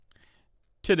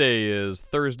Today is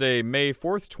Thursday, May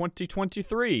 4th,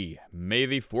 2023. May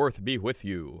the 4th be with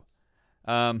you.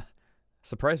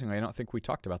 Surprisingly, I don't think we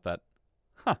talked about that.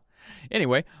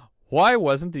 Anyway, why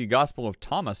wasn't the Gospel of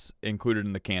Thomas included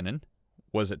in the canon?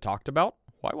 Was it talked about?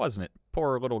 Why wasn't it?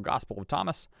 Poor little Gospel of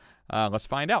Thomas. Let's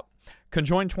find out.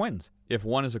 Conjoined twins. If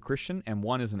one is a Christian and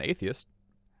one is an atheist,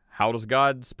 how does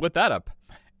God split that up?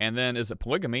 And then is it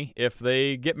polygamy if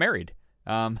they get married?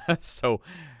 That's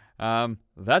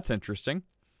interesting.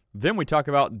 Then we talk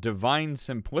about divine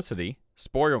simplicity.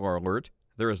 Spoiler alert,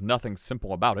 there is nothing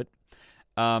simple about it.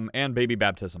 And baby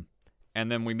baptism.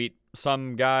 And then we meet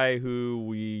some guy who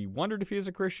we wondered if he's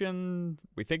a Christian.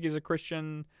 We think he's a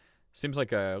Christian. Seems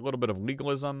like a little bit of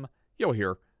legalism. You'll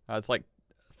hear. It's like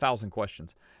 1,000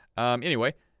 questions.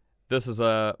 Anyway, this is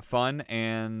a fun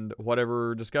and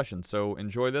whatever discussion. So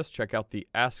enjoy this. Check out the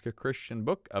Ask a Christian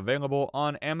book available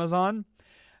on Amazon.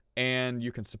 And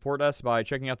you can support us by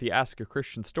checking out the Ask a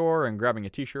Christian store and grabbing a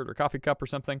t-shirt or coffee cup or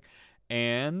something.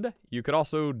 And you could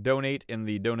also donate in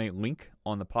the donate link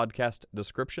on the podcast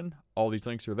description. All these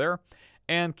links are there.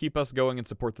 And keep us going and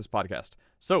support this podcast.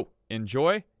 So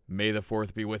enjoy. May the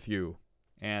 4th be with you.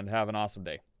 And have an awesome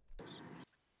day.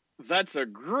 That's a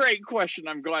great question.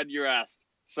 I'm glad you asked.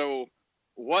 So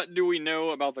what do we know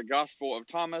about the Gospel of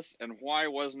Thomas, and why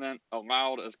wasn't it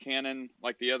allowed as canon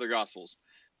like the other Gospels?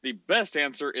 The best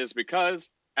answer is because,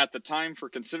 at the time for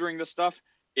considering this stuff,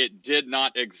 it did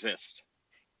not exist.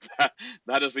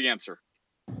 That is the answer.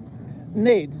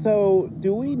 Nate, so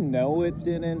do we know it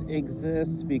didn't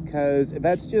exist? Because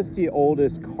that's just the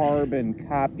oldest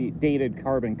dated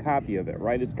carbon copy of it,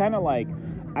 right? It's kind of like,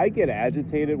 I get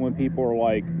agitated when people are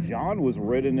like, John was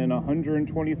written in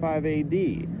 125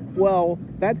 AD. Well,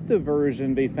 that's the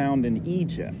version they found in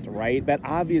Egypt, right? That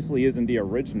obviously isn't the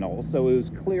original, so it was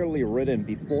clearly written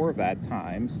before that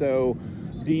time. So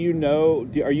do you know,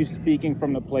 are you speaking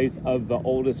from the place of the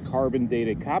oldest carbon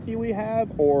dated copy we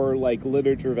have, or like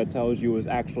literature that tells you it was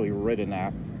actually written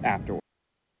afterwards?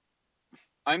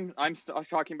 I'm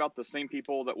talking about the same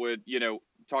people that would,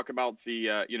 talk about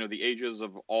the, the ages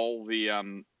of all the,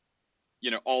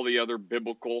 all the other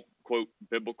biblical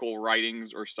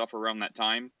writings or stuff around that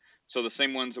time. So the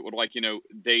same ones that would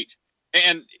date,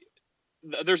 and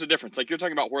there's a difference. Like, you're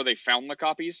talking about where they found the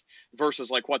copies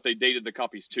versus like what they dated the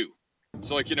copies to.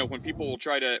 So like, when people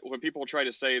try to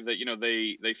say that,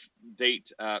 they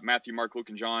date Matthew, Mark, Luke,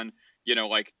 and John,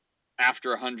 like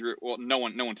after 100, well, no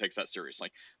one takes that seriously.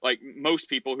 Like most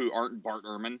people who aren't Bart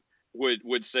Ehrman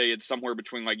would say it's somewhere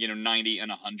between 90 and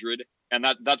 100, and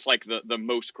that's like the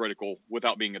most critical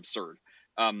without being absurd.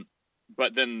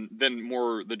 But then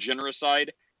more the generous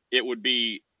side, it would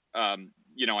be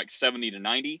 70 to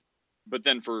 90. But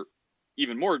then for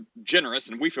even more generous,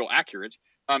 and we feel accurate,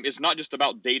 it's not just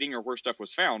about dating or where stuff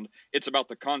was found, it's about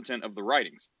the content of the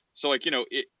writings. So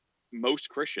most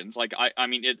Christians,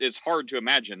 it's hard to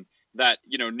imagine that,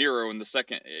 Nero in the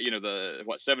second,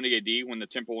 70 AD, when the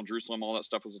temple in Jerusalem, all that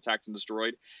stuff was attacked and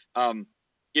destroyed.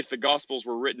 If the Gospels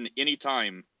were written any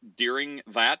time during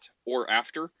that or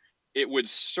after, it would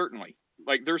certainly,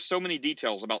 there's so many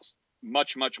details about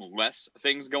much, much less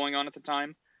things going on at the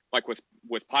time, like with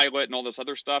Pilate and all this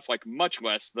other stuff, much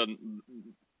less than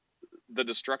the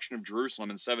destruction of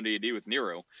Jerusalem in 70 AD with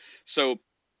Nero. So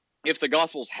if the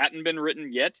Gospels hadn't been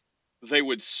written yet, they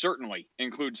would certainly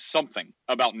include something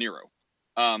about Nero,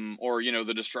 or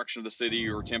the destruction of the city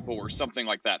or temple or something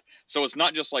like that. So it's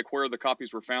not just where the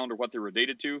copies were found or what they were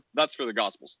dated to. That's for the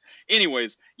Gospels.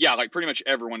 Anyways, yeah, pretty much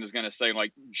everyone is going to say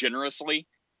generously,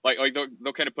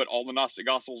 they'll kind of put all the Gnostic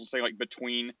Gospels and say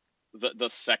between the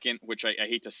second, which I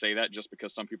hate to say that just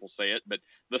because some people say it, but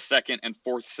the 2nd and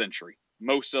 4th century.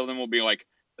 Most of them will be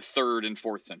 3rd and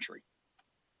 4th century.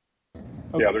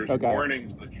 Yeah, there's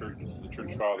warnings the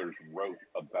church fathers wrote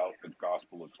about the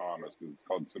Gospel of Thomas, because it's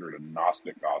considered a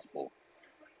Gnostic gospel.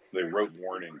 They wrote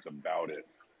warnings about it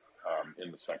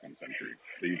in the 2nd century,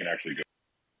 so you can actually go.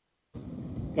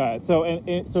 Got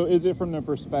it. So is it from the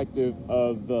perspective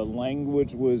of the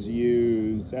language was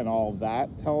used and all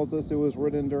that tells us it was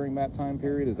written during that time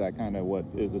period? Is that kind of what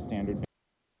is the standard?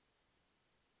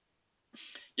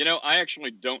 I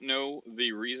actually don't know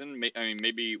the reason.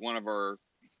 Maybe one of our,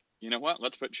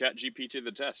 let's put ChatGPT to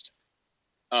the test.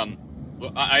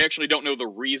 I actually don't know the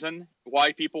reason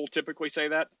why people typically say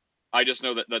that. I just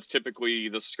know that that's typically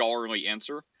the scholarly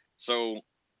answer. So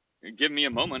give me a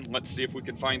moment. Let's see if we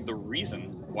can find the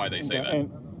reason why they say that.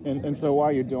 And so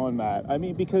while you're doing that,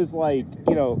 because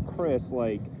Chris,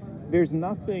 there's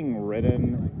nothing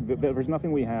written, there's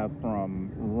nothing we have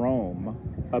from Rome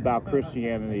about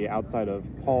Christianity outside of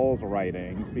Paul's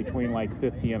writings between like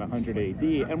 50 and 100 AD,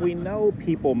 and we know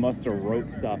people must have wrote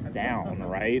stuff down,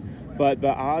 right? But the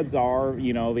odds are,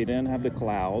 you know, they didn't have the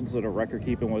clouds, so the record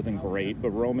keeping wasn't great,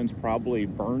 but Romans probably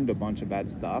burned a bunch of that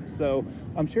stuff. So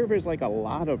I'm sure there's like a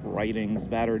lot of writings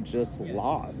that are just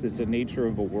lost. It's the nature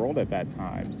of the world at that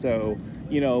time. So,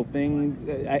 you know,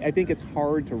 I think it's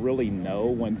hard to really know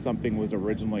when something was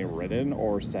originally written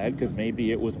or said, because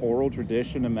maybe it was oral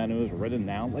tradition and then it was written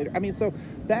down later. I mean, so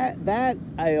that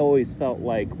I always felt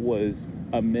like was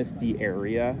a misty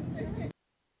area.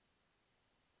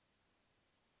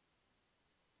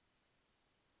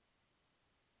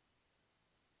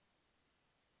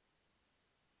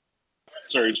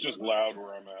 Sorry, it's just loud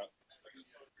where I'm at.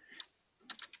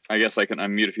 I guess I can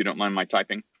unmute if you don't mind my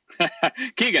typing.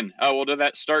 Keegan, well, did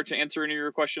that start to answer any of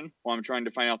your question? While I'm trying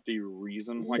to find out the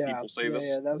reason why people say this.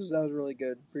 Yeah, that was really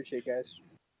good. Appreciate it, guys.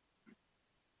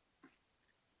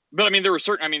 But I mean, there were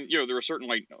certain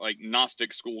like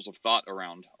Gnostic schools of thought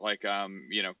around. Like,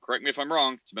 you know, correct me if I'm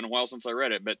wrong. It's been a while since I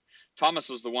read it, but Thomas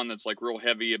is the one that's like real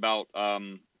heavy about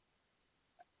how,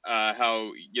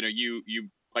 you know, you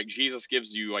like Jesus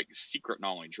gives you like secret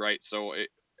knowledge, right? So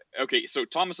so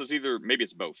Thomas is either, maybe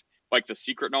it's both, like the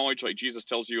secret knowledge, like Jesus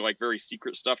tells you like very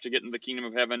secret stuff to get in the kingdom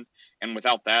of heaven, and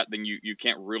without that, then you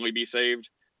can't really be saved.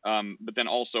 But then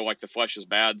also like the flesh is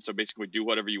bad, so basically do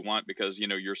whatever you want because, you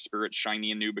know, your spirit's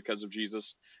shiny and new because of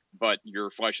Jesus, but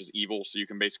your flesh is evil, so you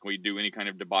can basically do any kind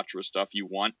of debaucherous stuff you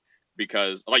want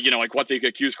because, like, you know, like what they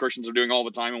accuse Christians of doing all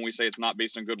the time when we say it's not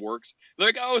based on good works. They're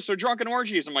like, oh, so drunken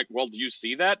orgies. I'm like, well, do you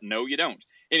see that? No, you don't.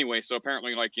 Anyway, so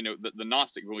apparently, like, you know, the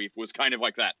Gnostic belief was kind of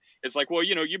like that. It's like, well,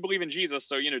 you know, you believe in Jesus,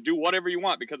 so, you know, do whatever you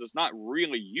want because it's not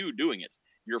really you doing it.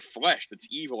 Your flesh that's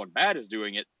evil and bad is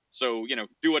doing it, so, you know,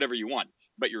 do whatever you want.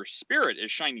 But your spirit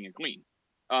is shining and clean.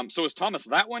 So is Thomas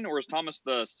that one, or is Thomas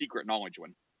the secret knowledge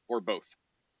one, or both?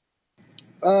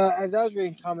 As I was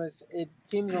reading Thomas, it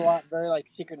seems a lot very like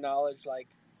secret knowledge, like,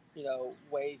 you know,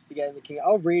 ways to get in the kingdom.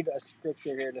 I'll read a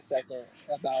scripture here in a second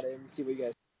about it and see what you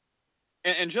guys.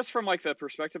 And just from like the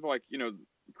perspective of like, you know,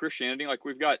 Christianity, like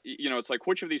we've got, you know, it's like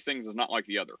which of these things is not like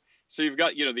the other. So you've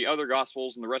got, you know, the other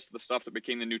gospels and the rest of the stuff that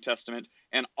became the New Testament,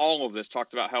 and all of this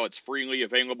talks about how it's freely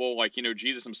available. Like, you know,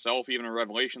 Jesus himself, even in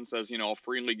Revelation, says, you know, I'll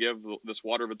freely give this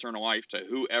water of eternal life to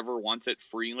whoever wants it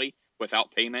freely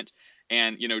without payment.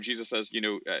 And, you know, Jesus says, you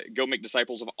know, go make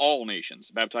disciples of all nations,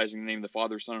 baptizing in the name of the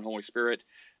Father, Son, and Holy Spirit.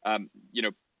 You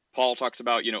know, Paul talks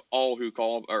about, you know, all who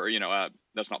call, or, you know,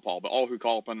 that's not Paul, but all who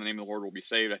call upon the name of the Lord will be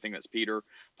saved. I think that's Peter.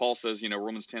 Paul says, you know,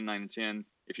 Romans 10, 9 and 10,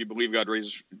 if you believe God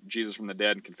raised Jesus from the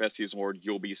dead and confess he's Lord,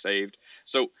 you'll be saved.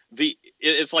 So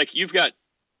it's like you've got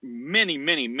many,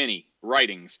 many, many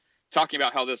writings talking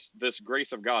about how this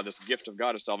grace of God, this gift of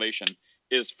God of salvation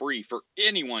is free for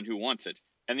anyone who wants it.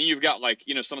 And then you've got like,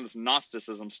 you know, some of this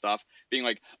Gnosticism stuff being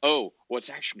like, oh, well, it's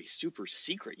actually super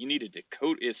secret. You need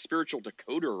a spiritual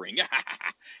decoder ring.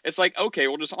 It's like, okay,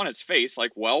 well, just on its face,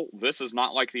 like, well, this is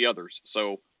not like the others.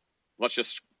 So let's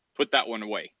just put that one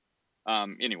away.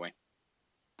 Anyway.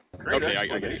 Great okay, I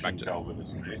gotta get back to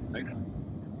Calvinist.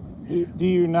 Do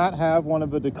you not have one of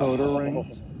the decoder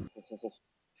rings?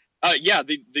 Yeah,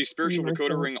 the spiritual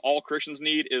decoder ring all Christians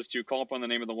need is to call upon the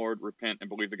name of the Lord, repent, and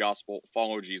believe the gospel,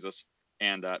 follow Jesus,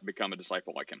 and become a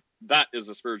disciple like him. That is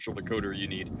the spiritual decoder you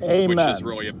need. Amen. Which is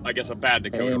really, I guess, a bad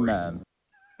decoder Amen.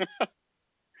 ring.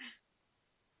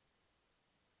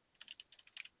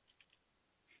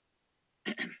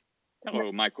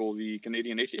 Hello, Michael, the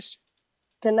Canadian atheist.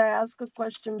 Can I ask a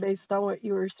question based on what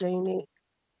you were saying, Nate?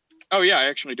 Oh, yeah, I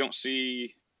actually don't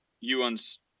see you on...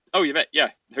 Oh, you bet. Yeah,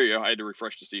 there you go. I had to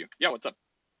refresh to see you. Yeah, what's up?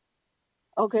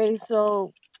 Okay,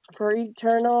 so for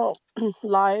eternal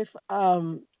life,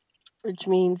 which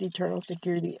means eternal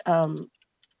security,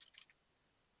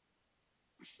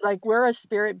 like we're a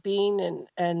spirit being,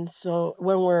 and so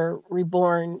when we're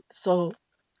reborn, so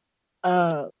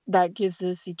that gives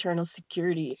us eternal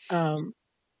security.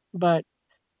 But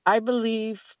I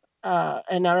believe,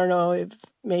 and I don't know if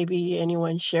maybe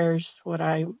anyone shares what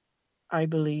I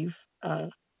believe.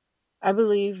 I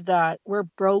believe that we're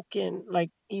broken,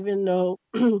 like even though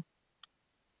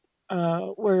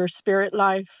we're spirit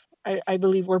life, I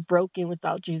believe we're broken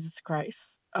without Jesus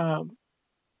Christ.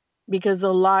 Because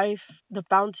the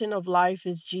fountain of life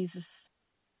is Jesus.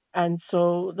 And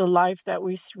so the life that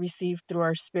we receive through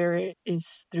our spirit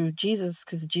is through Jesus,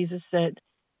 because Jesus said,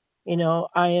 you know,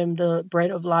 I am the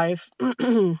bread of life.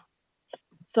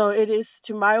 So it is,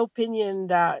 to my opinion,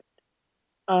 that,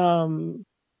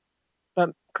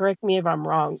 but correct me if I'm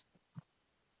wrong,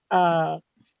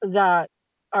 that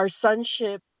our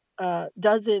sonship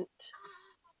doesn't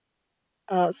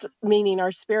meaning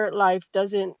our spirit life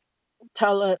doesn't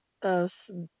tell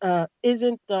us,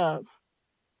 isn't the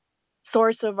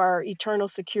source of our eternal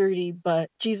security, but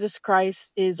Jesus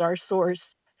Christ is our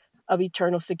source of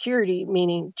eternal security,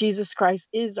 meaning Jesus Christ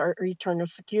is our eternal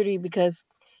security. Because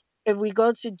if we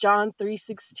go to John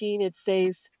 3:16, it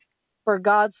says, "For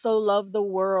God so loved the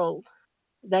world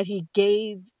that he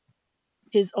gave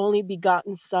his only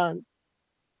begotten Son,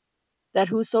 that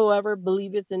whosoever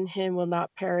believeth in him will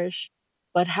not perish,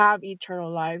 but have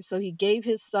eternal life." So he gave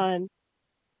his Son,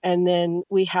 and then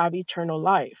we have eternal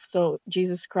life. So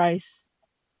Jesus Christ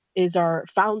is our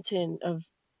fountain of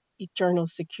eternal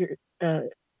security.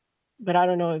 But I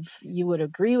don't know if you would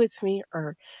agree with me,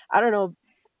 or I don't know.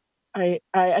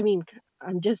 I mean,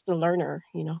 I'm just a learner,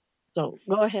 So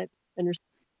go ahead and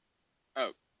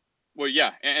Oh, well,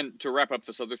 yeah. And to wrap up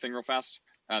this other thing real fast,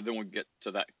 then we'll get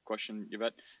to that question,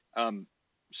 Yvette.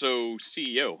 So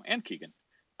CEO and Keegan,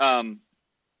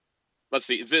 let's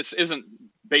see. This isn't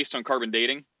based on carbon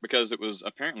dating because it was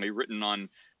apparently written on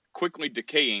quickly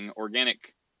decaying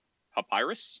organic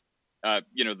papyrus.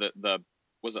 The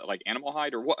was it like animal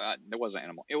hide or what? It wasn't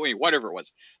animal. Whatever it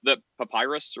was, the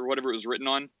papyrus or whatever it was written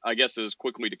on, I guess is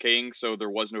quickly decaying. So there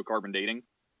was no carbon dating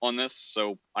on this.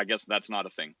 So I guess that's not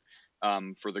a thing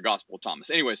for the Gospel of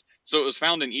Thomas. Anyways, so it was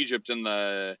found in Egypt in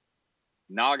the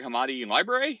Nag Hammadi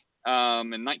Library in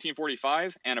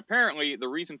 1945, and apparently the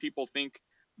reason people think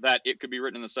that it could be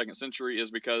written in the 2nd century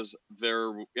is because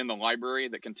they're in the library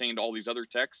that contained all these other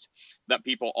texts that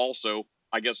people also,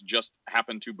 I guess, just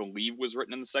happened to believe was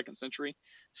written in the 2nd century.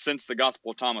 Since the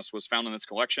Gospel of Thomas was found in this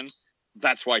collection,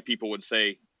 that's why people would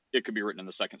say it could be written in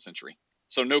the 2nd century.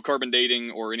 So no carbon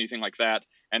dating or anything like that,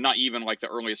 and not even like the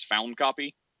earliest found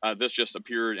copy. This just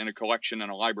appeared in a collection in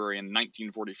a library in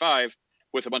 1945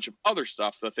 with a bunch of other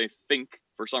stuff that they think,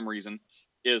 for some reason,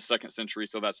 is 2nd century.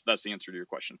 So that's the answer to your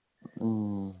question.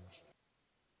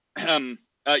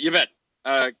 Yvette,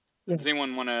 does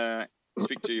anyone want to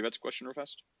speak to Yvette's question real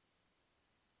fast?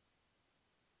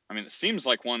 I mean, it seems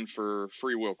like one for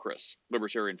Free Will Chris,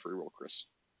 Libertarian Free Will Chris.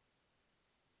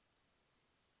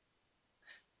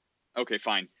 Okay,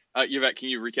 fine. Yvette, can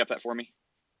you recap that for me?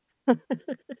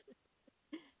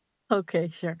 Okay,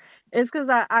 sure. It's because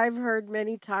I've heard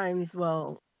many times,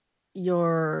 well,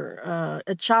 you're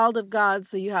a child of God,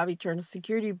 so you have eternal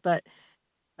security, but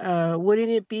wouldn't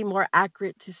it be more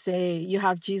accurate to say you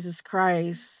have Jesus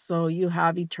Christ, so you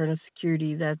have eternal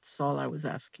security? That's all I was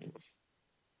asking.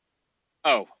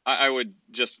 Oh, I would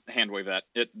just hand wave that.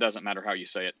 It doesn't matter how you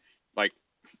say it. Like,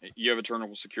 you have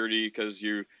eternal security because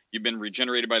you've been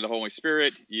regenerated by the Holy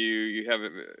Spirit. You have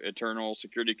eternal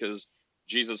security because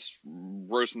Jesus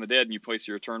rose from the dead, and you place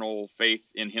your eternal faith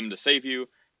in Him to save you.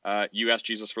 You ask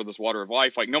Jesus for this water of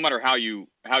life. Like, no matter how you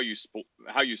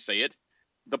say it,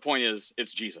 the point is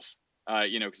it's Jesus.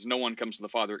 Because no one comes to the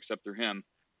Father except through Him.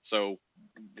 So,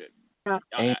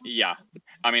 yeah.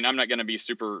 I mean, I'm not going to be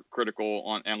super critical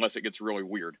on unless it gets really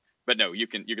weird. But no, you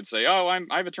can say, oh,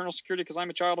 I have eternal security because I'm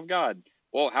a child of God.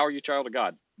 Well, how are you a child of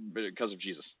God? Because of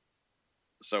Jesus.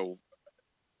 So,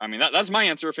 I mean, that's my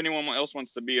answer. If anyone else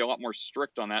wants to be a lot more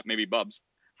strict on that, maybe Bubs.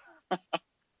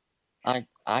 I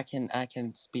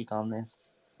can speak on this.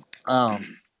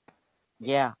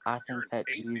 Yeah, I think that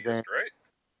Jesus. Right?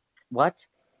 What?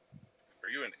 Are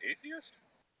you an atheist?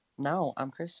 No,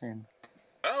 I'm Christian.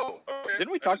 Oh, okay.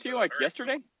 Didn't we talk to you like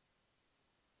yesterday?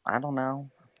 I don't know.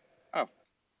 Oh.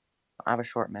 I have a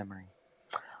short memory.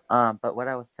 But what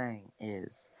I was saying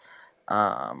is,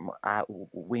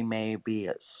 we may be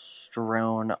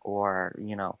strewn or,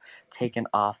 taken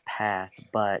off path,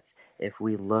 but if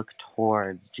we look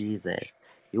towards Jesus,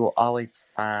 you will always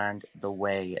find the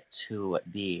way to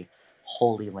the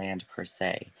Holy Land per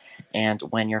se. And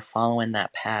when you're following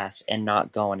that path and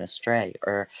not going astray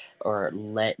or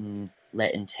letting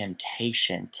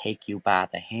temptation take you by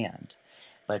the hand,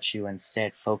 but you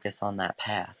instead focus on that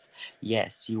path,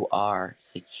 yes, you are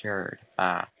secured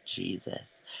by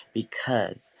Jesus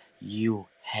because you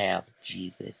have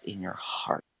Jesus in your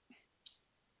heart.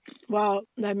 Wow,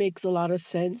 that makes a lot of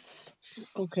sense.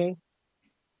 Okay.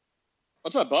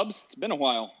 What's up, Bubs? It's been a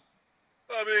while.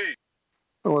 Bubby!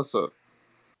 Oh, what's up?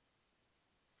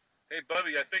 Hey,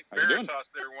 Bubby, I think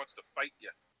Veritas there wants to fight you.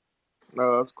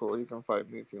 No, that's cool. He can fight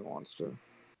me if he wants to.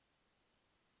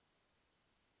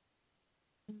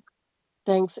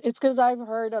 Thanks. It's because I've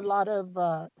heard a lot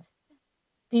of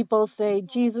people say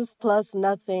Jesus plus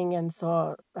nothing, and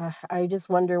so I just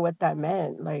wonder what that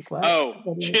meant. Like, what? Oh,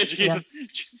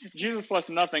 Jesus plus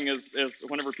nothing is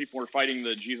whenever people are fighting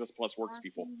the Jesus plus works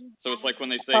people. So it's like when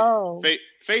they say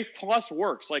faith plus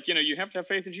works. Like, you have to have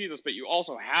faith in Jesus, but you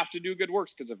also have to do good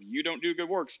works, because if you don't do good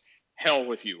works, hell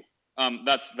with you.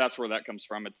 That's where that comes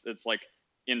from. It's like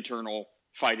internal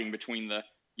fighting between the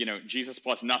Jesus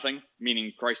plus nothing,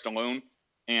 meaning Christ alone,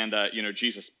 and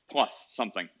Jesus plus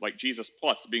something, like Jesus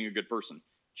plus being a good person,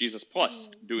 Jesus plus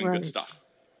doing good stuff.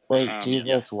 Wait,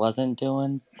 Jesus wasn't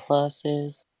doing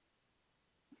pluses?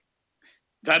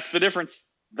 That's the difference.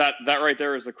 That right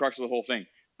there is the crux of the whole thing.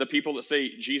 The people that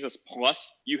say Jesus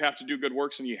plus, you have to do good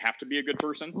works and you have to be a good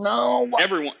person. No.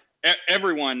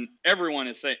 Everyone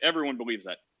is saying, everyone believes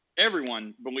that.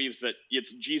 Everyone believes that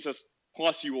it's Jesus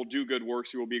plus you will do good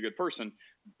works, you will be a good person.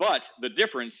 But the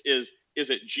difference is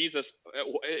it Jesus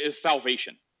is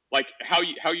salvation. Like how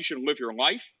you should live your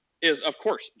life is, of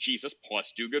course, Jesus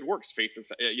plus do good works. Faith,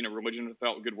 religion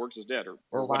without good works is dead, or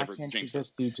why whatever. can't you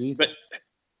just be Jesus?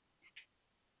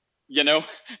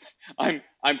 But,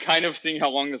 I'm kind of seeing how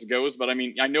long this goes, but I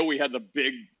mean, I know we had the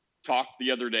big talk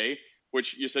the other day,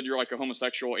 which you said you're like a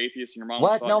homosexual atheist and your mom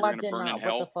thought you were going to burn in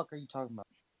hell. What the fuck are you talking about?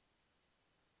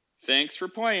 Thanks for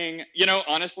playing.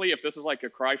 Honestly, if this is like a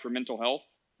cry for mental health,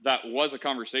 that was a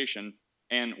conversation,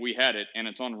 and we had it, and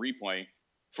it's on replay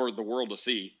for the world to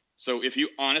see. So if you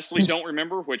honestly don't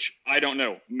remember, which I don't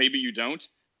know, maybe you don't,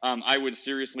 I would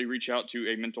seriously reach out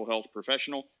to a mental health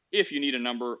professional. If you need a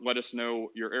number, let us know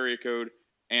your area code,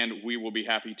 and we will be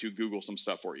happy to Google some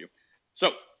stuff for you.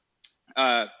 So,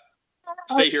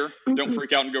 stay here. Don't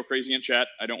freak out and go crazy in chat.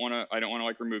 I don't want to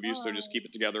like remove you, so just keep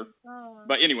it together.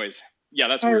 But anyways, yeah,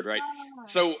 that's weird, right?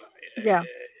 So yeah.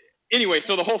 Anyway,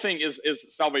 so the whole thing is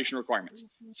salvation requirements.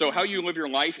 So how you live your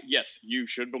life, yes, you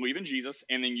should believe in Jesus,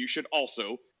 and then you should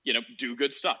also, do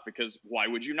good stuff, because why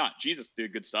would you not? Jesus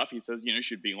did good stuff. He says, you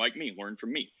should be like me, learn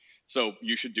from me. So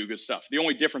you should do good stuff. The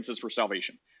only difference is for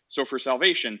salvation. So for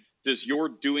salvation, does your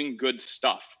doing good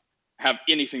stuff have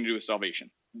anything to do with salvation?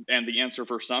 And the answer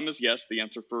for some is yes. The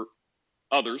answer for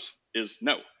others is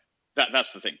no.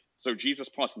 That's the thing. So Jesus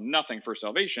plus nothing for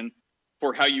salvation.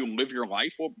 For how you live your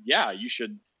life, well, yeah, you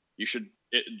should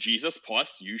Jesus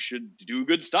plus you should do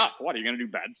good stuff. What, are you going to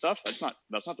do bad stuff? That's not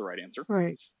the right answer.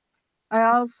 Right. I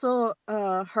also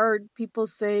heard people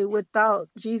say, without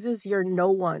Jesus, you're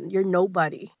no one. You're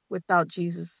nobody without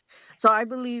Jesus. So I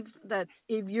believe that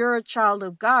if you're a child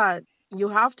of God, you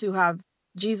have to have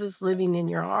Jesus living in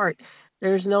your heart.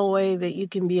 There's no way that you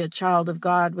can be a child of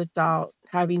God without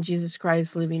having Jesus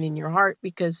Christ living in your heart,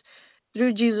 because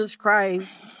through Jesus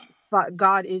Christ,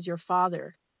 God is your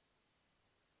Father.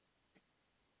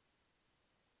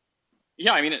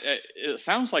 Yeah, I mean, it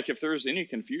sounds like if there's any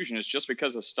confusion, it's just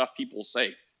because of stuff people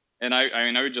say. And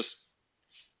I would just,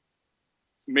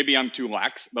 maybe I'm too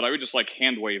lax, but I would just like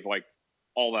hand wave like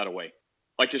all that away.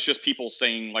 Like it's just people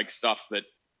saying like stuff that,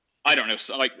 I don't know,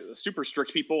 so, like super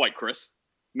strict people like Chris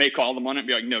may call them on it and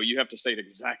be like, no, you have to say it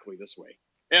exactly this way.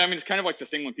 And I mean, it's kind of like the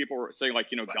thing when people say like,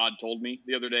 God told me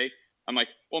the other day. I'm like,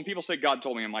 well, when people say God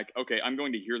told me, I'm like, okay, I'm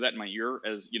going to hear that in my ear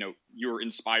as, you're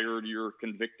inspired, you're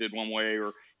convicted one way,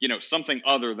 or, something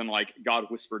other than like God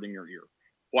whispered in your ear.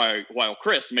 While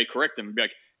Chris may correct them and be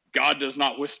like, God does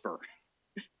not whisper.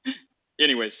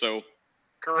 Anyway, so.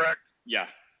 Correct. Yeah.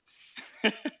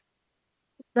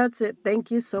 That's it. Thank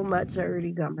you so much. I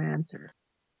already got my answer.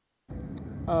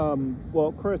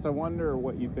 Well, Chris, I wonder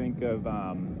what you think of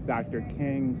Dr.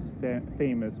 King's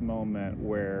famous moment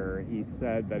where he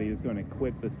said that he was going to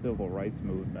quit the civil rights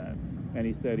movement, and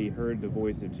he said he heard the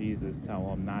voice of Jesus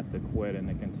tell him not to quit and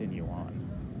to continue on.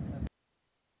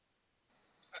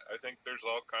 I think there's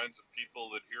all kinds of people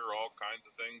that hear all kinds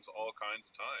of things all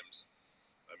kinds of times.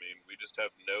 I mean, we just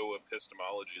have no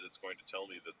epistemology that's going to tell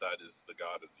me that is the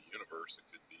God of the universe. It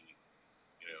could be,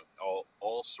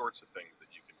 all sorts of things that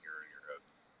you can hear in your head.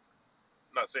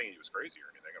 I'm not saying he was crazy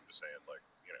or anything. I'm just saying, like,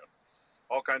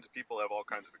 all kinds of people have all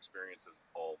kinds of experiences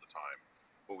all the time.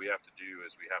 What we have to do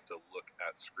is we have to look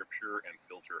at Scripture and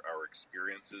filter our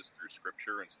experiences through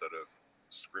Scripture instead of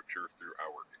Scripture through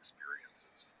our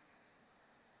experiences.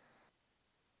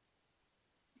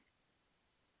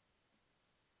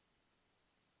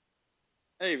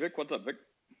 Hey, Vic, what's up, Vic?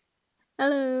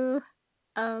 Hello.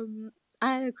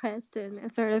 I had a question, a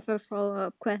sort of a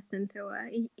follow-up question to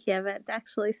what Yevette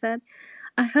actually said.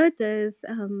 I heard this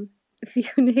a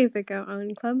few days ago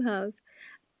on Clubhouse.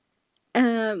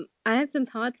 I have some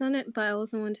thoughts on it, but I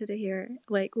also wanted to hear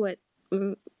like what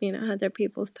other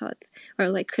people's thoughts or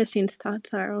like Christians'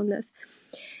 thoughts are on this.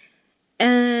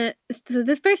 So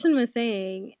this person was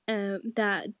saying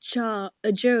that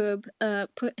Job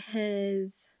put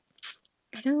his,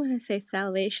 I don't want to say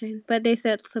salvation, but they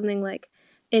said something like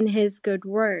in his good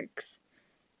works,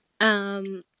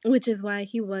 which is why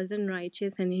he wasn't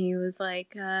righteous and he was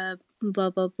like blah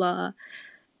blah blah.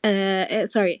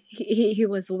 Sorry, he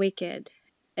was wicked,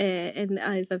 in the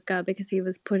eyes of God because he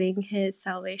was putting his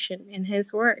salvation in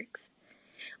his works,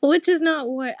 which is not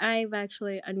what I've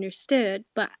actually understood.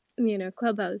 But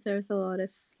Clubhouse, there's a lot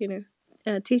of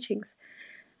teachings,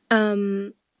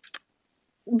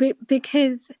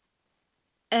 because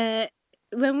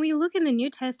when we look in the New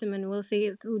Testament, we'll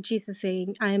see Jesus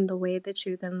saying, "I am the way, the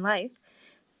truth, and life,"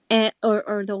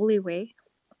 or the only way.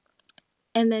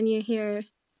 And then you hear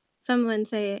someone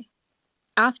say,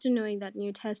 after knowing that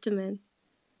New Testament,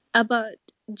 about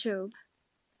Job.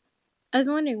 I was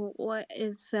wondering, what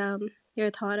is your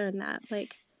thought on that?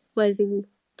 Like, was he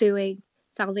doing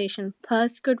salvation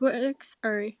plus good works,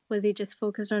 or was he just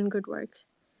focused on good works?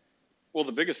 Well,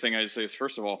 the biggest thing I'd say is,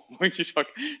 first of all, when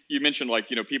you mentioned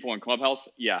people in Clubhouse.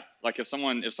 Yeah, like if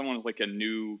someone is like a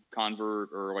new convert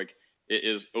or like it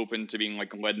is open to being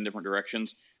like led in different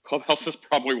directions, Clubhouse is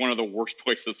probably one of the worst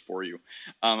places for you.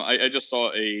 I just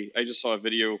saw a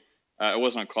video. It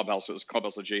wasn't on Clubhouse; it was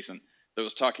Clubhouse adjacent. That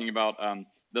was talking about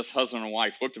this husband and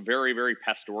wife looked very, very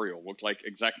pastoral. Looked like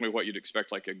exactly what you'd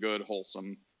expect like a good,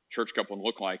 wholesome church couple to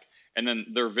look like. And then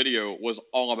their video was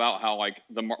all about how like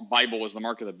the Bible is the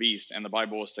mark of the beast and the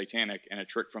Bible is satanic and a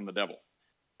trick from the devil.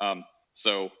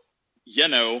 So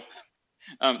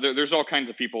there's all kinds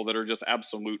of people that are just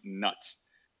absolute nuts.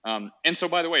 And so,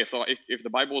 by the way, if the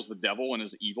Bible is the devil and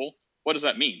is evil, what does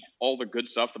that mean? All the good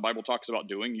stuff the Bible talks about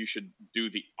doing, you should do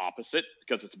the opposite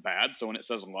because it's bad. So when it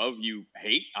says love, you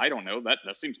hate. I don't know. That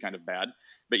seems kind of bad.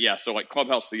 But yeah, so like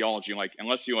Clubhouse theology, like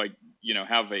unless you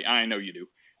have I know you do,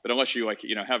 but unless you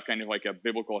have kind of like a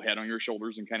biblical head on your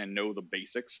shoulders and kind of know the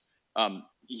basics,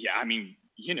 yeah, I mean,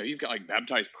 you've got like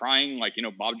baptized crying, like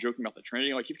Bob joking about the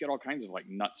Trinity, like you've got all kinds of like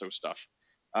nutso stuff.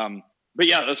 But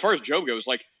yeah, as far as Job goes,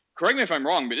 like, correct me if I'm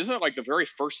wrong, but isn't it like the very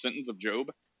first sentence of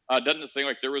Job? Doesn't it say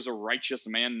like there was a righteous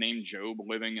man named Job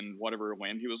living in whatever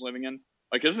land he was living in?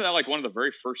 Like, isn't that like one of the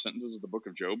very first sentences of the book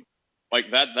of Job? Like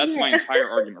that's my entire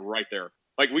argument right there.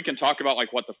 Like we can talk about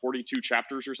like what the 42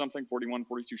 chapters or something, 41,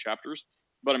 42 chapters.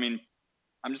 But I mean,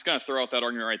 I'm just going to throw out that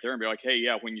argument right there and be like, hey,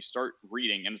 yeah, when you start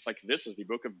reading and it's like, this is the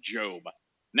book of Job.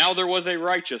 Now there was a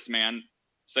righteous man.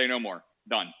 Say no more.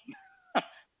 Done.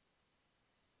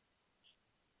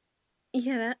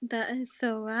 Yeah, that is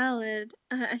so valid.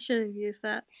 I should have used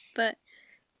that, but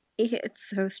it's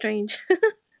so strange.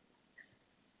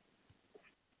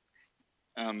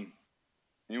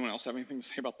 Anyone else have anything to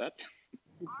say about that?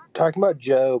 Talking about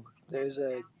Job, there's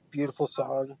a beautiful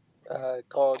song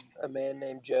called "A Man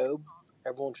Named Job."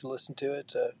 Everyone should listen to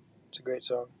it. It's a great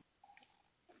song.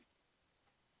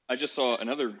 I just saw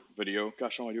another video.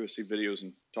 Gosh, all I do is see videos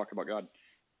and talk about God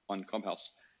on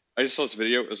Clubhouse. I just saw this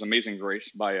video. It was Amazing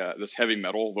Grace by this heavy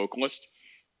metal vocalist.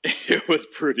 It was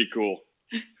pretty cool.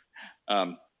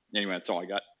 Anyway, that's all I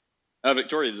got.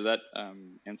 Victoria, did that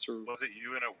answer? Was it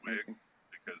you in a wig?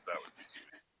 Because that would be sweet.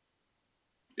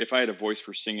 If I had a voice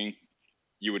for singing,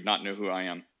 you would not know who I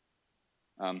am.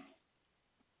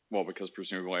 Well, because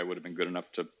presumably I would have been good enough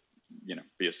to,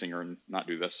 be a singer and not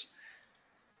do this.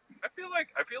 I feel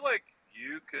like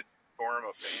you could form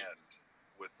a band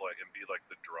with and be like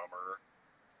the drummer,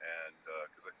 and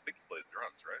because I think you play the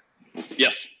drums, right?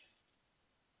 Yes.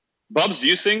 Bubs, do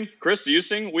you sing? Chris, do you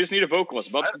sing? We just need a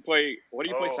vocalist. Bubs can play. What do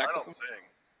you play? Saxophone? I don't sing.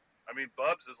 I mean,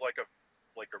 Bubs is like a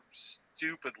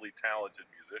stupidly talented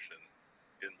musician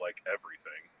in like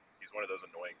everything. He's one of those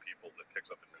annoying people that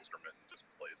picks up an instrument and just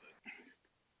plays it.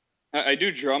 I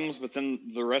do drums, but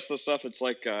then the rest of the stuff, it's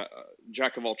like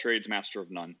jack of all trades, master of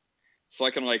none. So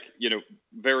I can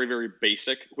very, very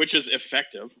basic, which is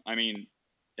effective. I mean,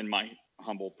 in my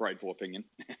humble, prideful opinion.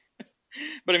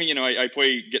 But I mean, I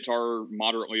play guitar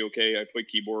moderately okay. I play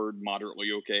keyboard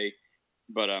moderately okay.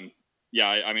 But yeah,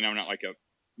 I mean, I'm not like a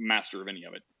master of any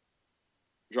of it.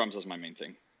 Drums is my main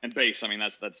thing, and bass. I mean,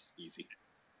 that's easy.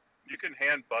 You can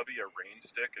hand Bubby a rain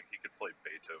stick, and he could play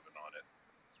Beethoven on it.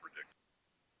 It's ridiculous.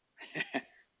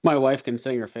 My wife can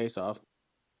sing her face off.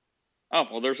 Oh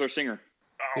well, there's our singer.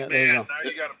 Oh yeah, man, now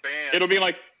you got a band. It'll be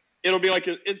like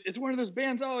it's one of those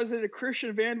bands. Oh, is it a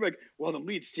Christian band? Like, well, the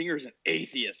lead singer's an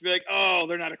atheist. Be like, oh,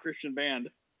 they're not a Christian band.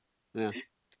 Yeah,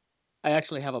 I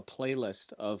actually have a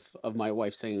playlist of my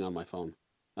wife singing on my phone.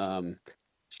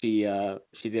 She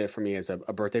did it for me as a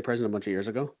birthday present a bunch of years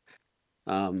ago.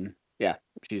 Yeah,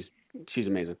 she's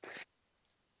amazing.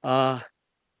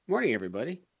 Morning,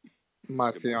 everybody.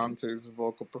 My fiance's a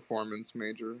vocal performance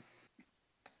major.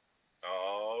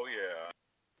 Oh yeah.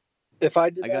 If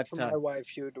I did that for my wife,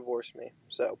 she would divorce me.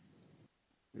 So,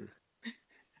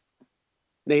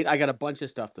 Nate, I got a bunch of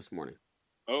stuff this morning.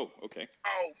 Oh, okay.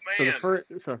 Oh man.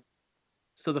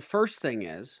 So the first thing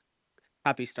is,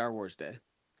 Happy Star Wars Day.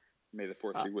 May the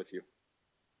 4th be with you.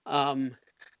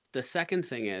 The second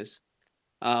thing is,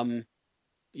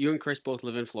 You and Chris both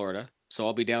live in Florida, so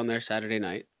I'll be down there Saturday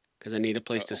night because I need a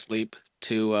place to sleep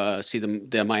to see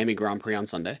the Miami Grand Prix on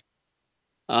Sunday.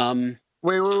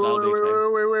 Wait.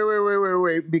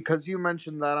 Because you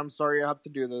mentioned that, I'm sorry I have to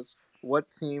do this. What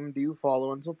team do you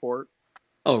follow and support?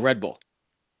 Oh, Red Bull.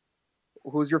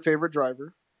 Who's your favorite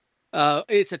driver?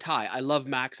 It's a tie. I love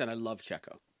Max and I love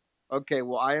Checo. Okay,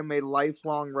 well, I am a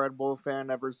lifelong Red Bull fan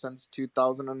ever since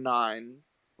 2009,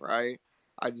 right?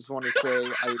 I just want to say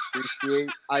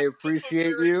I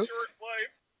appreciate you.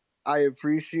 I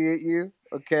appreciate you,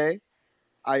 okay?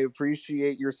 I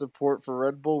appreciate your support for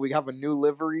Red Bull. We have a new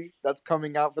livery that's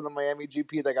coming out for the Miami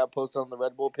GP that got posted on the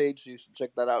Red Bull page, so you should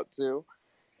check that out too.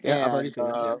 Yeah, And I've already seen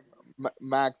it. Yeah.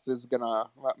 Max is gonna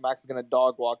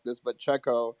dog walk this, but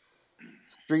Checo,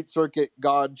 Street Circuit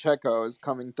God Checo is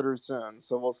coming through soon,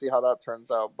 so we'll see how that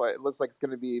turns out. But it looks like it's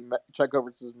gonna be Checo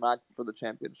versus Max for the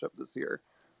championship this year.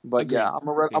 But Agreed. yeah,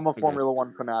 I'm a Formula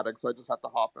One fanatic, so I just have to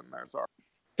hop in there. Sorry.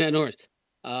 Yeah, no worries.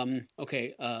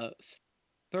 Okay.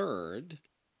 Third.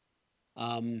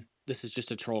 This is just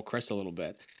to troll Chris a little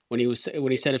bit. When he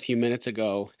said a few minutes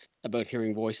ago about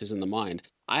hearing voices in the mind,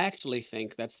 I actually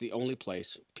think that's the only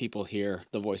place people hear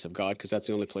the voice of God because that's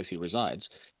the only place he resides.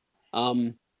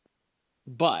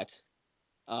 But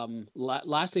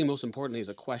lastly, and most importantly, is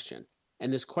a question,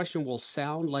 and this question will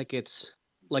sound like it's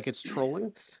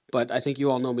trolling, but I think you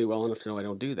all know me well enough to know I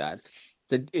don't do that.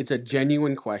 It's a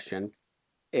genuine question.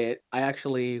 I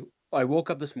woke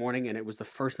up this morning and it was the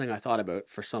first thing I thought about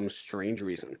for some strange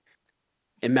reason.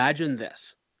 Imagine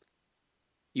this.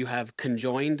 You have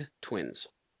conjoined twins.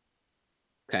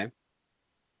 Okay.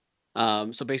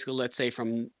 So basically, let's say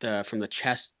from the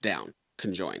chest down,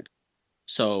 conjoined.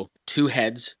 So 2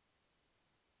 heads,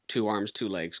 2 arms, 2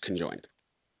 legs, conjoined.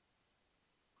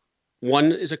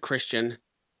 One is a Christian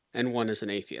and one is an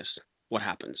atheist. What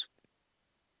happens?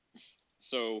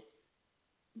 So,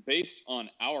 based on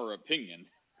our opinion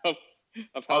of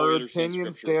how our we understand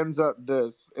opinion Scripture, stands at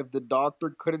this: if the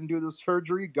doctor couldn't do the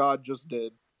surgery, God just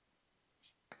did.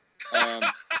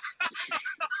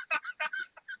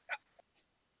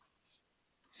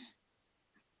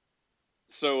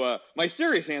 So my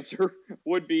serious answer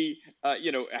would be,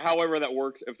 however that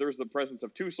works, if there's the presence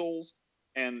of 2 souls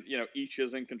and, each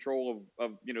is in control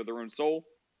of their own soul,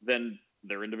 then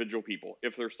they're individual people.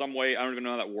 If there's some way, I don't even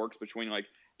know how that works between,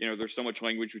 there's so much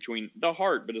language between the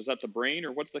heart, but is that the brain,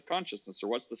 or what's the consciousness, or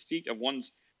what's the seat of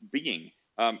one's being?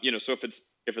 So if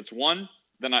it's one,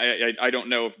 then I don't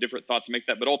know if different thoughts make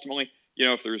that, but ultimately,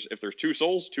 if there's 2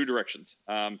 souls, 2 directions.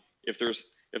 If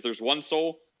there's one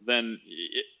soul, then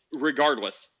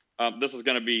regardless, this is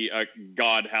going to be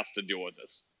God has to deal with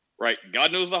this, right?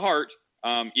 God knows the heart,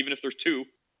 even if there's 2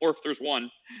 or if there's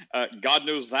 1. God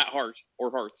knows that heart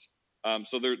or hearts.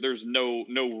 So there's no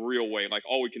real way. Like,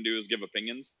 all we can do is give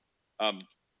opinions,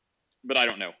 but I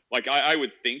don't know. Like, I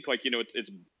would think, like,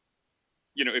 it's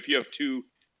if you have two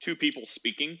people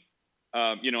speaking,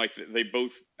 like they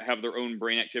both have their own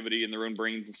brain activity and their own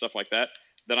brains and stuff like that,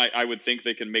 then I would think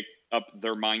they can make up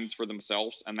their minds for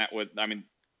themselves, and that would,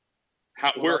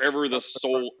 wherever the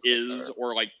soul is,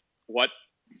 or like what?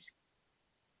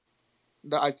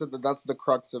 I said that's the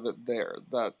crux of it there,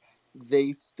 that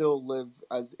they still live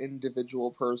as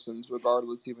individual persons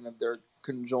regardless, even if they're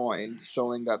conjoined,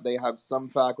 showing that they have some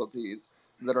faculties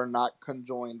that are not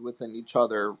conjoined within each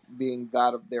other, being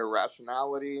that of their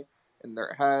rationality in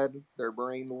their head, their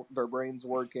brains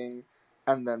working,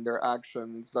 and then their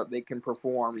actions that they can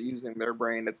perform using their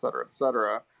brain, etc.,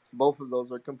 etc. Both of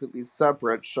those are completely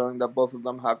separate, showing that both of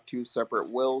them have 2 separate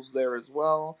wills there as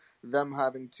well. Them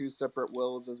having 2 separate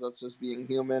wills as us just being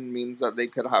human means that they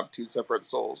could have 2 separate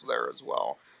souls there as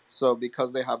well. So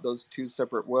because they have those 2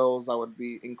 separate wills, I would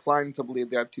be inclined to believe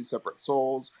they have 2 separate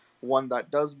souls. One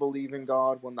that does believe in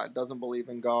God, one that doesn't believe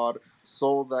in God.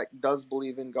 Soul that does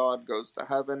believe in God goes to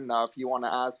heaven. Now, if you want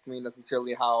to ask me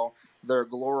necessarily how their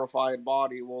glorified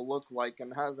body will look like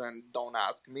in heaven, don't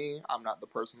ask me. I'm not the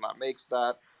person that makes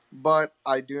that. But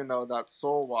I do know that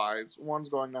soul-wise, one's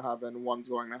going to heaven, one's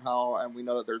going to hell, and we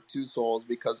know that they're 2 souls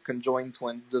because conjoined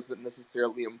twins doesn't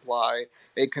necessarily imply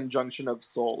a conjunction of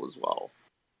soul as well.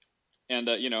 And,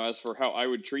 as for how I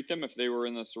would treat them if they were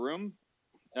in this room,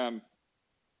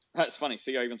 that's funny.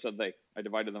 See, I even said they. I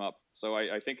divided them up. So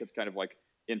I think it's kind of like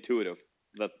intuitive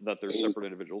that they're separate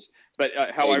individuals. But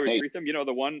how I would treat them,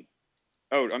 the one...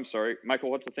 Oh, I'm sorry. Michael,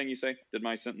 what's the thing you say? Did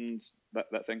my sentence,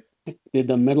 that thing? Did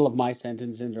the middle of my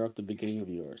sentence interrupt the beginning of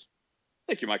yours?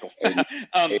 Thank you, Michael. And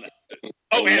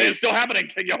it's still happening.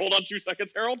 Can you hold on 2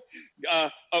 seconds, Harold?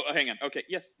 Hang on. Okay,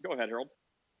 yes, go ahead, Harold.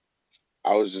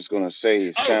 I was just going to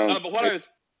say... but what I was...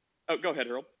 Oh, go ahead,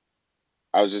 Harold.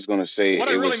 I was just going to say,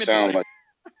 it would sound like...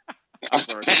 I'm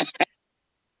sorry.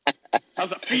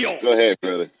 How's it feel? Go ahead,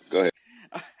 brother. Go ahead.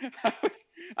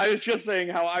 I was just saying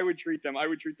how I would treat them. I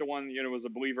would treat the one,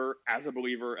 as a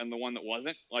believer, and the one that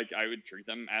wasn't, like I would treat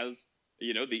them as,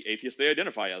 the atheist they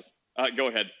identify as. Go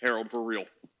ahead, Harold, for real.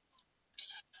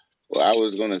 Well, I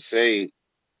was going to say,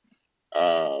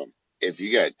 if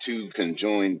you got two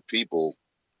conjoined people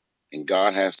and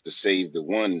God has to save the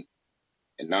one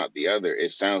and not the other,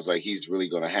 it sounds like he's really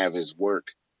going to have his work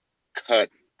cut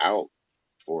out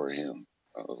for him.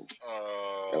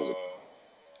 That was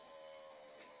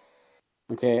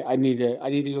Okay, I need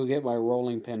to go get my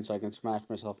rolling pin so I can smash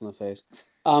myself in the face.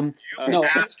 You No,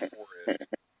 asked for it.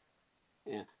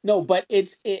 yeah, no, but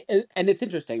it's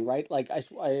interesting, right? Like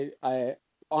I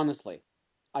honestly,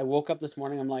 I woke up this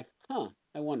morning. I'm like,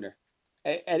 I wonder.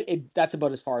 That's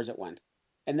about as far as it went.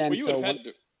 And then you would have had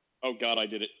to. Oh God, I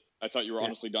did it. I thought you were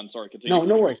honestly done. Sorry, continue.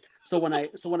 No worries. So when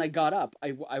I got up,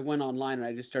 I went online and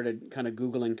I just started kind of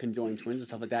Googling conjoined twins and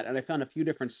stuff like that, and I found a few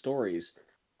different stories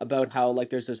about how,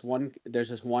 like, there's this one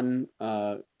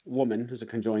woman who's a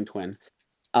conjoined twin,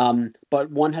 but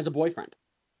one has a boyfriend,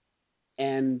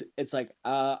 and it's like,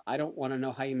 I don't want to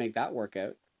know how you make that work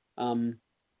out.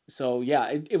 So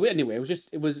yeah, anyway,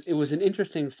 it was an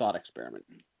interesting thought experiment.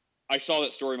 I saw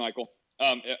that story, Michael.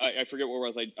 I forget where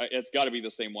it was. It's got to be the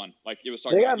same one. Like, it was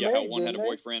talking about how one had a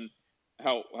boyfriend,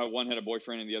 how one had a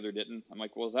boyfriend and the other didn't. I'm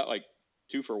like, well, is that like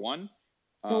 2 for 1?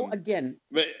 So again,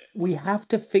 we have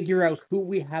to figure out who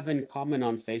we have in common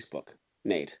on Facebook,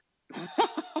 Nate.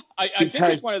 I think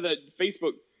it's one of the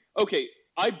Facebook. Okay,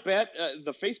 I bet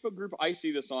the Facebook group I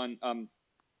see this on. I'm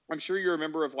sure you're a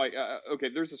member of, like. Okay,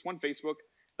 there's this one Facebook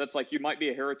that's like, you might be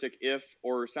a heretic if,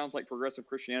 or sounds like progressive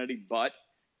Christianity, but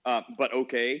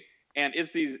okay. And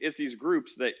it's these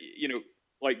groups that,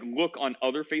 like, look on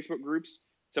other Facebook groups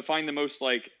to find the most,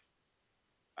 like,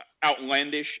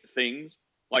 outlandish things,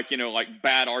 like, like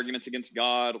bad arguments against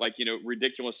God, like,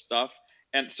 ridiculous stuff.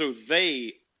 And so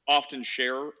they often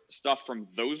share stuff from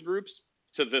those groups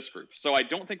to this group. So I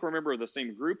don't think we're a member of the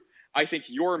same group. I think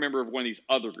you're a member of one of these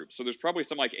other groups. So there's probably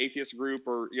some, like, atheist group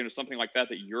or, something like that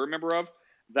you're a member of,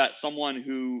 that someone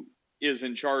who is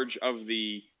in charge of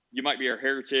the, you might be a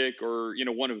heretic or,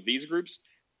 one of these groups,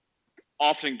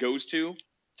 often goes to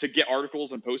get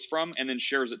articles and posts from, and then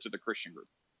shares it to the Christian group.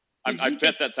 I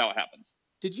bet that's how it happens.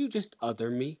 Did you just other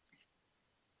me?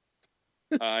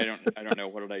 I don't know.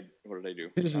 What did I do?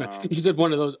 You said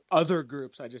one of those other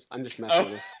groups. I'm just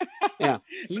messing with you. Yeah.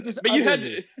 But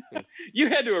you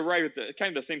had to arrive at the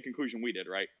kind of the same conclusion we did,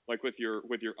 right? Like, with your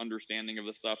understanding of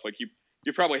the stuff. Like, you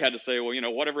probably had to say, well,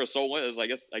 whatever a soul is, I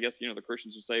guess the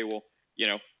Christians would say, well,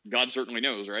 God certainly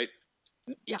knows, right?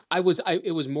 Yeah,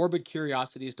 it was morbid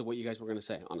curiosity as to what you guys were going to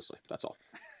say, honestly. That's all.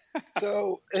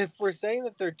 So, if we're saying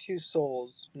that they're two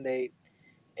souls, Nate,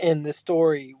 in the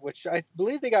story, which I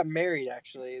believe they got married,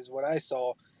 actually, is what I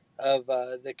saw, of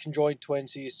the conjoined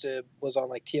twins who was on,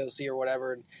 like, TLC or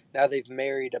whatever, and now they've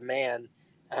married a man,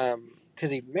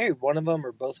 because he married one of them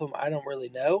or both of them, I don't really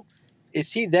know.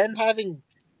 Is he then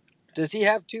does he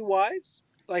have 2 wives?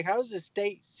 Like, how does the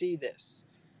state see this?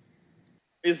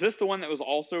 Is this the one that was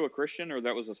also a Christian, or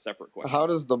that was a separate question? How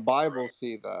does the Bible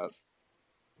see that?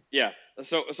 Yeah.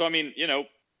 So I mean,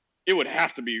 it would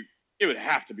have to be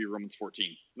Romans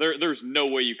 14. There's no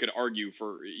way you could argue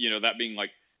for, that being like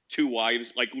 2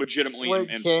 wives, like, legitimately. Wait,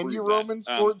 and can you Romans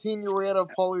 14 your way out of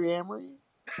polyamory?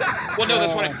 Well, no,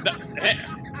 that's what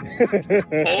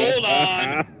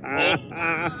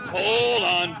hold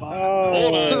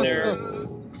on there.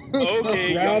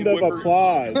 Okay, Round of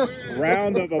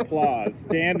applause.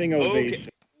 Standing ovation.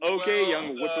 Okay,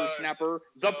 young whippersnapper.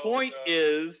 The point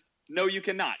is, no, you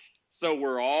cannot. So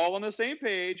we're all on the same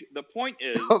page. The point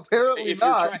is, apparently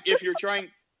not. If you're trying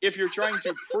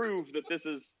to prove that this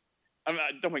is,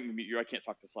 don't make me mute you. I can't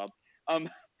talk this loud.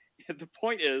 The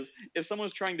point is, if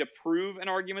someone's trying to prove an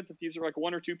argument that these are like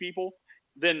 1 or 2 people,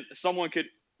 then someone could,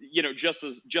 just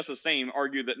as same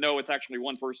argue that no, it's actually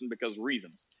one person because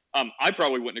reasons. I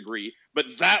probably wouldn't agree, but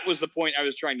that was the point I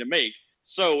was trying to make.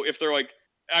 So if they're like,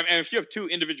 and if you have 2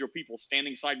 individual people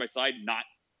standing side by side, not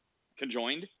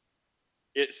conjoined,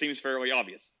 it seems fairly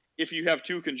obvious. If you have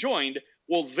 2 conjoined,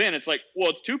 well, then it's like, well,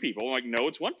 it's 2 people. I'm like, no,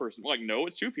 it's 1 person. We're like, no,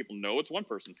 it's 2 people. No, it's 1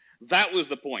 person. That was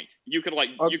the point. You could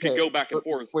you could go back and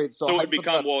forth. Wait, so it would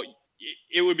become,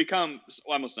 it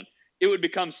would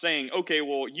become saying, okay,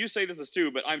 well, you say this is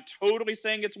 2, but I'm totally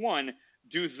saying it's 1.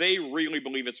 Do they really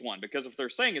believe it's 1? Because if they're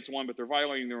saying it's 1, but they're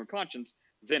violating their own conscience,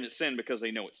 then it's sin because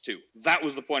they know it's 2. That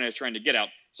was the point I was trying to get out.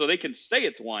 So they can say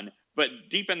it's 1, but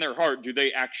deep in their heart, do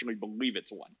they actually believe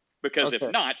it's 1? Because if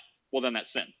not, well, then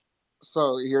that's sin.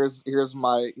 So here's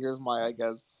my I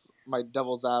guess my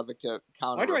devil's advocate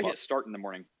counter. Why do I hit start in the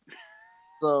morning?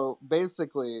 So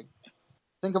basically,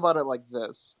 think about it like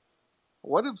this: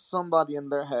 what if somebody in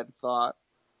their head thought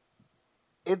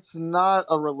it's not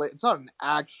an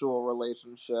actual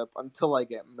relationship until I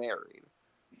get married?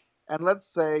 And let's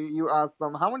say you ask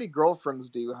them, how many girlfriends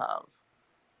do you have?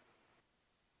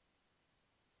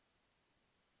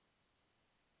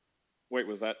 Wait,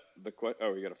 was that the question?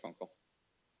 Oh, you got a phone call.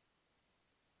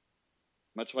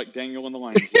 Much like Daniel in the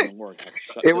Lions, the Lord has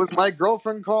shut It his was mouth. my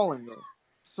girlfriend calling me.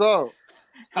 So,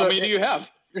 how many do you have?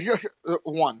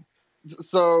 One.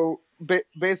 So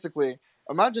basically,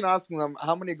 imagine asking them,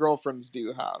 how many girlfriends do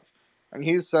you have? And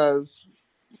he says,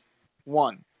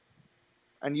 one.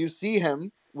 And you see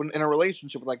him in a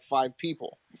relationship with like 5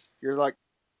 people. You're like,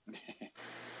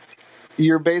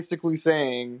 you're basically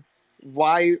saying,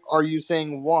 why are you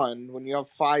saying one when you have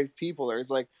 5 people there? It's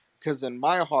like, because in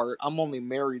my heart, I'm only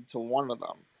married to one of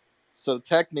them. So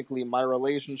technically, my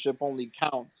relationship only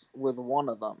counts with one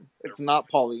of them. It's not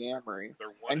polyamory.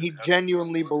 And he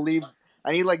genuinely believes,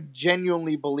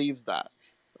 genuinely believes that,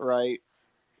 right?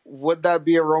 Would that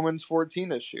be a Romans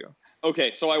 14 issue?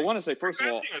 Okay, so I want to say, first of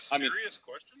all, asking a serious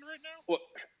question right now? Well,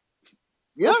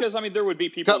 yeah, because there would be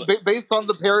people based on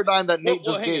the paradigm that Nate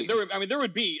just gave. There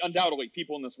would be undoubtedly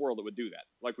people in this world that would do that.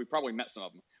 Like, we probably met some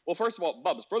of them. Well, first of all,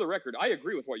 Bubs, for the record, I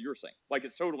agree with what you're saying. Like,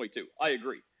 it's totally too. I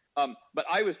agree. But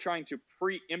I was trying to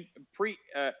preemptively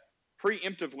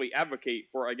advocate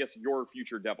for, I guess, your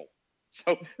future devil.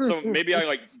 So maybe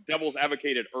I devil's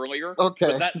advocated earlier.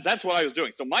 Okay. But that's what I was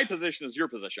doing. So my position is your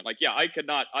position. Like, yeah, I could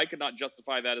not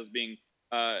justify that as being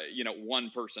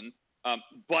one person.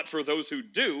 But for those who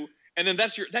do, and then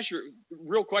that's your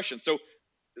real question. So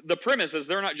the premise is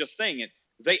they're not just saying it;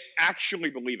 they actually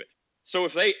believe it. So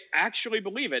if they actually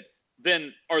believe it,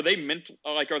 then are they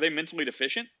mentally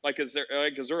deficient? Like, is there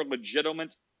a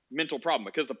legitimate mental problem?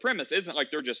 Because the premise isn't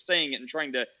like they're just saying it and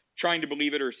trying to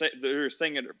believe it, or they're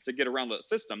saying it to get around the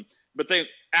system, but they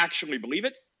actually believe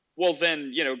it. Well,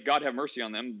 then, God have mercy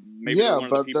on them. Maybe they're one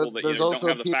of the people that don't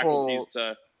have the faculties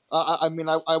to. I mean,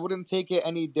 I wouldn't take it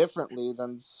any differently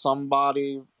than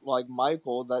somebody like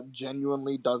Michael that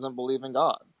genuinely doesn't believe in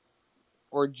God,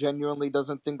 or genuinely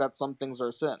doesn't think that some things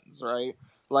are sins, right?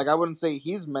 Like, I wouldn't say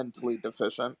he's mentally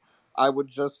deficient. I would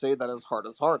just say that his heart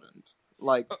is hardened.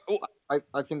 Like,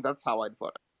 I think that's how I'd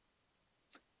put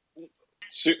it.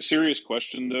 Serious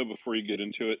question, though, before you get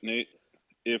into it, Nate.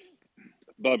 If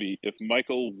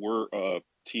Michael were a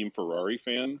Team Ferrari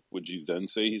fan, would you then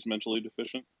say he's mentally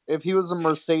deficient? If he was a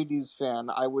Mercedes fan,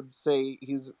 I would say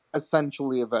he's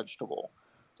essentially a vegetable.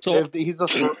 So if he's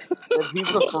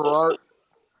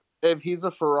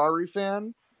a Ferrari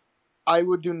fan, I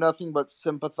would do nothing but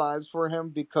sympathize for him,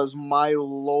 because my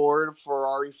lord,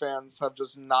 Ferrari fans have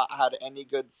just not had any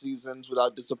good seasons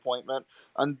without disappointment,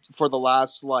 and for the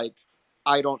last,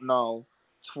 I don't know,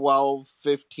 12,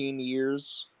 15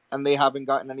 years, and they haven't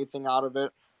gotten anything out of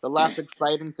it. The last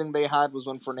exciting thing they had was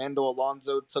when Fernando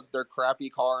Alonso took their crappy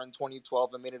car in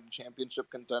 2012 and made it a championship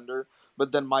contender.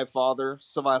 But then my father,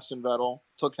 Sebastian Vettel,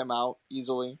 took him out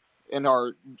easily in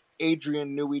our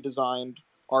Adrian Newey designed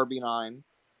RB9.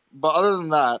 But other than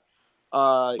that,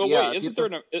 wait,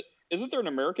 isn't there an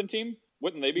American team?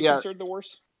 Wouldn't they be considered the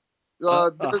worst?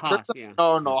 Haas, yeah.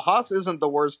 No, Haas isn't the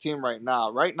worst team right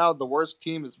now. Right now, the worst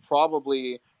team is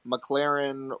probably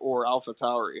McLaren or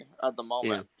AlphaTauri at the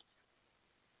moment.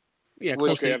 Yeah,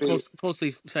 closely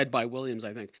fed by Williams,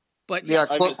 I think. But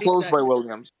close by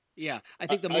Williams. Yeah, I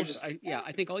think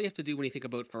I think all you have to do when you think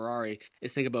about Ferrari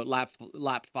is think about lap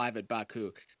 5 at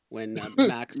Baku when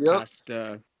Max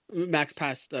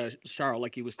passed Charles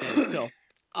like he was standing still.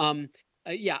 I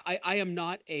am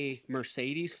not a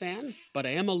Mercedes fan, but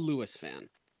I am a Lewis fan.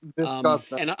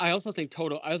 And I also think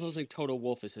Toto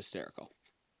Wolff is hysterical.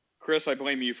 Chris, I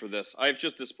blame you for this. I've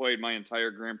just displayed my entire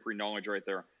Grand Prix knowledge right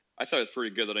there. I thought it was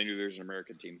pretty good that I knew there's an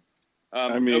American team.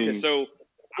 I'm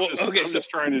just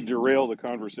trying to derail the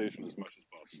conversation as much as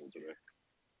possible today.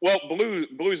 Well,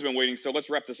 Blue's been waiting, so let's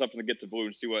wrap this up and get to Blue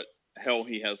and see what hell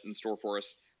he has in store for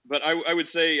us. But I would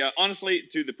say, honestly,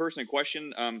 to the person in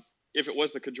question, if it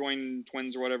was the Conjoined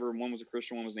twins or whatever, and one was a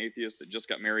Christian, one was an atheist that just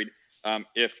got married,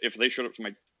 if they showed up to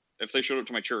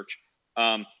my church,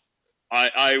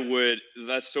 I would.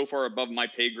 That's so far above my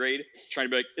pay grade. Trying to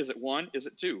be like, is it 1? Is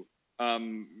it 2?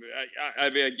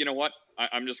 I'd be like, you know what?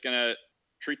 I'm just gonna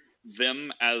treat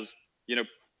them as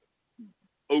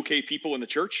okay people in the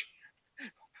church,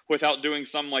 without doing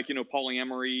some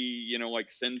polyamory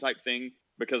sin type thing,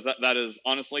 because that is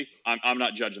honestly, I'm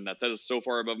not judging that. That is so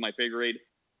far above my pay grade.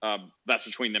 That's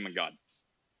between them and God.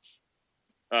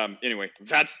 Anyway,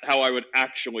 that's how I would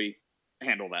actually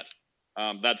handle that.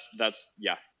 That's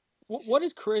yeah. What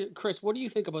is Chris? What do you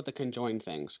think about the conjoined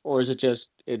things, or is it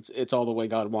just it's all the way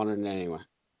God wanted it anyway?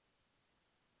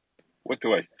 What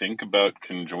do I think about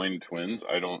conjoined twins?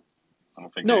 I don't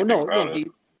think No, anything no, about no. it.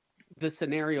 The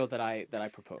scenario that I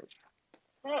proposed.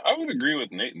 I would agree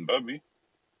with Nate and Bubby.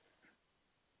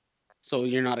 So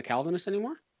you're not a Calvinist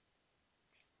anymore?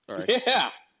 Sorry. Yeah.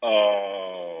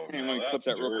 Oh, Let me clip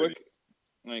that real quick.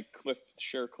 Let me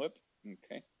share clip.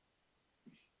 Okay.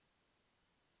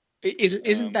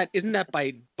 Isn't that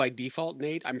by default,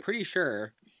 Nate? I'm pretty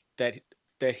sure that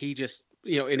he just,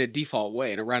 in a default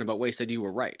way, in a roundabout way, said you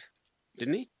were right,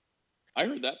 didn't he? I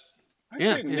heard that. I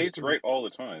say Nate's right all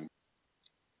the time.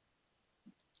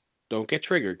 Don't get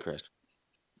triggered, Chris.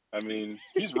 I mean,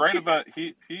 he's right about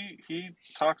he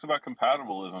talks about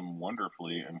compatibilism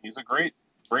wonderfully, and he's a great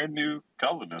brand new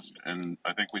Calvinist, and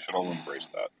I think we should all embrace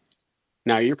that.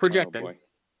 Now you're projecting.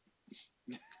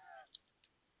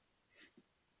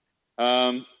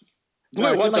 Oh, boy.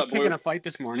 Blue, what's up, Blue? Picking a fight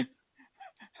this morning.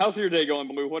 How's your day going,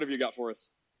 Blue? What have you got for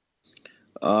us?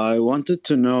 I wanted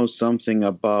to know something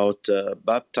about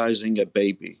baptizing a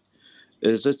baby.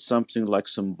 Is it something like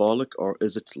symbolic or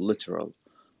is it literal?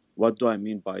 What do I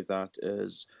mean by that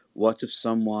is, what if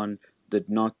someone did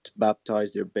not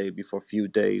baptize their baby for a few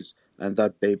days and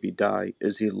that baby die?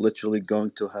 Is he literally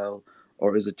going to hell,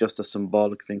 or is it just a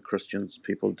symbolic thing Christians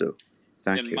people do?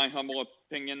 Thank you. In my humble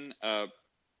opinion,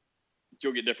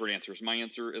 you'll get different answers. My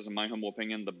answer is, in my humble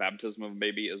opinion, the baptism of a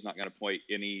baby is not going to play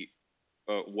any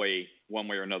way, one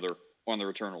way or another, on their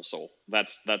eternal soul.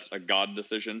 That's a God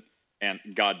decision, and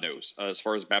God knows. As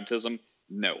far as baptism,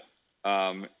 no.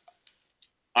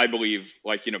 I believe,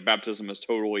 baptism is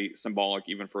totally symbolic,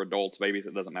 even for adults, babies.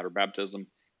 It doesn't matter. Baptism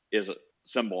is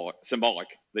symbolic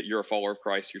that you're a follower of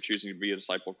Christ. You're choosing to be a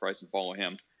disciple of Christ and follow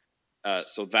Him.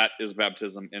 So that is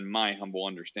baptism, in my humble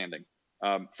understanding.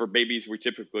 For babies, we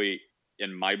typically,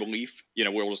 in my belief,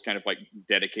 we'll just kind of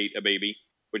dedicate a baby,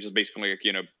 which is basically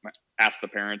ask the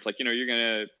parents, you're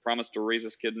gonna promise to raise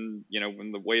this kid in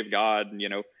the way of God, and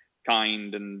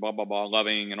kind and blah blah blah,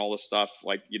 loving and all this stuff,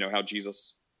 how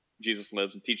Jesus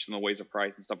lives, and teach them the ways of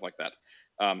Christ and stuff like that.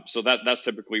 So that's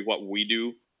typically what we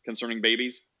do concerning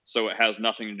babies. So it has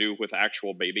nothing to do with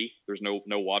actual baby. There's no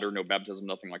water, no baptism,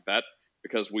 nothing like that,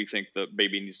 because we think the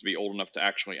baby needs to be old enough to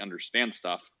actually understand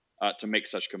stuff to make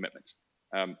such commitments.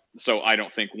 So I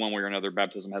don't think one way or another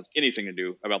baptism has anything to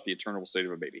do about the eternal state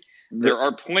of a baby. There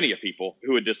are plenty of people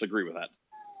who would disagree with that.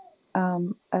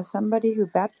 As somebody who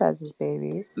baptizes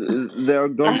babies, they're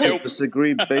going to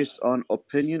disagree based on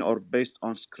opinion or based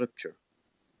on scripture.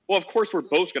 Well, of course, we're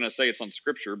both going to say it's on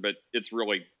scripture, but it's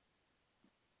really,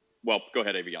 well, go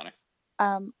ahead, Aviana.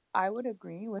 I would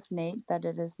agree with Nate that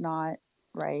it is not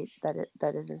right, that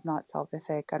it is not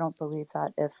salvific. I don't believe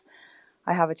that if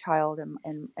I have a child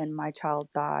and my child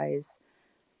dies,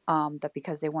 that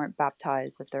because they weren't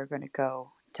baptized that they're going to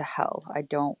go to hell.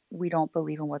 We don't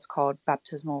believe in what's called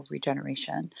baptismal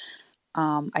regeneration.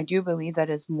 I do believe that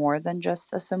is more than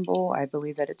just a symbol. I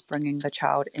believe that it's bringing the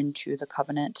child into the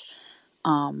covenant,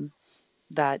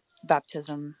 that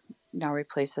baptism now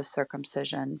replaces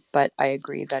circumcision. But I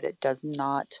agree that it does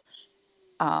not,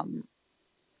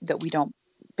 that we don't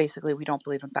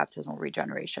believe in baptismal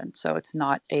regeneration. So it's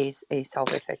not a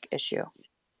salvific issue.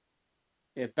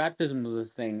 If baptism was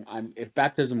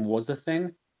a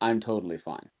thing, I'm totally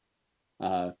fine.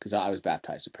 Because I was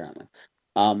baptized apparently.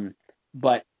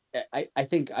 But I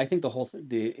think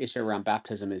the issue around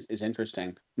baptism is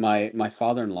interesting. My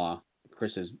father-in-law,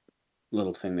 Chris's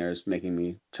little thing there is making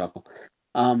me chuckle.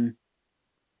 My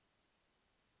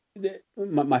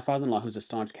father-in-law, who's a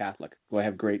staunch Catholic, who I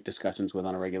have great discussions with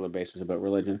on a regular basis about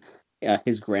religion,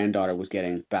 his granddaughter was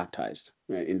getting baptized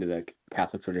into the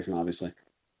Catholic tradition, obviously,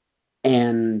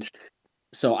 and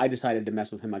so I decided to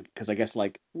mess with him because I guess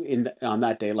on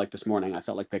that day, like this morning, I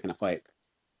felt like picking a fight.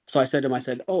 So I said to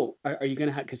him, "Oh, are you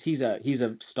gonna have?" Because he's a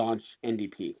staunch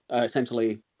NDP.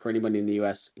 Essentially, for anybody in the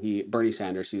U.S., Bernie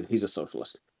Sanders. He's a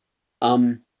socialist.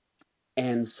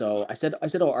 And so I said,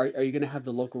 "Oh, are you gonna have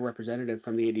the local representative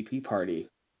from the ADP party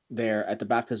there at the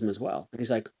baptism as well?" And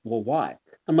he's like, "Well, why?"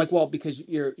 I'm like, "Well, because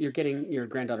you're getting your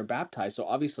granddaughter baptized, so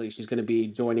obviously she's going to be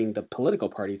joining the political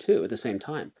party too at the same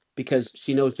time, because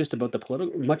she knows just about the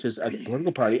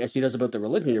political party as she does about the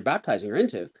religion you're baptizing her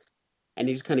into." And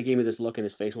he just kind of gave me this look, and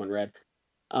his face went red.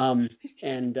 And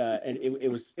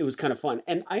it was kind of fun,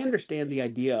 and I understand the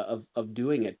idea of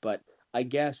doing it, but I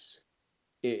guess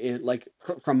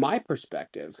from my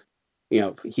perspective,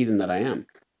 heathen that I am,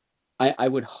 I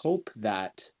would hope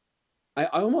that I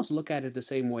almost look at it the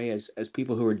same way as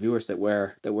people who are Jewish that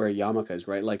wear yarmulkes,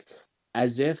 right? Like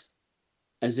as if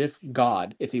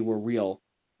God, if he were real,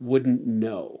 wouldn't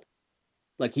know.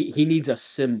 Like he needs a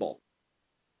symbol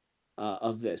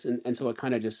of this, and so it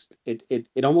kind of just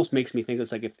it almost makes me think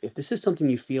it's like if this is something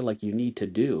you feel like you need to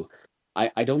do,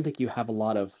 I don't think you have a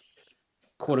lot of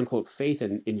quote unquote faith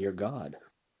in your God.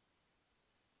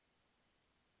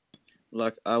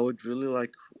 Like, I would really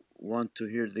want to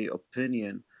hear the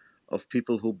opinion of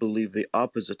people who believe the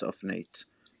opposite of Nate,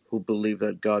 who believe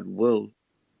that God will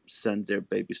send their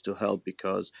babies to hell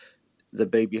because the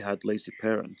baby had lazy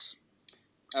parents.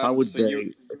 How would So you,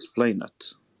 they explain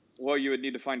it? well, you would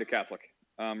need to find a Catholic,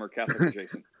 or Catholic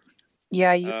adjacent.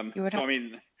 Yeah, you would So have.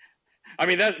 I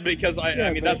mean that's because I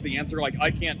Yeah, mean but that's the answer. Like I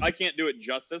can't do it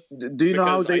justice Do you know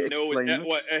how because I they know it. explain it?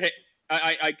 What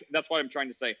I that's what I'm trying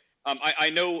to say. I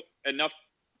know enough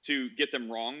to get them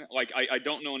wrong. Like I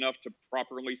don't know enough to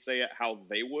properly say it how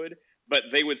they would, but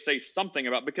they would say something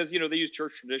about, because they use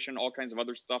church tradition, all kinds of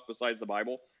other stuff besides the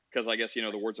Bible. Because I guess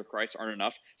the words of Christ aren't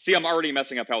enough. See, I'm already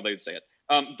messing up how they would say it.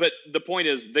 But the point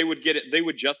is, they would get it. They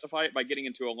would justify it by getting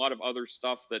into a lot of other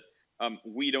stuff that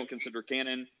we don't consider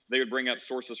canon. They would bring up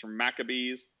sources from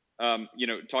Maccabees,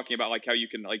 talking about like how you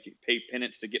can like pay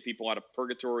penance to get people out of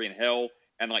purgatory and hell,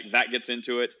 and like that gets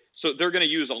into it. So they're going to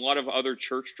use a lot of other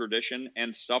church tradition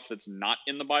and stuff that's not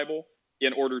in the Bible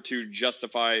in order to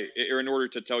justify, or in order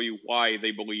to tell you why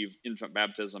they believe infant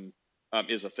baptism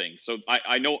is a thing. So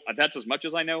I know that's as much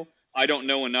as I know. I don't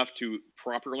know enough to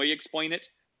properly explain it,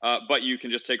 but you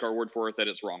can just take our word for it that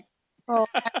it's wrong. Well,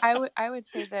 I would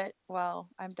say that. Well,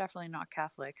 I'm definitely not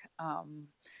Catholic.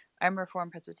 I'm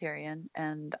Reformed Presbyterian,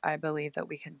 and I believe that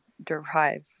we can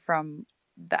derive from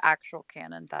the actual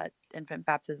canon that infant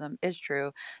baptism is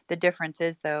true. The difference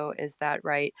is, though, is that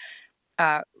right?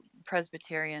 Uh,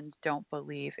 Presbyterians don't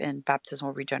believe in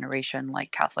baptismal regeneration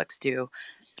like Catholics do.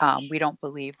 We don't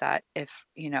believe that if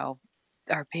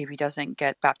our baby doesn't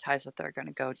get baptized that they're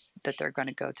going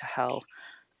to go to hell.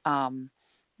 Um,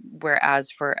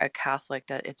 Whereas for a Catholic,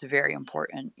 that it's very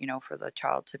important, for the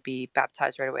child to be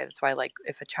baptized right away. That's why, like,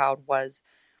 if a child was,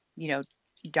 you know,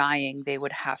 dying, they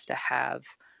would have to have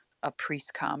a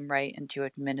priest come, right, and to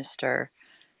administer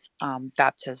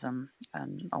baptism,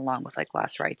 and along with like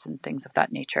last rites and things of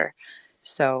that nature.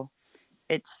 So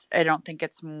I don't think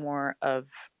it's more of,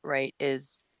 right,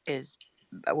 is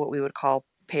what we would call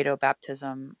paedo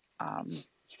baptism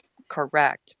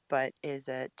correct, but is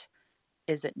it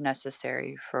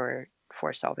necessary for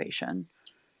salvation?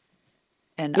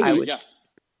 And Hey,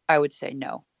 I would say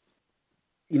no.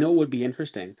 what would be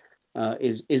interesting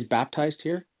is baptized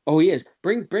here? Oh, he is.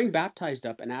 Bring baptized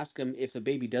up and ask him if the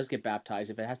baby does get baptized,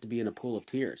 if it has to be in a pool of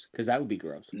tears, because that would be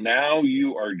gross. Now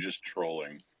you are just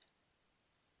trolling.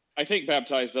 I think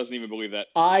baptized doesn't even believe that.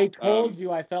 I told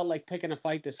you I felt like picking a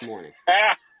fight this morning.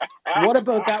 What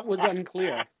about that was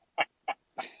unclear?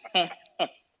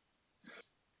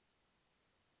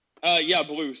 Yeah,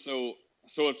 Blue. So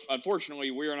if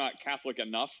unfortunately we are not Catholic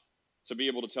enough to be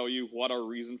able to tell you what our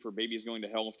reason for babies going to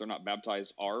hell if they're not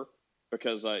baptized are,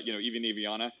 because even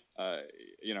Eviana,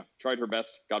 tried her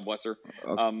best, God bless her,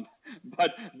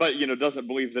 but doesn't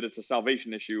believe that it's a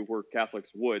salvation issue where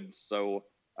Catholics would. So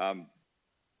yeah.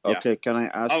 Okay, can I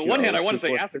ask On you one a hand, I want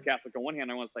risky to say ask a question? Catholic. On one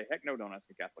hand, I want to say heck no, don't ask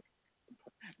a Catholic.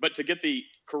 But to get the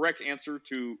correct answer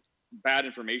to bad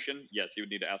information, yes, you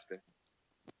would need to ask a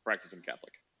practicing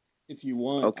Catholic. If you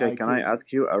want, Okay, can I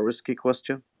ask you a risky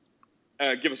question?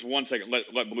 Give us 1 second.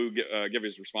 Let Blue give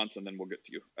his response, and then we'll get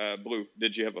to you. Blue,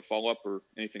 did you have a follow up or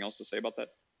anything else to say about that?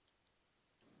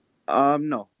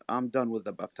 No, I'm done with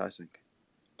the baptizing.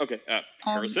 Okay,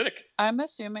 parasitic. I'm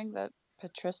assuming that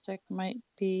patristic might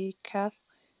be Catholic.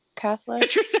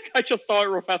 Patristic. I just saw it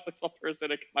real fast. I saw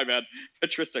parasitic. My bad.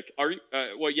 Patristic. Are you?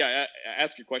 Well, yeah.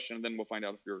 Ask your question, and then we'll find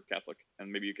out if you're Catholic,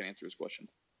 and maybe you can answer his question.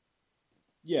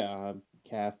 Yeah, I'm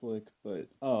Catholic, but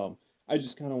I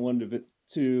just kind of wanted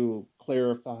to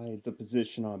clarify the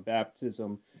position on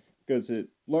baptism because it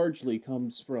largely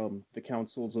comes from the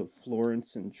councils of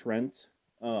Florence and Trent,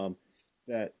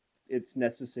 that it's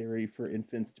necessary for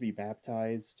infants to be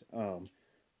baptized, and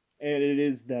it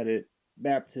is that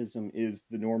baptism is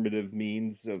the normative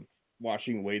means of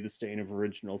washing away the stain of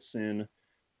original sin.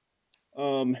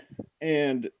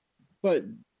 But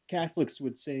Catholics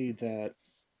would say that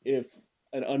if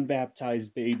an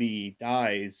unbaptized baby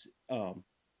dies,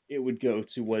 it would go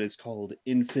to what is called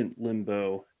infant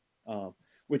limbo,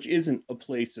 which isn't a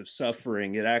place of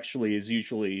suffering. It actually is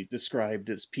usually described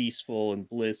as peaceful and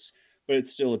bliss, but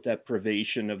it's still a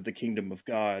deprivation of the kingdom of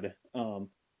God.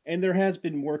 And there has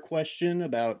been more question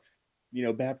about,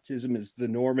 baptism is the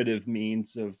normative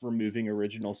means of removing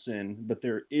original sin, but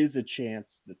there is a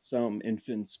chance that some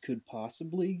infants could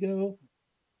possibly go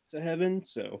to heaven.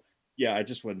 So, yeah, I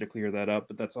just wanted to clear that up,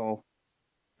 but that's all.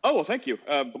 Oh, well, thank you.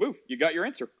 Blue, you got your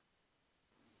answer.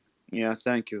 Yeah,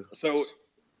 thank you. So,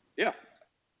 yeah.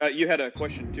 You had a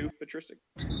question too, Patristic?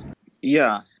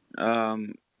 Yeah. I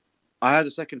had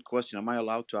a second question. Am I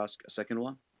allowed to ask a second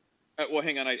one? Well,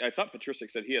 hang on. I thought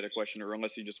Patristic said he had a question, or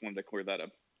unless you just wanted to clear that up.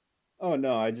 Oh,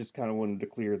 no, I just kind of wanted to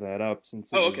clear that up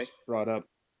since it was brought up.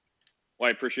 Well,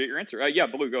 I appreciate your answer. Yeah,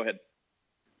 Blue, go ahead.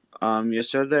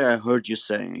 Yesterday I heard you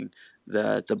saying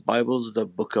that the Bible is the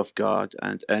book of God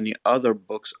and any other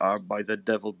books are by the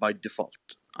devil by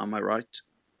default. Am I right?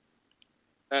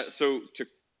 So to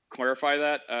clarify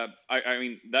that, I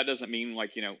mean, that doesn't mean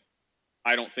like,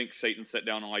 I don't think Satan sat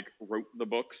down and like wrote the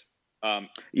books.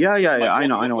 Yeah. I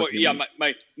know what you mean.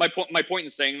 My point in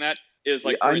saying that is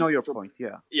like, I know your point.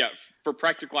 Yeah. Yeah. For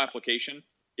practical application,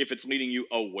 if it's leading you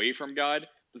away from God,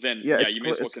 then you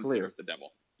may as well consider it the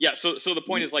devil. Yeah. So the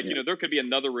point is like, there could be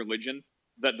another religion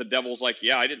that the devil's like,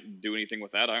 yeah, I didn't do anything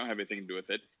with that. I don't have anything to do with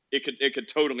it. It could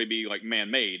totally be like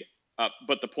man-made.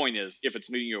 But the point is, if it's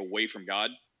leading you away from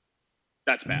God,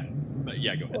 that's bad. But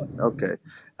yeah, go ahead. Okay.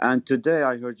 And today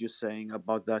I heard you saying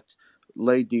about that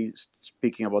lady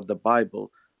speaking about the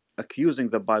Bible, accusing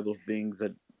the Bible of being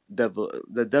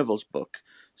the devil's book.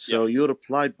 So you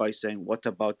replied by saying, what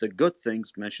about the good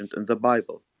things mentioned in the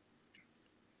Bible?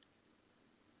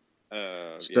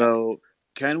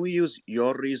 Can we use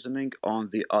your reasoning on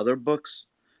the other books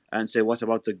and say, what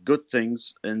about the good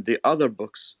things in the other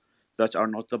books that are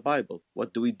not the Bible?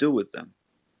 What do we do with them?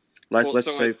 Like,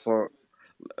 let's say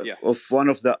if one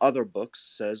of the other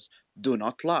books says, do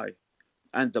not lie,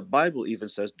 and the Bible even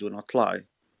says, do not lie.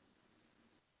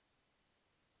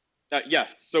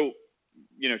 So,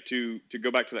 to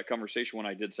go back to that conversation when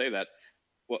I did say that,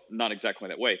 well, not exactly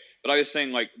that way, but I was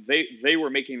saying like they were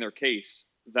making their case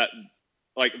that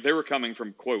like they were coming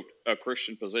from quote a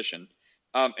Christian position,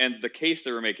 and the case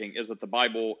they were making is that the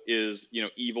Bible is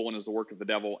evil and is the work of the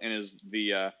devil and is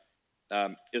the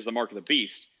mark of the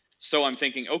beast. So I'm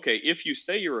thinking, okay, if you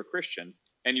say you're a Christian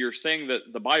and you're saying that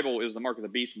the Bible is the mark of the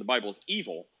beast and the Bible is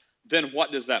evil, then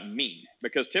what does that mean?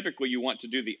 Because typically you want to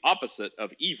do the opposite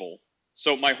of evil.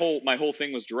 So my whole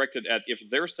thing was directed at if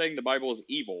they're saying the Bible is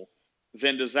evil,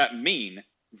 then does that mean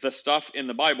the stuff in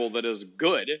the Bible that is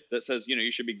good, that says,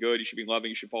 you should be good, you should be loving,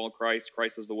 you should follow Christ,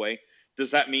 Christ is the way,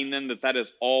 does that mean then that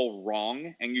is all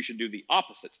wrong and you should do the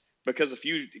opposite? Because if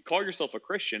you call yourself a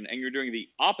Christian and you're doing the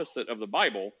opposite of the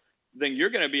Bible, then you're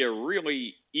going to be a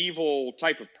really evil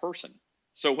type of person.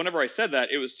 So whenever I said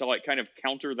that, it was to like kind of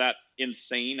counter that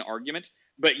insane argument.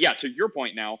 But yeah, to your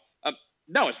point now,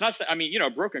 no, it's not. I mean, a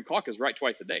broken clock is right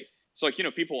twice a day. So like,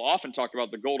 people often talk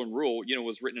about the golden rule,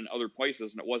 was written in other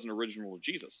places and it wasn't original to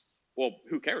Jesus. Well,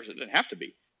 who cares? It didn't have to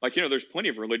be. Like, there's plenty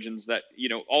of religions that,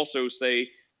 also say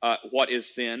what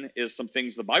is sin is some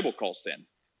things the Bible calls sin.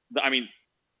 I mean,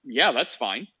 yeah, that's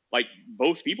fine. Like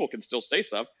both people can still say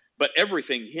stuff, but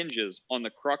everything hinges on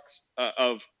the crux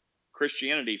of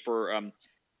Christianity for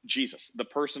Jesus, the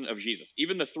person of Jesus.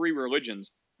 Even the three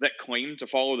religions that claim to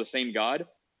follow the same God,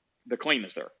 the claim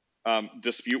is there.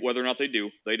 Dispute whether or not they do,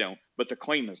 they don't, but the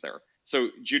claim is there. So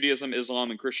Judaism,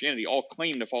 Islam, and Christianity all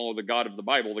claim to follow the God of the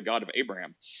Bible, the God of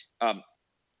Abraham.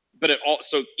 But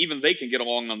so even they can get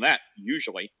along on that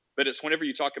usually. But it's whenever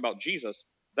you talk about Jesus,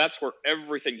 that's where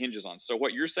everything hinges on. So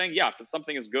what you're saying, yeah, if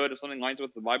something is good, if something lines up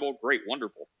with the Bible, great,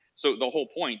 wonderful. So the whole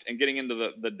point, and getting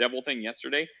into the devil thing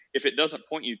yesterday, if it doesn't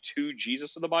point you to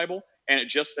Jesus of the Bible, and it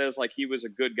just says like he was a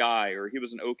good guy or he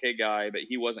was an okay guy, but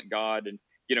he wasn't God, and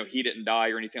he didn't die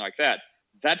or anything like that,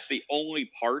 that's the only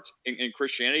part in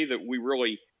Christianity that we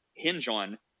really hinge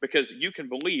on, because you can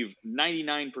believe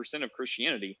 99% of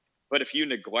Christianity, but if you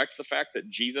neglect the fact that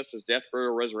Jesus, his death,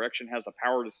 burial, resurrection, has the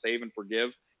power to save and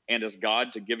forgive, and as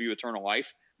God to give you eternal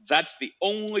life, that's the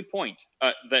only point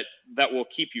that will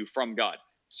keep you from God.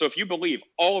 So if you believe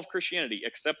all of Christianity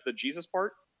except the Jesus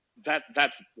part,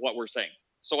 that's what we're saying.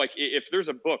 So like if there's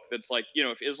a book that's like,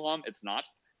 if Islam, it's not,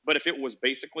 but if it was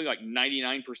basically like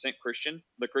 99% Christian,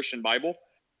 the Christian Bible,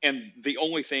 and the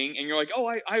only thing, and you're like,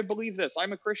 oh, I believe this,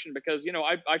 I'm a Christian because,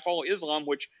 I follow Islam,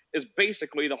 which is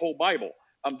basically the whole Bible.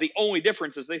 The only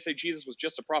difference is they say Jesus was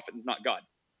just a prophet and is not God.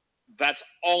 That's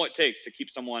all it takes to keep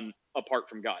someone apart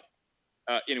from God.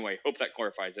 Anyway, hope that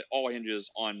clarifies it. All hinges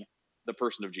on the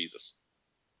person of Jesus.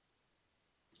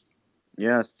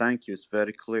 Yes, thank you. It's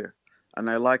very clear. And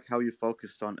I like how you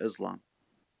focused on Islam.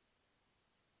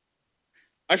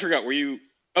 I forgot, were you...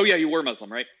 Oh, yeah, you were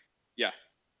Muslim, right? Yeah.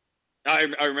 I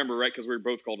remember, right, because we were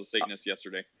both called a Satanist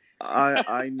yesterday.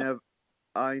 I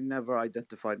never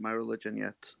identified my religion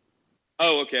yet.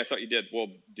 Oh, okay, I thought you did. Well,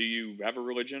 do you have a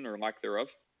religion or lack thereof?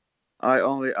 I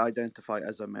only identify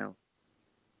as a male.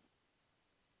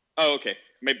 Oh, okay.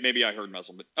 Maybe I heard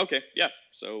muzzle, but okay, yeah.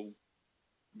 So,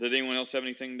 did anyone else have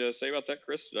anything to say about that,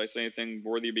 Chris? Did I say anything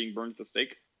worthy of being burned at the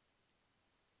stake?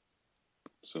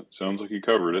 So, sounds like you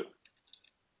covered it.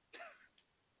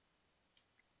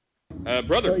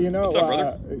 Brother, So, what's up,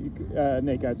 brother?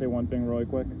 Nate, can I say one thing really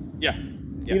quick? Yeah.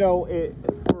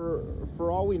 For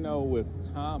all we know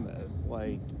with Thomas,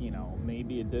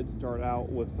 maybe it did start out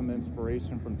with some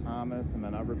inspiration from Thomas, and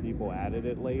then other people added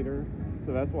it later.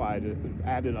 So that's why I just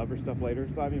added other stuff later.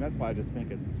 So that's why I just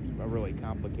think it's a really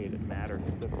complicated matter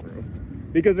to sift through.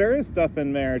 Because there is stuff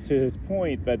in there, to his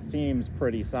point, that seems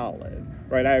pretty solid,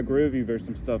 right? I agree with you. There's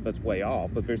some stuff that's way off,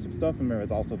 but there's some stuff in there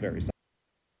that's also very solid.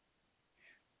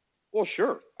 Well,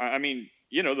 sure. I mean,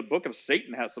 the Book of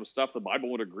Satan has some stuff the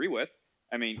Bible would agree with.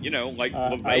 I mean, like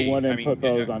LaVey. I wouldn't put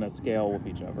those on a scale with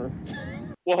each other.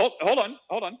 Well, hold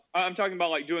on. I'm talking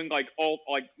about doing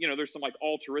there's some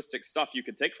altruistic stuff you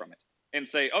could take from it and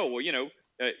say, oh well,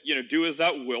 do as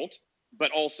thou wilt,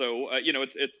 but also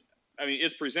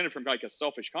it's presented from a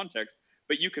selfish context,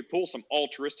 but you could pull some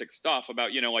altruistic stuff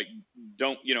about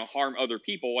don't harm other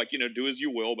people, do as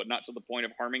you will, but not to the point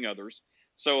of harming others.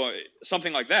 So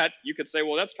something like that, you could say,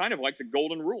 well, that's kind of like the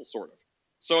golden rule, sort of.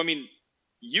 So I mean,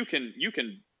 you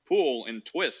can pull and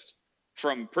twist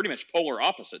from pretty much polar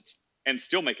opposites and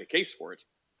still make a case for it.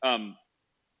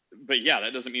 But yeah,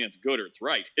 that doesn't mean it's good or it's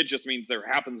right. It just means there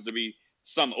happens to be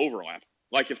some overlap.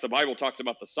 Like if the Bible talks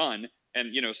about the sun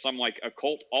and, some a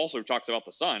cult also talks about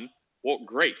the sun, well,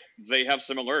 great. They have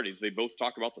similarities. They both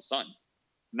talk about the sun.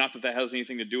 Not that has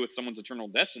anything to do with someone's eternal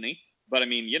destiny, but I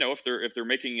mean, if they're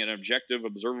making an objective,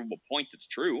 observable point that's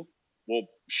true, well,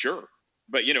 sure.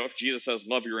 But, if Jesus says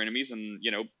love your enemies and,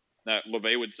 that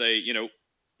LaVey would say,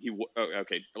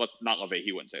 let's not LaVey,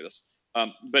 he wouldn't say this.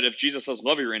 But if Jesus says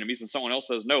love your enemies and someone else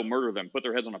says no, murder them, put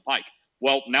their heads on a pike,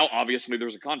 well, now obviously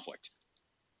there's a conflict.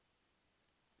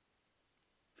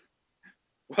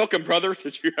 Welcome, brother.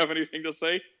 Did you have anything to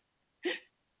say? I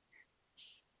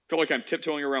feel like I'm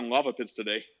tiptoeing around lava pits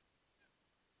today.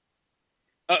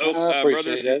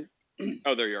 Appreciate brother. it.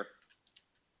 Oh, there you are.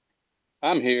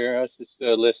 I'm here. I was just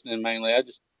listening mainly. I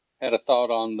just had a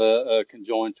thought on the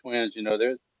conjoined twins.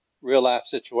 There's real life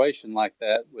situation like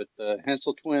that with the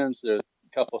Hensel twins, a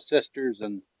couple sisters,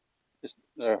 and just,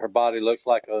 her body looks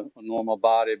like a normal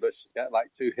body, but she's got like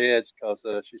two heads because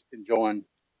she's conjoined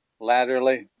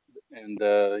laterally, and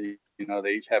they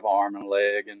each have an arm and a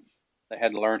leg, and they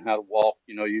had to learn how to walk,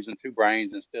 using two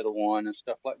brains instead of one and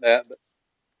stuff like that. But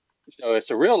so it's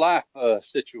a real life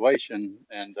situation,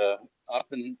 and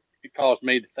often it caused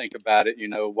me to think about it.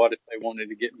 What if they wanted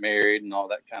to get married and all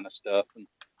that kind of stuff? And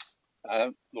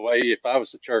the way, if I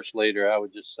was a church leader, I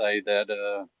would just say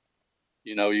that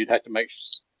you'd have to make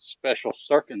special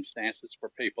circumstances for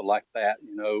people like that.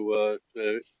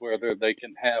 Whether they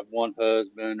can have one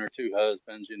husband or two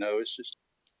husbands. It's just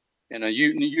in a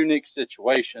unique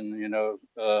situation.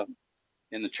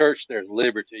 In the church, there's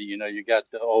liberty. You got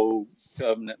the old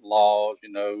covenant laws.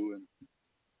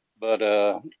 But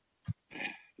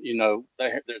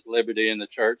there's liberty in the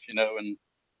church. And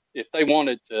if they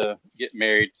wanted to get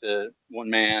married to one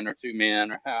man or two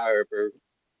men or however,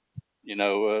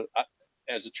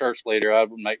 as a church leader, I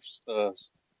would make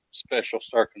special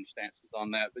circumstances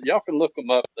on that. But y'all can look them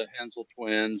up, the Hensel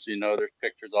twins. There's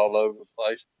pictures all over the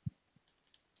place.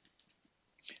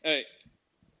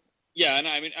 Yeah, and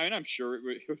I mean, I'm sure it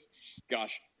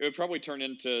would probably turn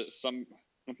into some.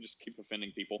 Let me just keep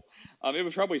offending people. It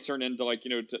would probably turn into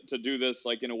to do this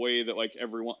in a way that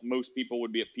most people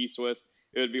would be at peace with.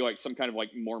 It would be some kind of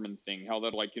Mormon thing, how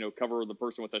that cover the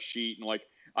person with a sheet and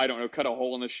I don't know, cut a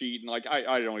hole in the sheet and I can't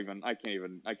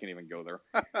even go there.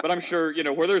 But I'm sure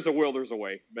where there's a will, there's a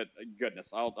way. But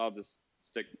goodness, I'll just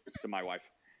stick to my wife.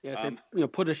 Yeah,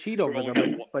 put a sheet over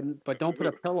them, but don't put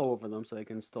a pillow over them so they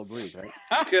can still breathe,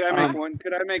 right? Could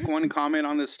I make one comment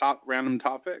on this random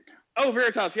topic? Oh,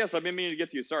 Veritas, yes, I've been meaning to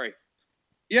get to you. Sorry.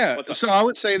 Yeah, so I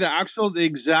would say the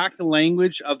exact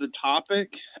language of the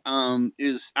topic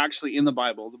is actually in the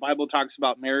Bible. The Bible talks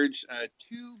about marriage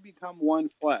to become one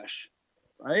flesh,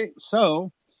 right?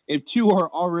 So if two are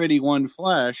already one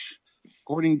flesh,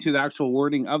 according to the actual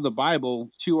wording of the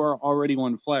Bible, two are already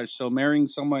one flesh. So marrying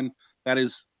someone that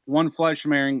is one flesh,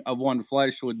 marrying of one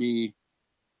flesh would be,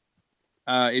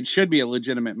 it should be a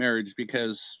legitimate marriage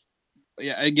because,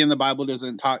 yeah, again, the Bible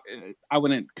doesn't talk. I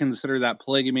wouldn't consider that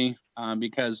polygamy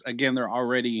because, again, they're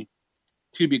already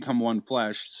to become one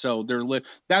flesh. So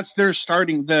that's their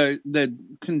starting. The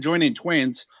conjoined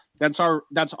twins. That's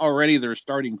already their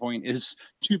starting point is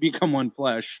to become one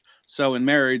flesh. So in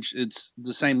marriage, it's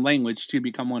the same language, to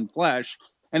become one flesh.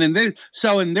 And in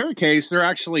their case, they're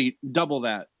actually double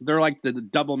that. They're like the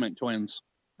doublemint twins.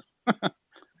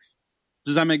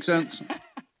 Does that make sense?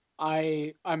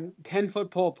 I'm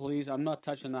 10-foot pole, please. I'm not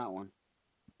touching that one.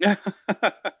 Yeah.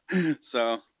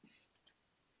 So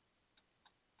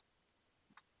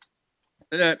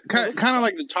kind of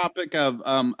like the topic of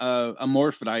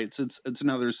amorphites. It's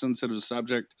another sensitive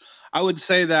subject. I would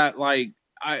say that like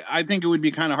I think it would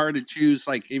be kind of hard to choose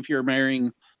like if you're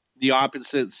marrying the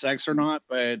opposite sex or not,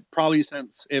 but probably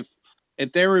since if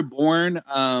they were born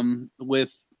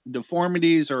with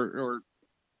deformities or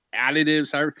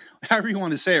additives, however you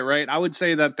want to say it, right? I would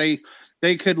say that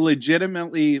they could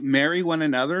legitimately marry one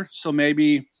another. So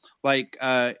maybe like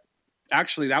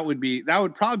actually that would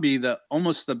probably be the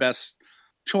almost the best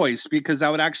choice, because that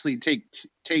would actually take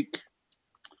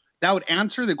that would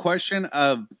answer the question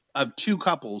of two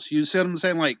couples. You see what I'm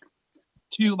saying?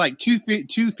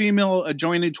 Two female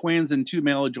adjoining twins and two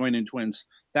male adjoining twins.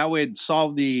 That would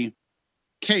solve the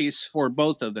case for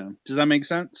both of them. Does that make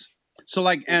sense? So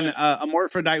like an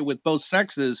hermaphrodite with both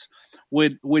sexes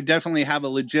would definitely have a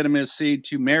legitimacy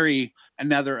to marry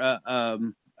another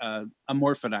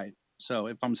hermaphrodite. So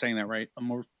if I'm saying that right,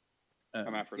 hermaphrodite.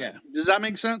 Yeah. Does that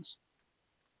make sense?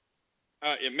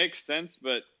 It makes sense,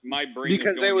 but my brain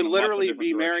Because is they going would in lots of literally different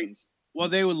be marrying. directions. Well,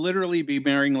 they would literally be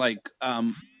marrying like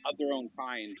of their own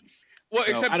kind. Well,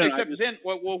 So, I don't know, except then,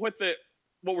 with the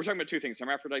we're talking about two things: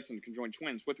 hermaphrodites and conjoined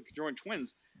twins. With the conjoined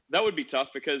twins, that would be tough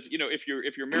because if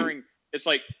you're marrying, it's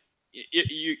like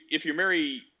if you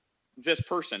marry this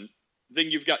person, then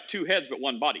you've got two heads but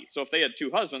one body. So if they had two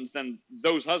husbands, then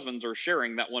those husbands are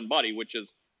sharing that one body, which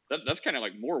is that's kind of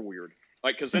like more weird.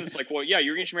 Like, because then it's like, well, yeah,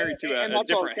 you're each married to a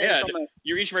different head.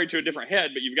 You're each married to a different head,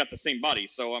 but you've got the same body.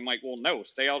 So I'm like, well, no,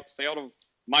 stay out of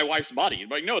my wife's body.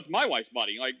 Like, no, it's my wife's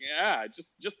body. Like, yeah,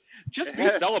 just be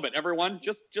celibate, everyone.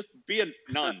 Just be a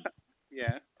nun.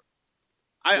 Yeah.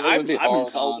 Well, it would be I've been hard on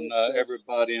celibate. So.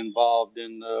 everybody involved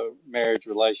in the marriage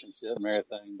relationship and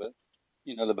everything, but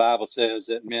the Bible says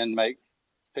that men make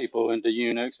people into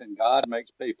eunuchs and God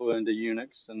makes people into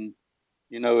eunuchs. And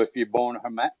if you're born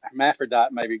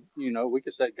hermaphrodite, maybe we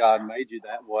could say God made you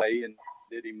that way. And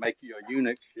did He make you a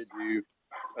eunuch? Should you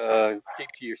keep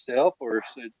to yourself, or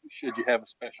should you have a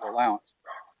special allowance?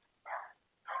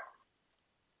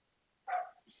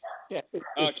 Yeah,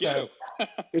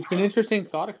 it's an interesting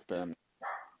thought experiment.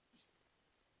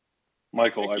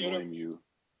 Michael, I blame you.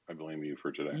 I blame you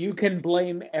for today. You can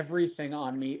blame everything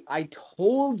on me. I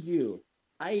told you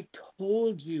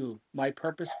my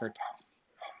purpose for today.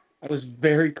 I was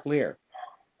very clear.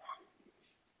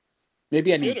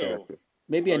 Maybe I need therapy.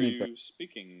 Maybe I need therapy.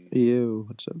 Speaking? Ew,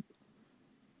 what's up?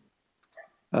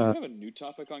 Do you have a new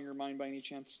topic on your mind by any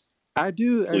chance? I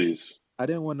do. Please. I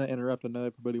didn't want to interrupt. I know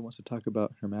everybody wants to talk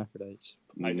about hermaphrodites.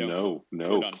 I don't.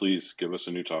 No. Please give us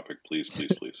a new topic. Please.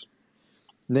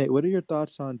 Nate, what are your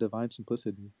thoughts on divine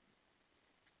simplicity?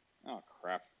 Oh,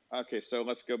 crap. Okay, so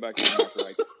let's go back to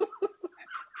hermaphrodites.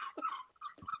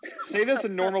 Say this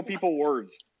in normal people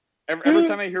words. Every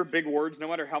time I hear big words, no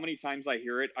matter how many times I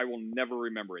hear it, I will never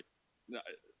remember it.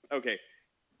 Okay.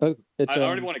 I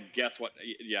don't even want to guess what.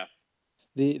 Yeah.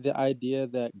 The idea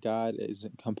that God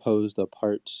isn't composed of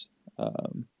parts,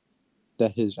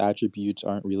 that His attributes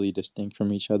aren't really distinct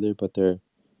from each other, but they're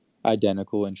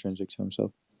identical, intrinsic to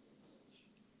Himself.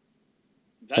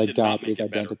 Like God is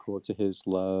identical to His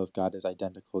love. God is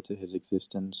identical to His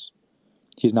existence.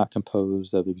 He's not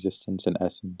composed of existence and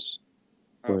essence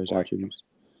or His attributes.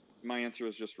 My answer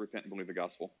is just repent and believe the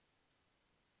gospel.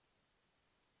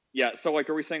 Yeah, so like,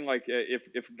 are we saying like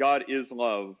if God is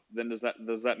love, then does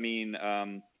that mean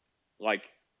like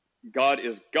God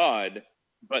is God,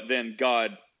 but then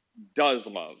God does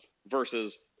love?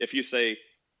 Versus if you say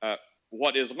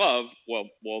what is love? Well,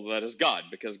 that is God,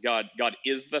 because God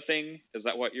is the thing. Is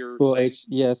that what you're saying?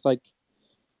 It's like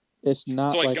it's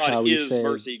not so like God how we is say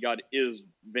mercy, God is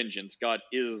vengeance, God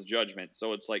is judgment.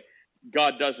 So it's like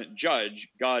God doesn't judge,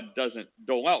 God doesn't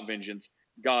dole out vengeance,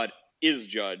 God is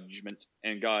judgment,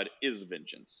 and God is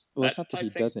vengeance. Well, it's not that He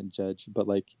doesn't judge, but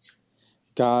like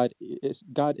God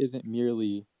isn't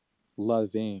merely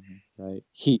loving, right?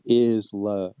 He is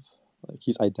love. Like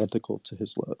He's identical to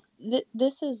His love.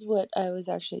 This is what I was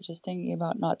actually just thinking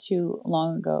about not too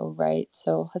long ago, right?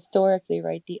 So historically,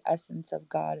 right, the essence of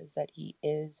God is that He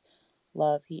is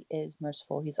love, He is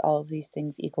merciful, He's all of these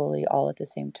things equally, all at the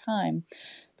same time.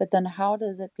 But then how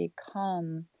does it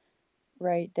become,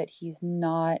 right, that He's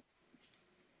not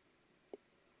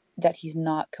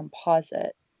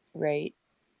composite, right?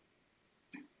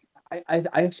 I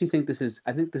actually think this is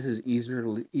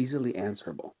easily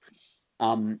answerable.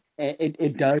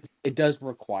 It does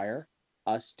require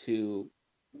us to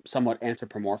somewhat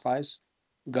anthropomorphize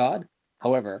God.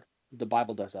 However, the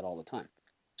Bible does that all the time.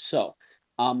 So,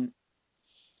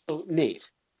 So Nate,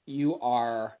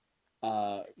 you're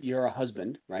a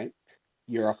husband, right?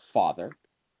 You're a father.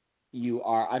 You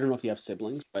are, I don't know if you have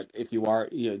siblings, but if you are,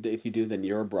 if you do, then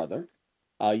you're a brother.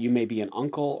 You may be an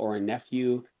uncle or a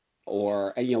nephew,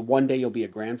 or one day you'll be a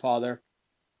grandfather.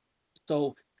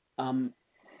 So, um,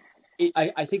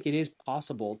 I think it is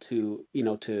possible to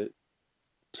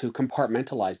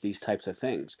compartmentalize these types of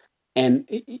things. And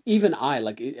even I,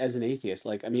 like, as an atheist,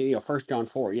 like, I mean, 1 John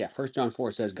 4, yeah, 1 John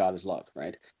 4 says God is love,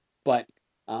 right? But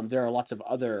there are lots of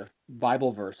other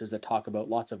Bible verses that talk about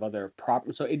lots of other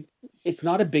properties. So it's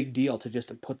not a big deal to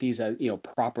just put these as,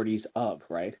 properties of,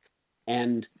 right?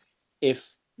 And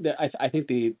if I think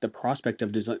the prospect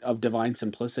of divine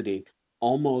simplicity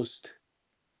almost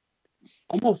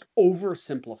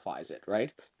oversimplifies it,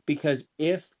 right? Because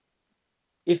if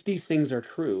these things are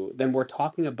true, then we're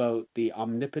talking about the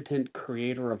omnipotent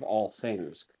creator of all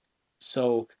things.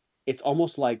 So it's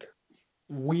almost like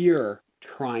we're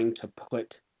trying to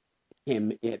put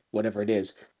whatever it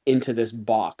is, into this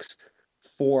box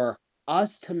for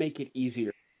us to make it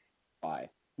easier by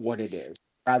what it is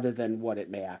rather than what it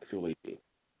may actually be.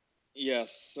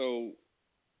 Yes, so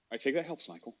I think that helps,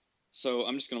 Michael. So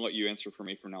I'm just going to let you answer for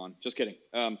me from now on. Just kidding.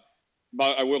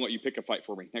 But I will let you pick a fight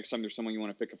for me. Next time there's someone you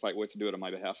want to pick a fight with, do it on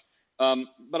my behalf.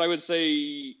 But I would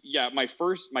say, yeah, my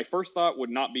first thought would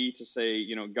not be to say,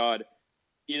 God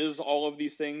is all of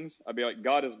these things. I'd be like,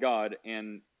 God is God.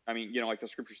 And I mean, like the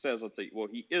scripture says, let's say, well,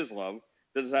 he is love.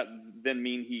 Does that then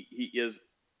mean he is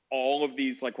all of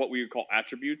these, like what we would call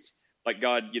attributes? Like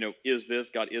God, is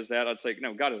this, God is that? I'd say,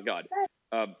 no, God is God.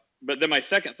 Uh, but then my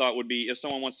second thought would be if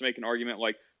someone wants to make an argument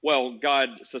like, well, God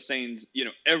sustains,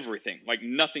 everything. Like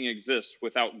nothing exists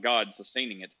without God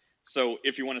sustaining it. So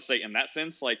if you want to say in that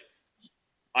sense, like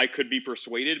I could be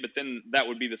persuaded, but then that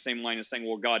would be the same line as saying,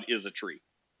 well, God is a tree.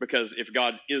 Because if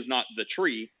God is not the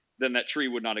tree, then that tree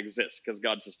would not exist because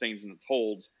God sustains and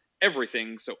upholds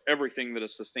everything. So everything that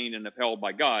is sustained and upheld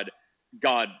by God,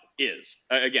 God is.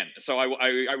 Again, so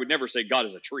I would never say God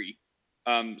is a tree.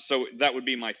 So that would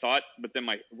be my thought. But then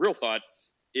my real thought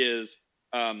is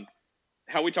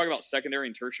how we talk about secondary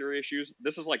and tertiary issues.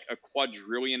 This is like a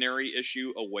quadrillionary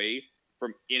issue away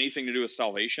from anything to do with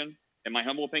salvation, in my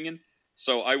humble opinion.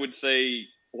 So I would say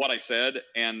what I said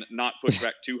and not push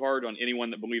back too hard on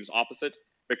anyone that believes opposite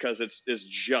because it's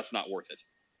just not worth it.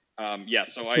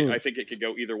 So I think it could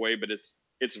go either way, but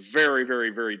it's very,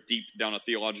 very, very deep down a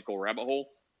theological rabbit hole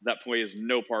that plays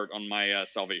no part on my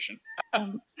salvation.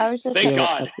 I was just Thank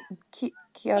God.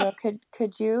 Kyoto,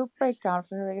 could you break down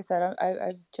for me? Like I said,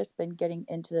 I've just been getting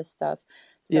into this stuff,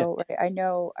 Yeah. so right, I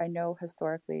know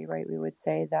historically, right, we would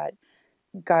say that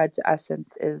God's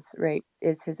essence is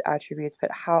his attributes,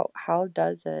 but how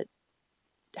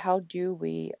do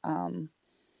we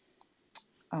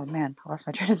oh man, I lost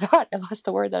my train of thought. I lost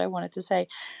the word that I wanted to say.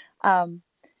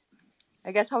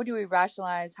 I guess how do we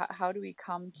rationalize, how do we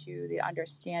come to the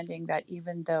understanding that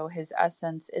even though his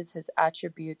essence is his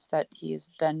attributes, that he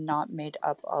is then not made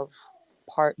up of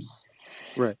parts?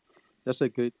 Right. It's a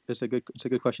good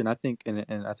question. I think, and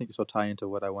I think this will tie into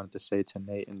what I wanted to say to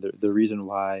Nate, and the reason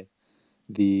why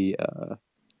the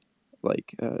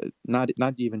not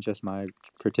even just my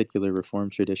particular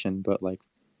Reformed tradition, but like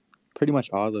pretty much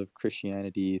all of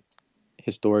Christianity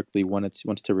historically wants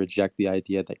to reject the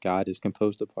idea that God is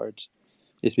composed of parts,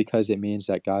 is because it means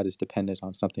that God is dependent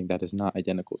on something that is not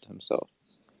identical to himself.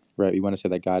 Right? We want to say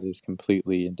that God is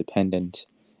completely independent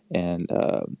and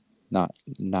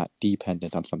not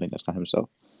dependent on something that's not himself.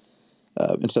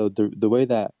 And so the way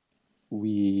that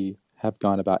we have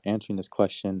gone about answering this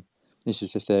question is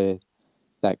just to say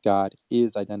that God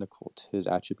is identical to his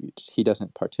attributes. He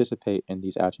doesn't participate in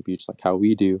these attributes like how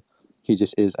we do. He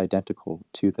just is identical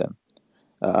to them.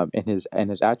 And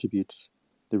his attributes,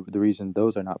 the reason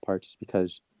those are not parts is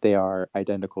because they are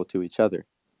identical to each other,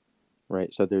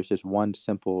 right? So there's just one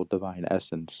simple divine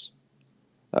essence,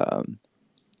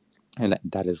 and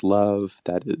that is love,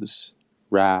 that is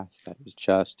wrath, that is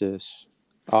justice.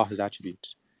 All his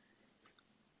attributes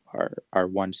are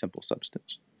one simple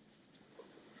substance.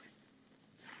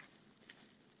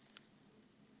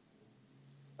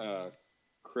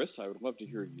 Chris, I would love to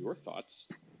hear your thoughts.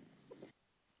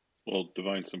 Well,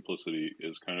 divine simplicity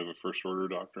is kind of a first order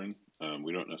doctrine.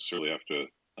 We don't necessarily have to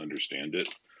understand it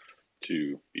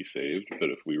to be saved, but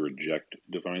if we reject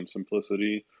divine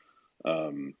simplicity,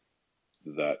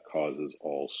 that causes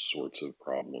all sorts of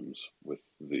problems with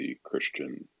the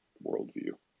Christian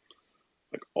worldview,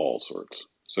 like all sorts.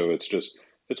 So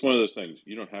it's one of those things.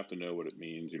 You don't have to know what it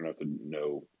means. You don't have to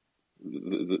know.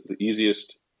 The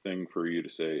easiest thing for you to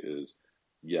say is,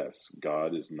 yes,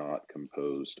 God is not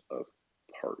composed of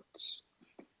parts,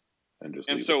 and just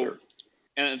leave it there.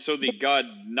 And so the God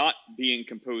not being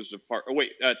composed of parts. Oh,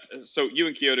 wait. So you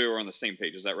and Kyoto are on the same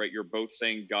page. Is that right? You're both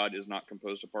saying God is not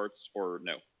composed of parts, or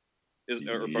no?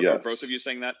 Are Yes, both of you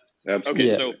saying that?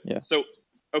 absolutely.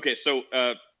 Okay. So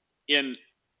in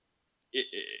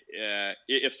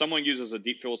if someone uses a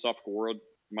deep philosophical word,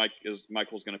 Michael's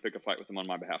going to pick a fight with him on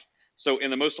my behalf. So in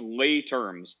the most lay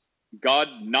terms, God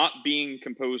not being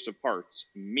composed of parts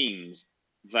means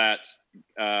that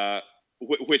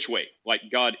which way? Like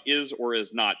God is or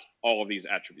is not all of these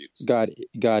attributes. God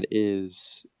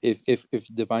is, if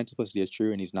divine simplicity is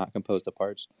true and he's not composed of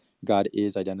parts, God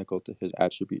is identical to his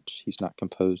attributes. He's not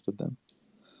composed of them.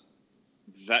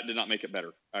 That did not make it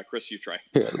better. Chris, you try.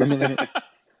 Here, let me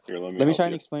Let me try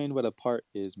and explain what a part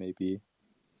is, maybe.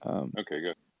 Okay,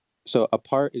 good. So a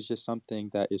part is just something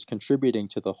that is contributing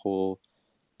to the whole,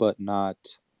 but not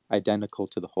identical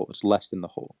to the whole. It's less than the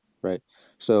whole, right?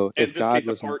 So if God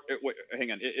was wait,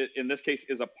 hang on. In this case,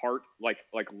 is a part like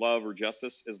love or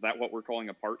justice? Is that what we're calling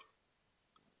a part?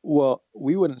 Well,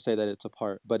 we wouldn't say that it's a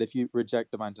part, but if you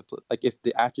reject divine simplicity, like if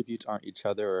the attributes aren't each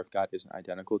other, or if God isn't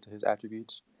identical to his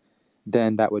attributes,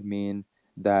 then that would mean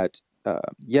that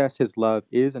yes, his love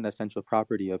is an essential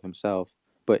property of himself,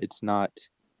 but it's not.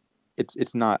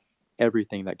 It's not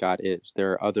everything that God is.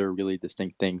 There are other really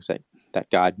distinct things that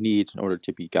God needs in order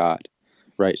to be God,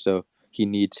 right? So he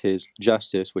needs his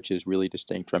justice, which is really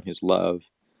distinct from his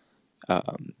love.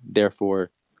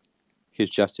 Therefore, his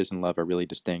justice and love are really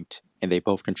distinct, and they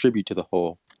both contribute to the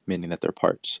whole, meaning that they're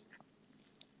parts.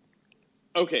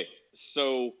 Okay,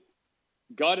 so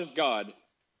God is God.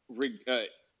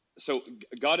 So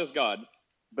God is God,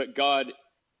 but God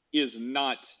is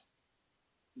not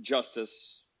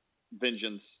justice,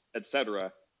 vengeance,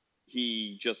 etc.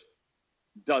 He just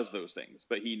does those things,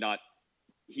 but he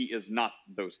is not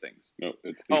those things. No,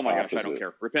 it's the oh my opposite. Gosh, I don't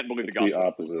care. Repent and believe it's the gospel. The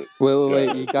opposite.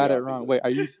 Wait, you got it wrong. Wait, are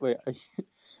you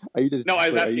just? No, I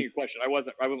was asking a question. I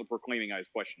wasn't proclaiming. I was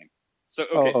questioning. So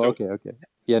okay.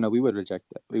 Yeah, no, we would reject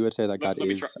that. We would say that God is let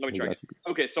me his try attributes.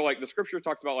 Okay, so like the scripture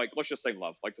talks about, like, let's just say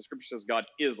love. Like the scripture says God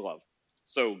is love.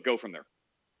 So go from there.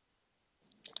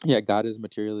 Yeah, God is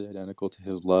materially identical to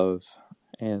his love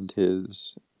and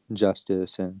his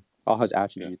justice and all his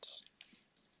attributes.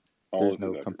 Yeah. There's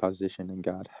no composition in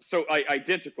God. So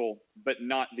identical, but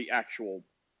not the actual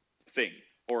thing,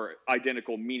 or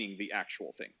identical meaning the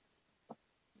actual thing.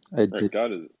 Right,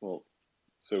 God is, well,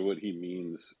 so what he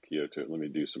means, Kyoto, let me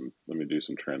do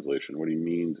some translation. What he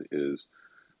means is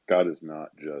God is not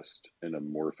just an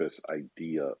amorphous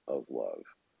idea of love.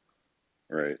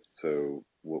 Right? So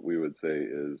what we would say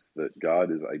is that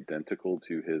God is identical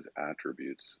to his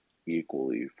attributes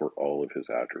equally for all of his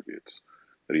attributes.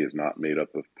 That he is not made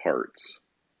up of parts.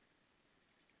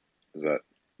 Does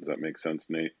that make sense,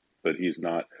 Nate? But it's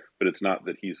not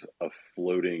that he's a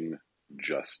floating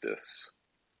justice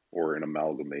or an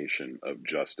amalgamation of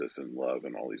justice and love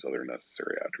and all these other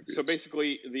necessary attributes. So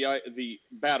basically, the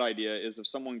bad idea is if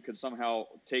someone could somehow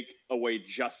take away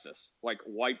justice, like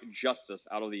wipe justice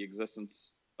out of the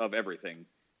existence of everything,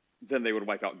 then they would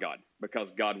wipe out God,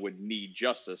 because God would need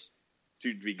justice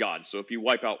to be God. So if you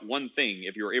wipe out one thing,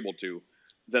 if you're able to,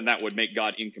 then that would make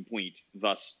God incomplete,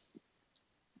 thus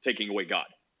taking away God.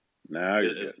 Now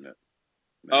you're getting it.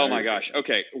 Oh my gosh.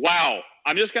 Okay. Wow.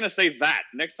 I'm just going to say that.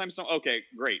 Next time okay,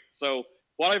 great. So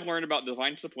what I've learned about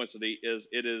divine simplicity is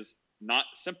it is not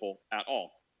simple at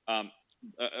all.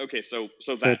 Okay, so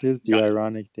that is the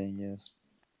ironic thing, yes.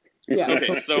 Yeah.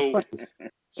 Okay, so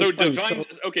divine.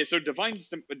 So, okay, so divine.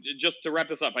 Just to wrap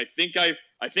this up, I think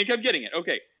I'm getting it.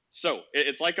 Okay, so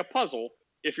it's like a puzzle.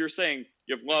 If you're saying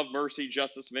you have love, mercy,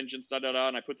 justice, vengeance, and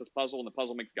I put this puzzle, and the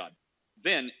puzzle makes God.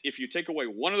 Then, if you take away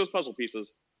one of those puzzle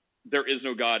pieces, there is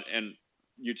no God, and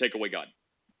you take away God.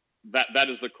 That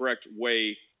is the correct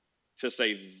way to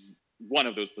say one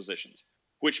of those positions.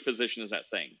 Which position is that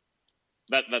saying?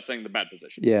 That's saying the bad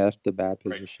position. Yeah, that's the bad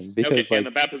position. Right. Because okay, and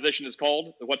the bad position is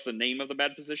called, what's the name of the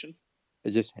bad position?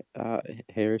 It's just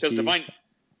heresy. Because divine.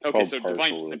 Okay, so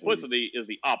divine simplicity is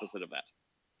the opposite of that.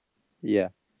 Yeah.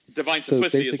 Divine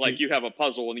simplicity is like you have a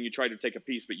puzzle and then you try to take a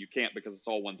piece, but you can't because it's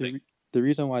all one thing. The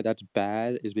reason why that's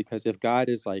bad is because if God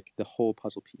is like the whole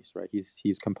puzzle piece, right?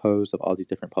 He's composed of all these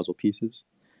different puzzle pieces.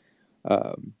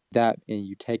 And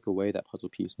you take away that puzzle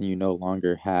piece and you no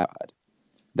longer have God.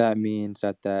 That means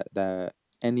that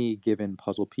any given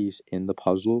puzzle piece in the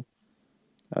puzzle,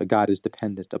 God is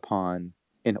dependent upon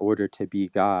in order to be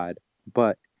God,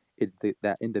 but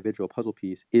that individual puzzle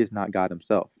piece is not God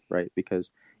himself, right?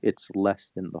 Because it's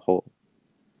less than the whole.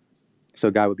 So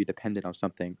God would be dependent on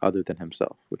something other than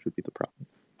himself, which would be the problem.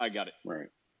 I got it. Right.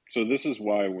 So this is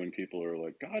why when people are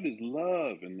like, God is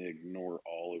love, and they ignore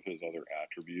all of his other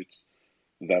attributes,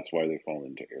 That's why they fall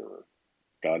into error.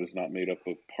 God is not made up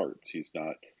of parts. He's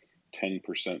not 10%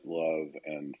 love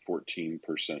and 14%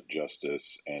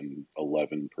 justice and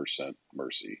 11%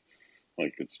 mercy.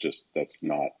 Like, that's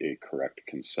not a correct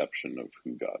conception of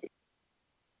who God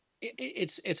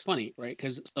is. It's funny, right?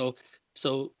 Because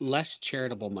so less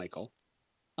charitable Michael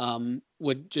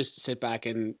would just sit back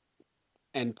and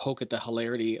poke at the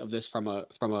hilarity of this from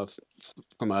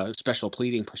a special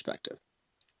pleading perspective.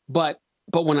 But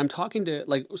when I'm talking to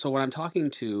when I'm talking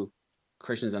to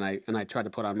Christians and I try to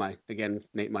put on my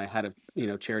hat of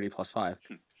charity plus 5,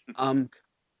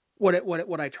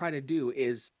 what I try to do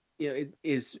is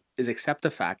is accept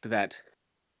the fact that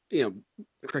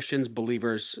Christians,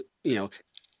 believers,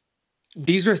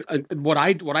 these are what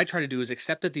I try to do is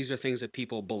accept that these are things that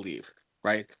people believe,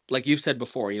 right? Like you've said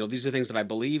before, these are things that I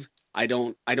believe. I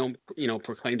don't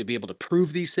proclaim to be able to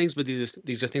prove these things, but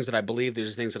these are things that I believe.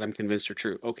 These are things that I'm convinced are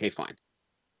true. Okay, fine.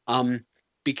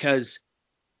 Because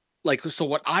so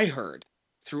what I heard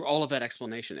through all of that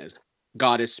explanation is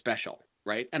God is special,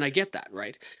 right? And I get that,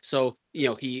 right? So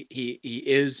he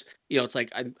is, it's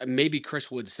like maybe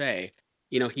Chris would say,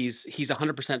 he's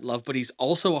 100% love, but he's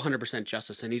also 100%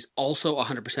 justice, and he's also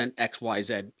 100% X, Y,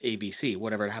 Z, A, B, C,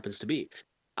 whatever it happens to be.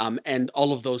 And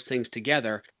all of those things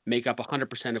together make up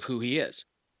 100% of who he is,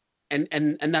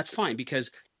 and that's fine, because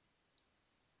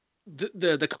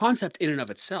the concept in and of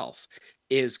itself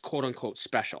is quote unquote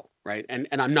special, right? And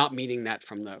I'm not meaning that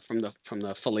from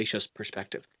the fallacious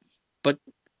perspective, but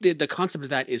the concept of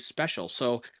that is special.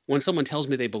 So when someone tells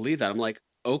me they believe that, I'm like,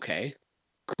 okay,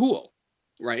 cool,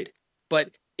 right?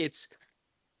 But it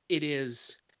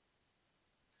is,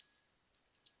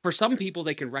 for some people,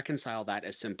 they can reconcile that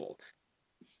as simple.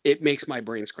 It makes my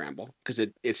brain scramble because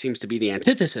it seems to be the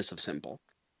antithesis of simple.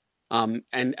 And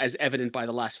as evident by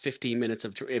the last 15 minutes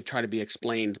of trying to be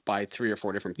explained by 3 or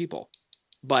 4 different people.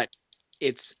 But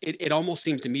it almost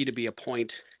seems to me to be a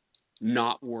point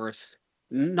not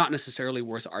necessarily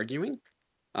worth arguing.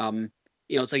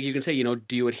 It's like you can say,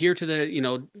 do you adhere to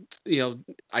the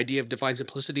idea of divine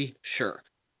simplicity? Sure.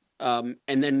 And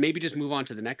then maybe just move on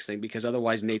to the next thing, because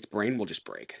otherwise Nate's brain will just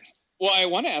break. Well, I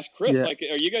want to ask Chris, Yeah.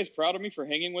 are you guys proud of me for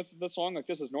hanging with this long? Like,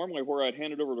 this is normally where I'd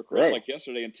hand it over to Chris like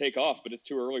yesterday and take off, but it's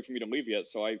too early for me to leave yet,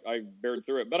 so I bared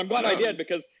through it. But I'm glad I did,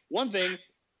 because one thing,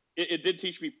 it did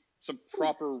teach me some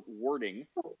proper wording.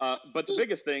 But the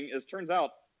biggest thing is, turns out,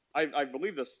 I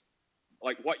believe this,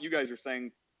 like what you guys are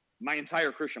saying, my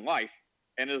entire Christian life,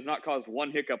 and it has not caused one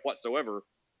hiccup whatsoever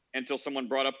until someone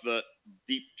brought up the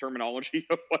deep terminology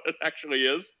of what it actually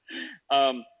is.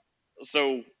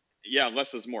 So, yeah,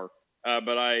 less is more. But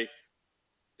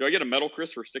do I get a medal,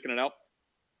 Chris, for sticking it out?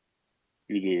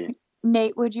 You do.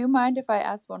 Nate, would you mind if I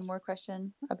ask one more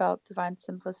question about divine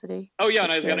simplicity? Oh, yeah,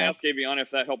 and I was going to ask Aviana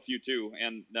if that helped you too.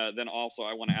 And then also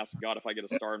I want to ask God if I get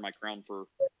a star in my crown for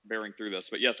bearing through this.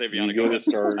 But yes, Aviana, go ahead. You get a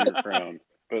star in your crown.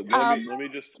 But let me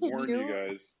just warn you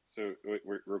guys. So, wait,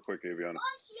 real quick, Aviana.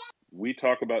 We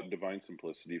talk about divine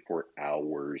simplicity for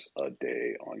hours a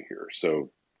day on here.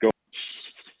 So, go.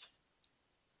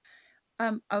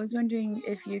 I was wondering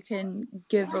if you can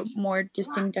give a more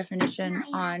distinct definition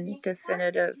on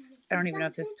definitive. I don't even know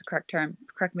if this is the correct term.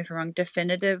 Correct me if I'm wrong.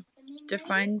 Definitive,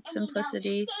 defined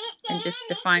simplicity, and just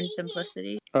defined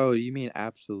simplicity. Oh, you mean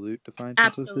absolute divine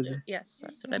simplicity? Absolute. Yes,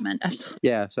 that's what I meant. Absolute.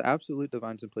 Yeah. So absolute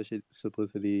divine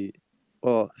simplicity.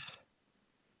 Well,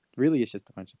 really, it's just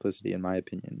divine simplicity, in my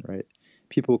opinion, right?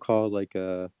 People call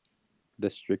the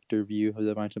stricter view of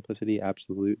divine simplicity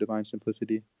absolute divine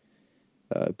simplicity.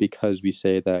 Because we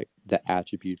say that the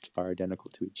attributes are identical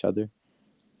to each other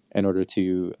in order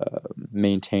to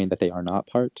maintain that they are not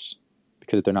parts.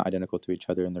 Because if they're not identical to each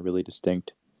other and they're really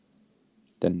distinct,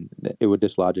 then it would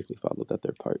just logically follow that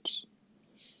they're parts.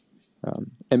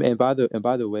 And by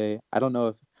the way, I don't know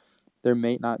if there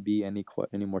may not be any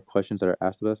more questions that are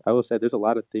asked of us. I will say there's a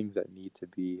lot of things that need to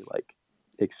be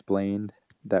explained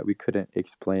that we couldn't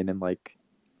explain in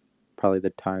probably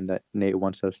the time that Nate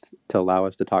wants us to allow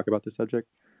us to talk about the subject.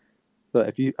 But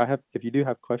if you do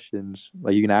have questions,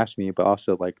 you can ask me. But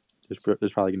also there's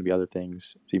probably going to be other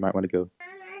things, so you might want to go.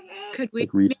 Could we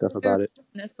read stuff about it?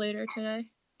 This later today?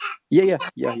 Yeah,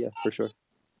 for sure.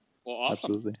 Well, awesome.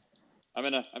 Absolutely. I'm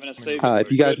gonna save.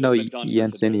 If you guys know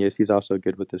Yansinius, he's also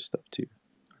good with this stuff too.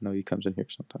 I know he comes in here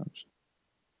sometimes.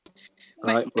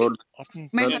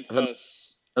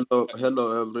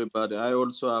 Hello, everybody. I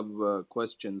also have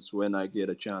questions when I get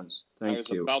a chance. Thank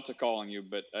you. I was about to call on you,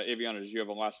 but Aviana, did you have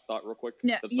a last thought real quick?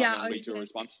 Yeah, That's not going to lead to a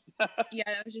response. Yeah,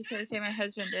 I was just going to say my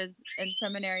husband is in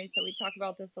seminary, so we talk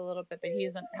about this a little bit, but he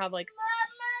doesn't have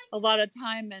a lot of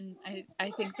time, and I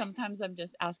think sometimes I'm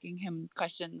just asking him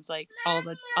questions like all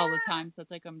the time, so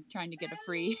it's like I'm trying to get a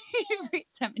free free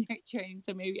seminary training,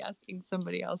 so maybe asking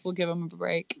somebody else will give him a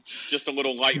break. Just a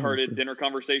little lighthearted dinner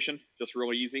conversation, just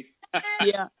really easy.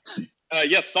 Yeah.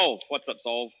 Yes, Solve. What's up,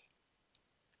 Solve?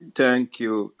 Thank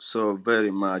you so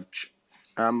very much.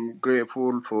 I'm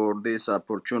grateful for this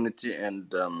opportunity,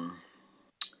 and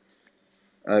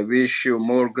I wish you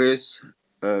more grace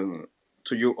to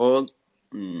you all.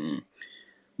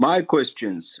 My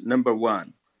questions: number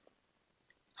one,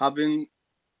 having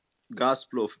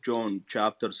Gospel of John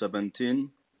chapter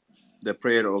 17, the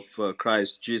prayer of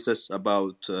Christ Jesus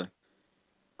about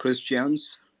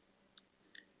Christians,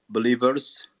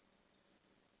 believers,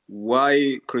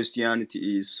 why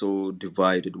Christianity is so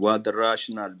divided, what the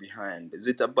rationale behind. Is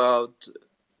it about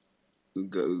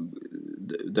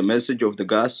the message of the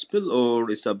gospel,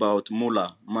 or it's about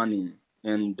mullah, money,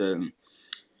 and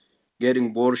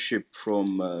getting worship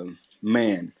from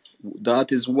man?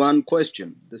 That is one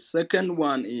question. The second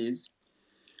one is,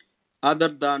 other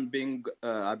than being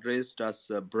addressed as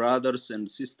brothers and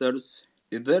sisters,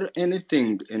 is there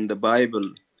anything in the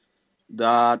Bible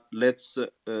that lets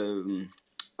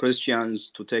Christians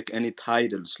to take any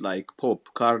titles like Pope,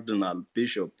 Cardinal,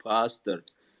 Bishop, Pastor,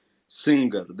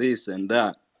 Singer, this and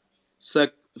that?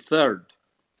 Third,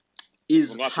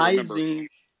 is tithing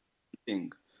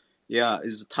thing? Yeah,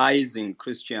 is tithing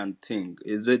Christian thing?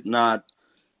 Is it not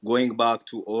going back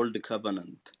to old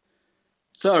covenant?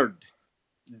 Third,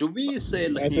 do we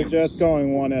sell I hymns? suggest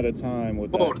going one at a time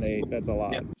with that, Nate. That's a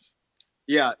lot.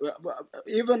 Yeah,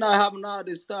 even I have not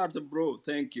started, bro.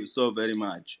 Thank you so very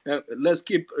much. Let's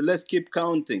keep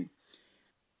counting.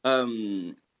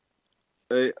 Do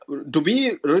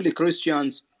we really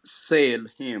Christians sell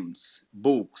hymns,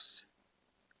 books,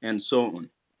 and so on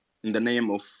in the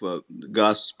name of the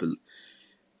gospel?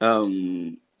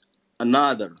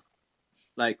 Another,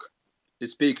 like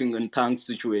speaking in tongues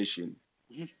situation.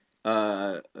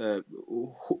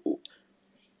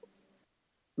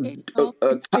 Hey, Saul,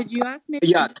 could you ask me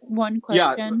one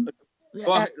question? Yeah,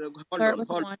 go ahead.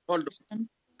 Hold on.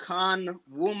 Can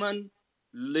woman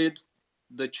lead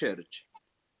the church?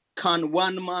 Can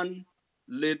one man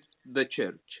lead the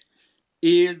church?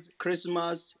 Is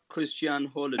Christmas Christian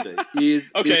holiday?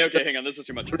 Okay, hang on. This is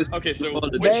too much. Okay, so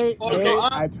Nate,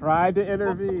 I tried to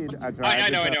intervene. I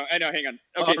know. Hang on.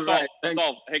 Okay,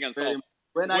 Solve. Hang on, Solve.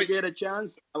 When I get a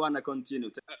chance, I want to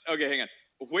continue. Okay, hang on.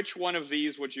 Which one of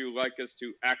these would you like us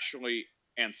to actually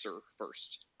answer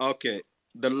first? Okay,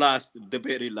 the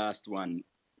very last one.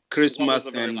 Christmas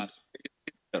and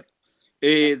Easter.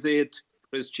 Is it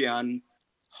Christian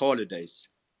holidays?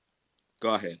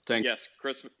 Go ahead. Thank you. Yes,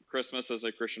 Christmas is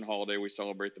a Christian holiday. We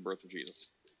celebrate the birth of Jesus.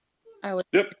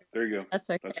 Yep, there you go. That's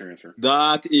okay. That's your answer.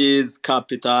 That is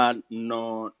capital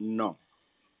no.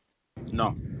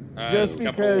 Just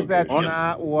because that's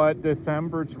not what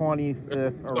December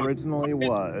 25th originally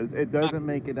was, it doesn't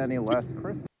make it any less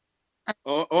Christmas.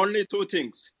 Only two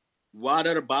things: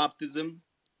 water baptism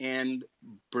and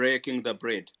breaking the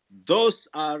bread. Those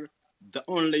are the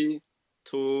only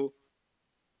two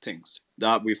things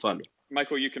that we follow.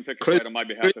 Michael, you can pick a side on my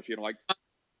behalf if you'd like.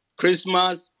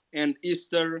 Christmas and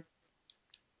Easter,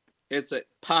 it's a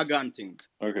pagan thing.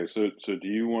 Okay, so do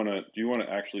you want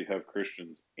to actually have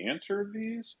Christians answer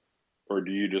these, or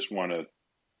do you just want to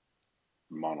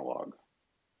monologue?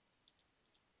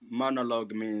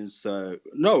 Monologue means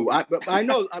no. I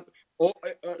know.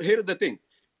 Here's the thing: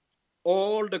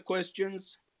 all the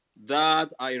questions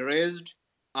that I raised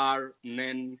are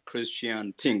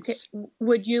non-Christian things. Okay.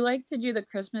 Would you like to do the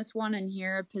Christmas one and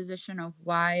hear a position of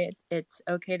why it's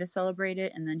okay to celebrate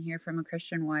it, and then hear from a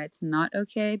Christian why it's not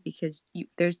okay? Because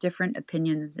there's different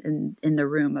opinions in the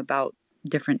room about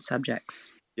different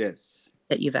subjects. Yes.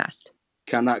 That you've asked.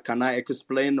 Can I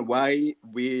explain why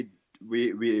we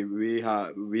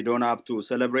don't have to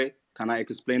celebrate? Can I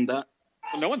explain that?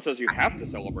 Well, no one says you have to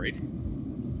celebrate.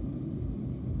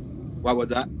 What was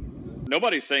that?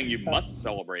 Nobody's saying you must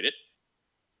celebrate it.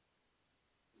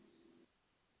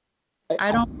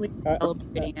 I don't believe in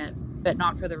celebrating it, but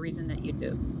not for the reason that you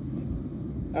do.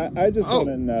 I just want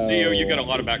to know. CEO, you got a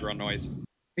lot of background noise.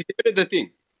 Here's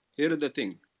the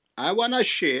thing. I want to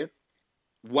share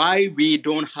why we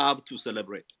don't have to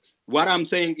celebrate. What I'm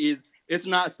saying is, it's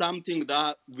not something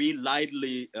that we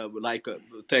lightly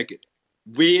take it.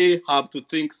 We have to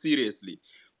think seriously.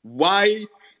 Why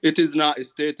it is not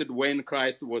stated when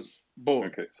Christ was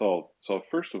born. Okay, so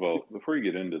first of all, before you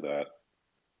get into that,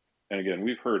 and again,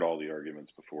 we've heard all the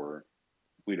arguments before.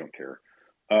 We don't care.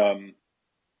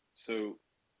 So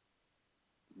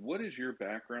what is your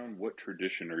background? What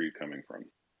tradition are you coming from?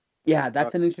 Yeah,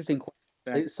 that's an interesting question.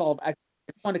 Solve, I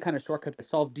want to kind of shortcut this.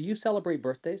 Solve, do you celebrate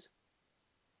birthdays?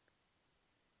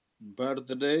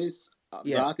 Birthdays,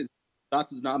 Yes.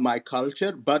 that is not my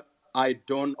culture, but I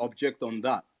don't object on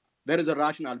that. There is a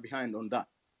rationale behind on that.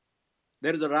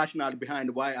 There is a rationale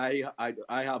behind why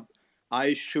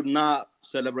I should not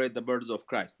celebrate the birth of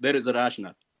Christ. There is a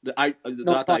rationale.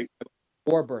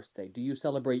 Your birthday. Do you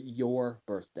celebrate your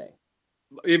birthday?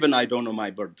 Even I don't know my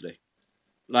birthday.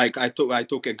 Like I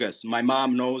took a guess. My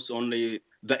mom knows only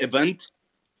the event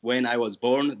when I was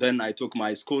born. Then I took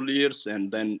my school years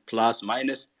and then plus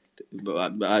minus.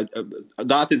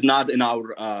 That is not in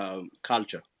our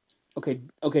culture. Okay.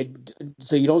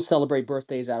 So you don't celebrate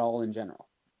birthdays at all in general?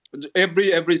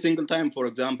 Every single time. For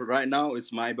example, right now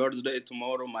it's my birthday.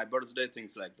 Tomorrow my birthday.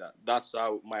 Things like that. That's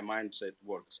how my mindset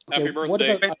works. Okay, happy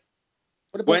birthday.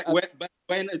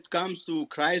 When it comes to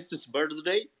Christ's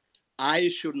birthday, I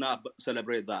should not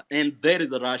celebrate that. And there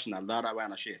is a rationale that I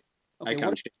want to share. Okay,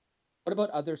 what about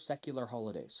other secular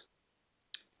holidays?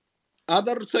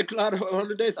 Other secular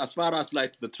holidays, as far as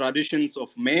like the traditions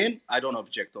of men, I don't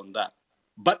object on that.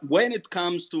 But when it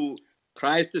comes to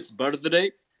Christ's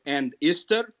birthday and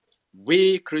Easter,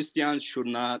 we Christians should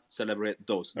not celebrate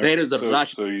those. Okay, there is a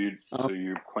so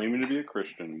you're claiming to be a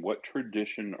Christian. What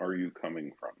tradition are you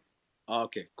coming from?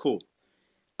 Okay, cool.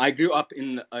 I grew up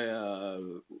in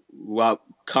what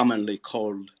commonly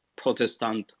called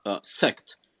Protestant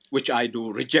sect, which I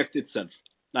do reject itself.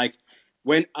 Like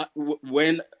when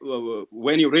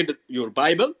you read your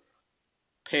Bible,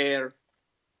 per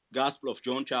Gospel of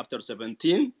John chapter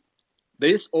 17,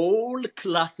 this whole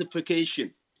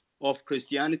classification of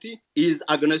Christianity is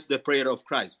against the prayer of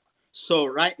Christ. So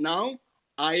right now,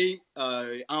 I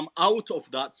am out of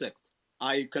that sect.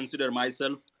 I consider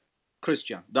myself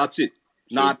Christian. That's it.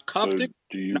 Not Coptic. So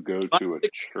do you go to a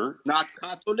church? Not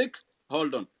Catholic.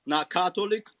 Hold on. Not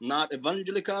Catholic. Not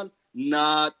evangelical.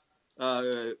 Not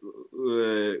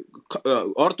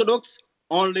Orthodox.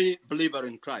 Only believer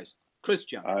in Christ.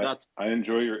 Christian. I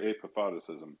enjoy your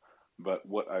apatheticism, but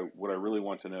what I really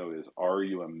want to know is, are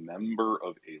you a member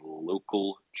of a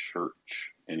local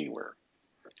church anywhere?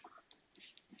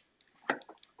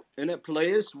 In a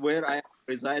place where I am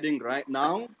residing right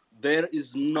now, there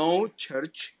is no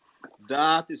church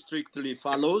that strictly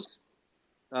follows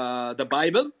the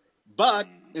Bible. But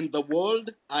in the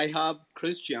world, I have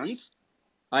Christians.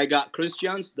 I got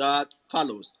Christians that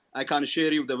follows. I can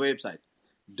share you the website.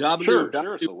 Sure,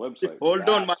 it's a website. Hold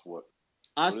on.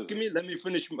 Ask me. Let me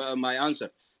finish my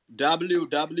answer.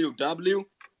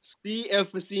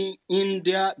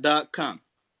 www.cfcindia.com.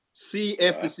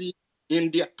 CFC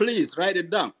India. Please write it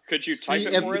down. Could you type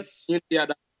it for us? India.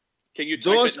 Can you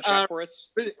type it in the chat for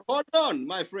us? Hold on,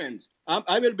 my friends.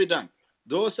 I will be done.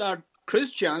 Those are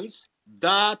Christians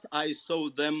that I saw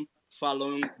them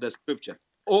following the scripture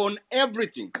on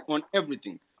everything.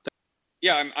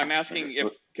 Yeah, I'm asking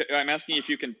if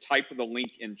you can type the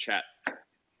link in chat.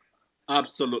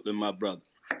 Absolutely, my brother.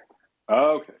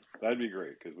 Okay, that'd be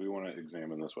great because we want to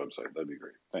examine this website. That'd be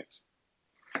great. Thanks.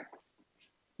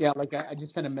 Yeah, like I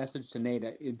just sent a message to Nate.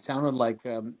 It sounded like,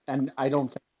 and I don't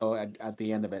think so at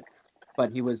the end of it,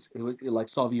 but he was like,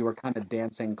 Saul, you were kind of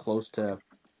dancing close to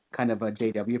kind of a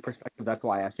JW perspective. That's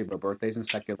why I asked you about birthdays and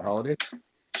secular holidays.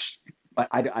 But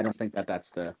I don't think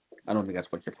that's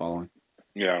what you're following.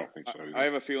 Yeah, I don't think so either. I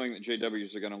have a feeling that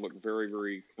JWs are going to look very,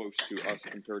 very close to us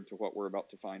compared to what we're about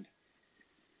to find.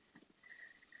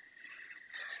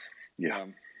 Yeah.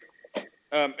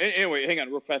 Anyway, hang on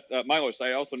real fast. Milos,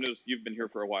 I also noticed you've been here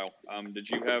for a while. Did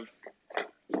you have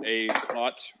a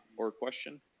thought or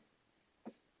question?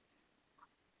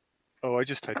 Oh, I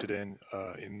just typed it in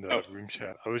the room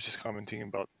chat. I was just commenting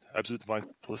about absolute divine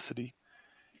simplicity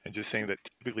and just saying that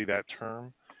typically that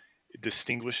term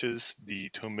distinguishes the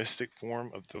Thomistic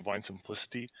form of divine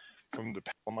simplicity from the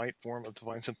Palamite form of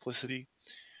divine simplicity,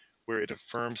 where it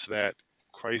affirms that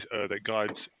Christ, that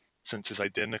God's essence is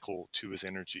identical to his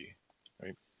energy.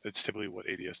 Right? That's typically what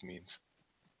ADS means.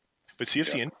 But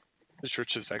CFC, the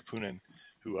Church of Zach Poonen,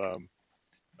 who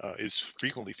is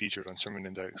frequently featured on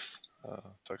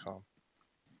sermonindex.com.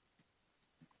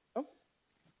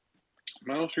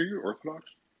 Miles, are you Orthodox?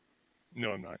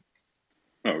 No, I'm not.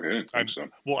 Oh, okay, I didn't think so.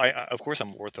 Well, of course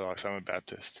I'm Orthodox. I'm a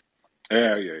Baptist.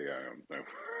 Yeah.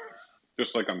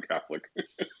 Just like I'm Catholic.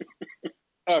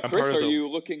 Chris, are you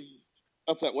looking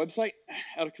up that website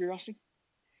out of curiosity?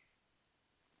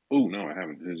 Oh, no, I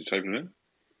haven't. Did you type it in?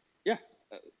 Yeah.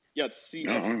 It's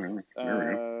CF,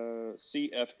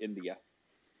 CF India.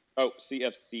 Oh,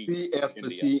 CFC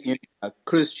India.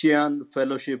 Christian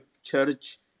Fellowship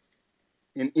Church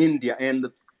in India. And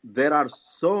there are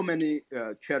so many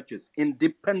churches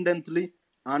independently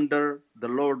under the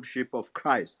lordship of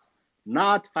Christ,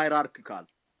 not hierarchical,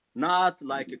 not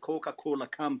like a Coca-Cola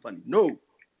company. No,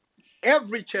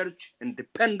 every church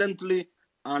independently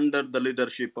under the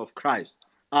leadership of Christ,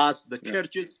 as the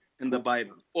churches in the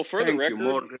Bible. Well, for the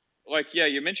record, like, yeah,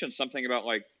 you mentioned something about,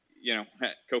 like, you know,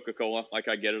 Coca-Cola. Like,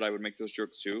 I get it. I would make those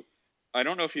jokes too. I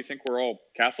don't know if you think we're all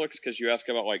Catholics because you ask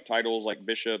about, like, titles like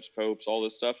bishops, popes, all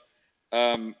this stuff.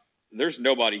 There's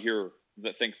nobody here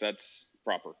that thinks that's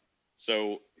proper.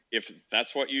 So if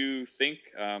that's what you think,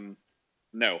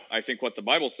 no. I think what the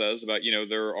Bible says about, you know,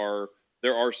 there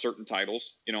are certain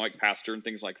titles, you know, like pastor and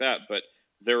things like that, but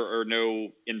there are no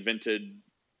invented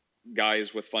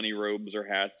guys with funny robes or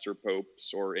hats or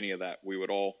popes or any of that. We would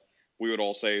all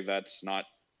say that's not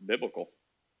biblical.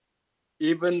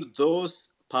 Even those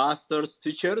pastors,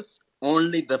 teachers,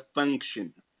 only the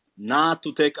function, not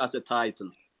to take as a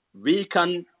title. We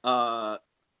can check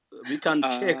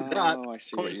that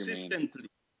consistently.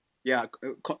 Yeah.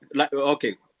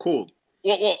 Okay. Cool.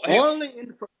 Well, only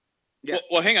in. Yeah.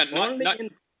 Well, hang on.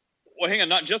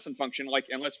 Not just in function. Like,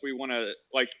 unless we want to,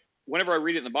 like, whenever I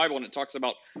read it in the Bible and it talks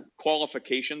about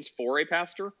qualifications for a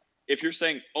pastor, if you're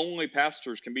saying only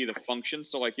pastors can be the function,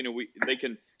 so, like, you know, they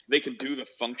can do the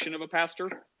function of a pastor,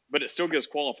 but it still gives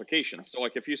qualifications. So,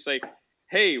 like, if you say,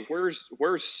 "Hey, where's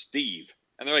Steve?"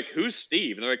 and they're like, "Who's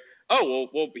Steve?" and they're like, "Oh,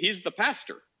 well, he's the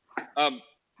pastor."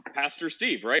 Pastor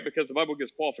Steve, right? Because the Bible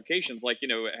gives qualifications, like, you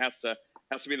know, it has to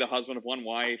be the husband of one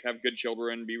wife, have good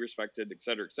children, be respected, et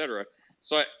cetera, et cetera.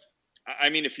 So, I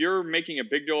mean, if you're making a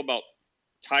big deal about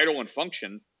title and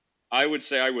function, I would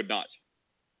say I would not.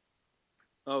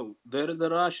 Oh, there is a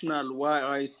rationale why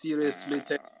I seriously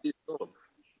take this on.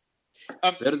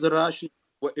 There is a rationale.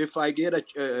 If I get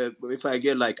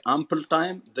like ample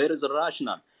time, there is a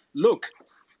rationale. Look,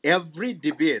 every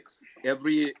debate,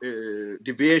 every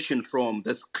deviation from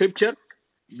the scripture,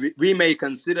 we may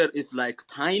consider it's like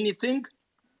tiny thing.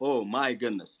 Oh my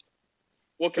goodness.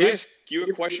 Well, can I ask you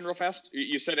a question real fast?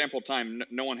 You said ample time.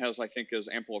 No one has, I think, as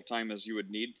ample of time as you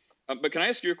would need. But can I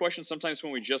ask you a question? Sometimes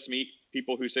when we just meet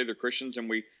people who say they're Christians and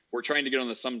we're trying to get on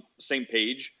the same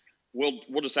page,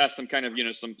 we'll just ask them kind of, you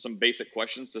know, some basic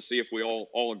questions to see if we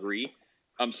all agree.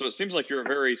 So it seems like you're a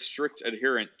very strict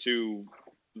adherent to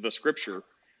the scripture.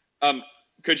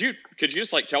 Could you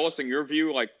just, like, tell us in your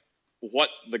view, like, what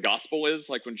the gospel is?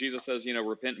 Like, when Jesus says, you know,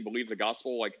 repent and believe the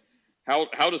gospel, like,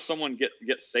 how does someone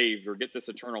get saved or get this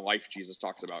eternal life Jesus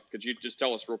talks about? Could you just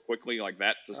tell us real quickly like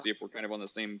that to see if we're kind of on the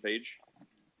same page?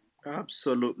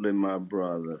 Absolutely, my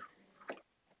brother.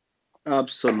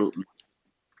 Absolutely.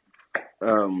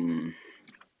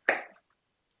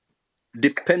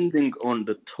 Depending on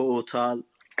the total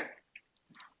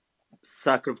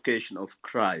sacrifice of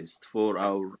Christ for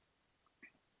our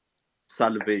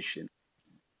salvation,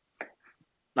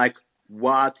 like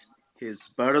what his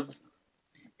birth,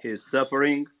 his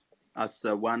suffering as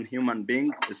one human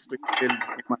being, a spirit-filled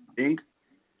human being,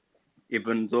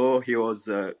 even though he was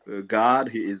God,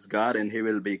 he is God and he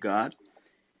will be God.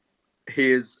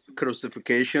 His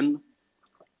crucifixion,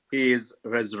 his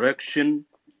resurrection,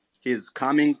 his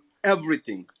coming,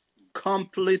 everything,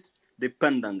 complete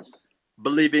dependence,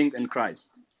 believing in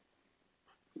Christ.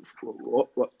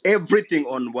 Everything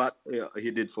on what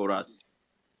he did for us.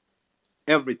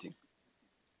 Everything.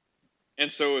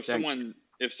 And so if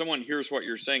someone hears what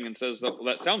you're saying and says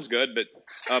that sounds good, but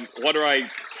what do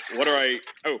I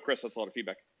oh, Chris, that's a lot of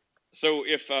feedback. So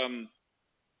if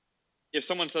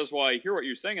someone says, well, I hear what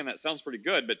you're saying and that sounds pretty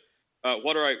good, but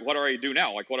what do I do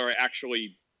now? Like, what do I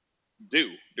actually do?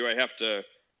 Do I have to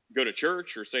go to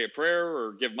church or say a prayer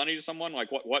or give money to someone? Like,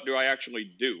 what do I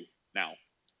actually do now?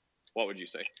 What would you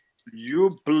say?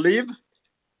 You believe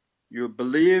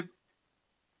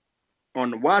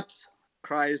on what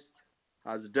Christ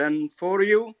has done for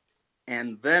you,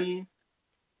 and then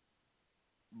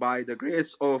by the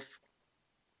grace of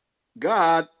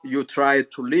God, you try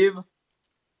to live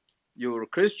your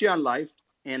Christian life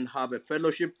and have a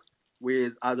fellowship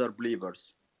with other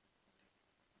believers.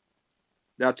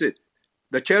 That's it.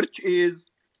 The church is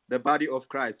the body of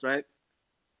Christ, right?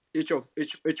 Each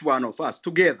one of us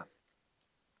together.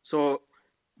 So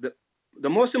the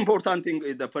most important thing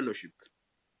is the fellowship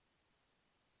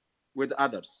with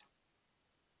others.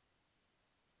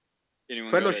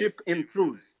 Fellowship in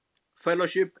truth.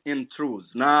 Fellowship in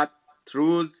truth, not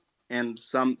truth and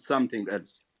something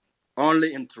else.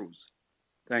 Only in truth.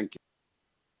 Thank you.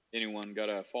 Anyone got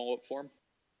a follow-up for him?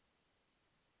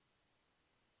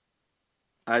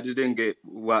 I didn't get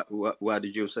what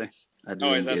did you say? I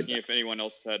was asking if anyone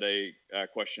else had a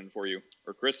question for you.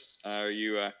 Or Chris, are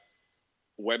you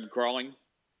web crawling?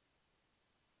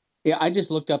 Yeah, I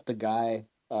just looked up the guy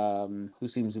who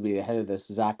seems to be the head of this,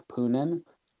 Zach Poonen,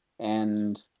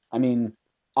 and I mean,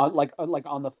 like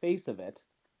on the face of it,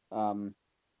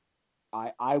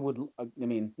 I would, I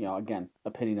mean, again,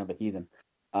 opinion of a heathen.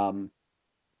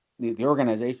 The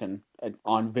organization,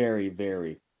 on very,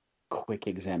 very quick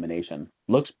examination,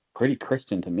 looks pretty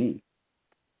Christian to me.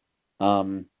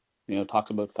 Talks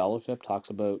about fellowship, talks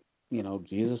about,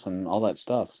 Jesus and all that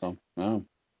stuff. So, yeah.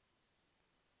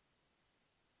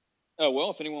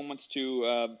 Well, if anyone wants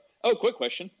to, quick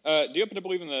question. Do you happen to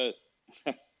believe in the?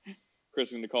 Chris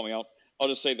is going to call me out. I'll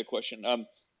just say the question.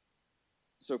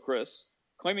 So, Chris,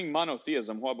 claiming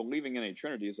monotheism while believing in a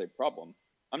Trinity is a problem.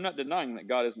 I'm not denying that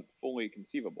God isn't fully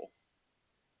conceivable.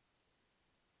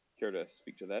 Care to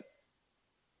speak to that?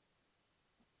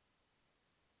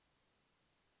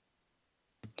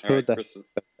 All right, Chris.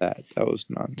 That was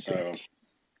nonsense.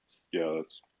 Yeah,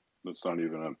 that's not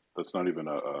even a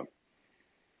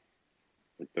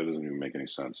that doesn't even make any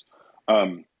sense.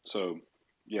 So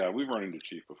yeah, we've run into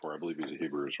Chief before. I believe he's a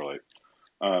Hebrew Israelite.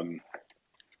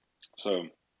 So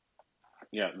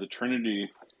yeah, the Trinity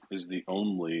is the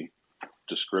only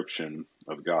description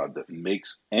of God that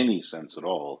makes any sense at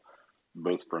all,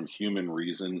 both from human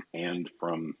reason and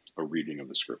from a reading of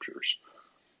the Scriptures.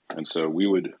 And so we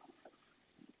would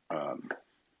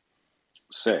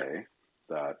say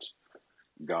that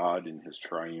God in his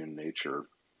triune nature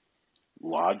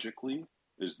logically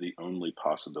is the only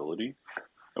possibility.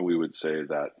 And we would say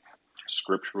that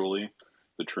scripturally,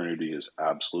 the Trinity is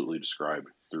absolutely described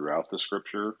throughout the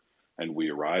Scripture, and we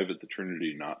arrive at the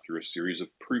Trinity not through a series of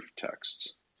proof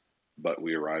texts, but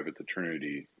we arrive at the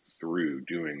Trinity through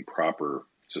doing proper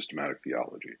systematic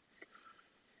theology.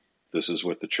 This is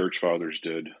what the Church Fathers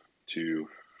did to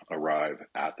arrive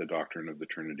at the doctrine of the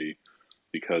Trinity,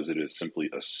 because it is simply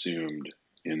assumed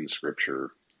in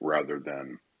Scripture rather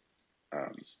than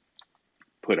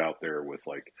put out there with,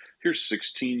 like, here's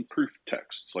 16 proof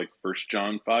texts, like 1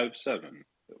 John 5:7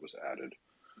 that was added,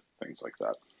 things like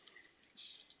that.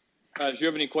 Do you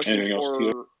have any questions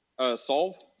for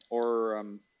Solve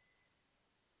or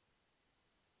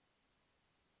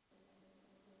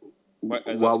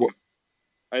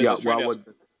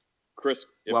Chris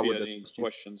if he had any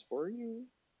questions for you?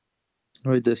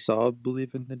 Wait, does Solve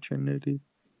believe in the Trinity?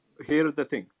 Here's the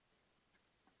thing.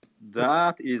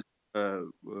 That's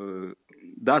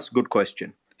a good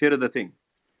question. Here is the thing.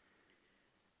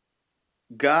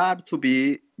 God to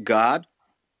be God,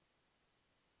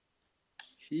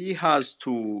 he has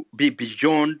to be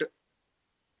beyond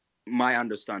my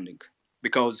understanding,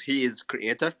 because he is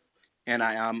creator and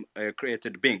I am a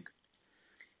created being.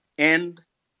 And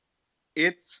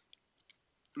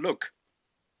look,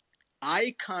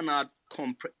 I cannot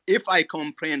if I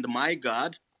comprehend my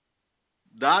God,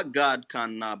 that God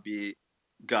cannot be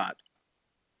God.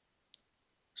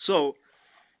 So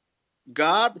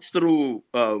God, through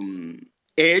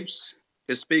age,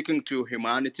 is speaking to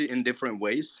humanity in different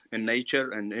ways, in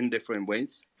nature and in different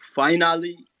ways.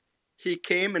 Finally, he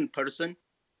came in person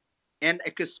and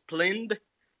explained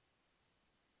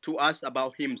to us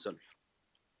about himself.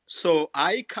 So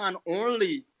I can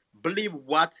only believe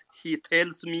what he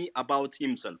tells me about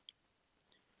himself.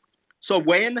 So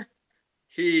when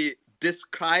he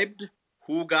described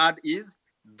who God is,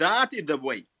 that is the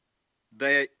way,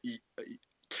 the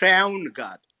triune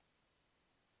God.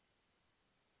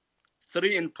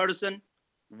 3 in person,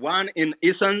 1 in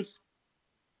essence.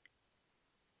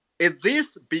 Is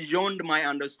this beyond my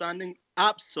understanding?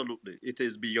 Absolutely, it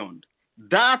is beyond.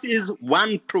 That is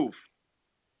one proof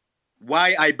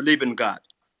why I believe in God.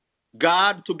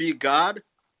 God to be God,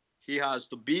 he has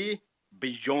to be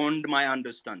beyond my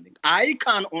understanding. I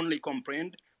can only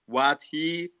comprehend what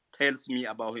he tells me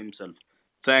about himself.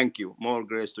 Thank you. More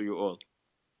grace to you all.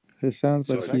 It sounds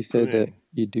like he said that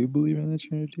you do believe in the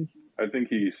Trinity. I think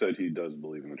he said he does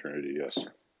believe in the Trinity, yes.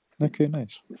 Okay,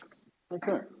 nice.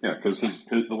 Okay. Yeah, because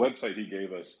the website he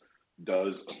gave us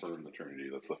does affirm the Trinity.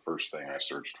 That's the first thing I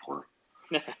searched for.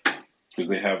 Because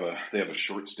they have a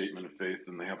short statement of faith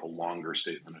and they have a longer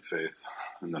statement of faith.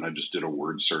 And then I just did a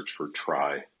word search for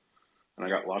try. And I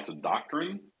got lots of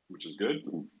doctrine, which is good.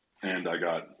 And I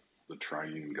got the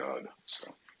triune God.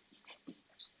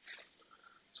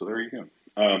 So there you go.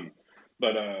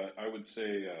 But I would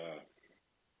say,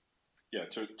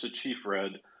 to Chief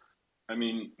Red, I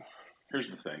mean, here's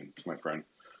the thing, my friend.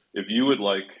 If you would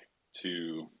like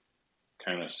to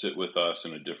kind of sit with us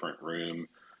in a different room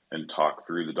and talk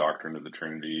through the doctrine of the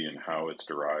Trinity and how it's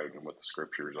derived and what the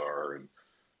scriptures are, and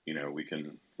we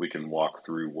can walk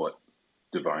through what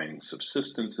divine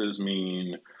subsistences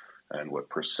mean and what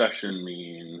procession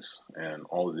means and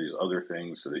all of these other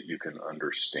things so that you can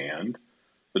understand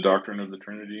the doctrine of the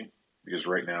Trinity, Because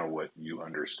right now, what you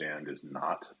understand is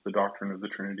not the doctrine of the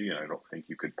Trinity, and I don't think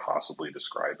you could possibly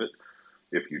describe it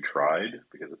if you tried,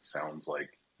 because it sounds like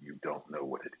you don't know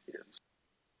what it is.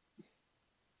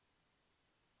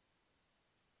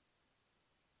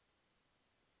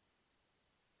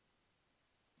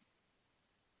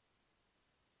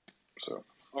 So,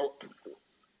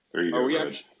 there you go,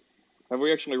 Red. Have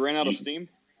we actually ran out of steam?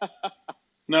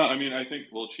 No, I mean, I think,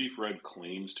 well, Chief Red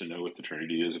claims to know what the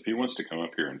Trinity is. If he wants to come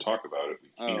up here and talk about it, we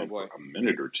can for a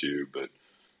minute or two, but,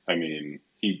 I mean,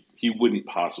 he wouldn't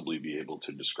possibly be able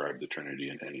to describe the Trinity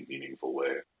in any meaningful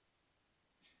way.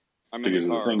 Because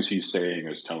the things he's saying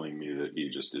is telling me that he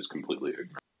just is completely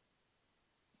ignorant.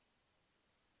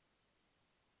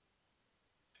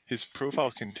 His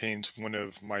profile contains one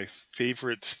of my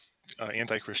favorite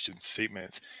anti-Christian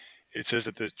statements. It says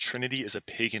that the Trinity is a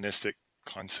paganistic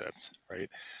concept, right?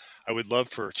 I would love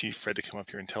for Chief Fred to come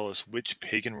up here and tell us which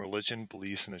pagan religion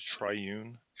believes in a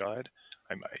triune God.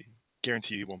 I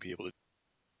guarantee you won't be able to.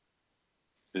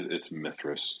 It's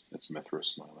Mithras. It's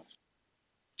Mithras, more or less.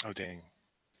 Oh, dang.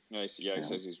 Nice. Yeah, he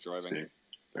says he's driving. See,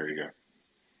 there you go.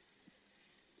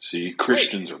 See,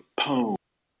 Christians are pwned.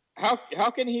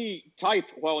 How can he type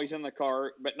while he's in the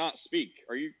car but not speak?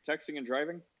 Are you texting and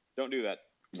driving? Don't do that.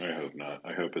 I hope not.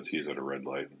 I hope he's at a red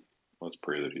light. Let's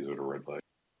pray that he's at a red light.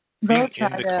 Being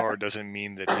in the car doesn't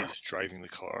mean that he's driving the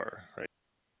car, right?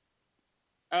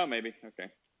 Oh, maybe. Okay.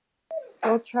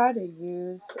 They'll try to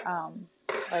use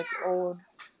like old.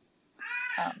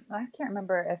 I can't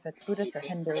remember if it's Buddhist or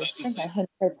Hindu. I think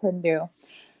it's Hindu.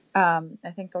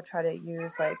 I think they'll try to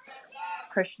use like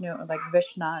Krishna, like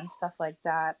Vishnu and stuff like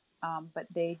that. But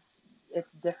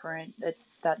it's different. It's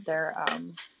that they're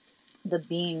the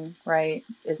being, right,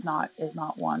 is not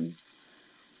one.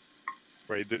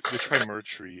 Right. The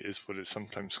trimurti is what is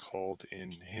sometimes called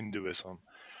in Hinduism.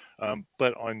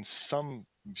 But on some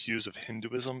views of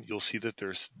Hinduism, you'll see that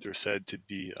they're said to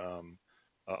be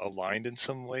aligned in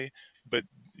some way, but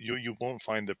you won't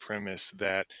find the premise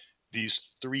that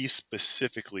these three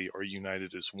specifically are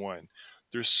united as one.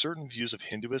 There's certain views of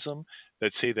Hinduism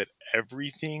that say that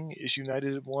everything is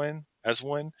united as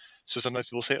one. So sometimes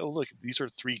people say, oh, look, these are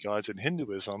three gods in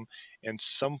Hinduism, and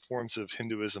some forms of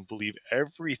Hinduism believe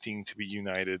everything to be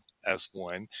united as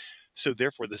one. So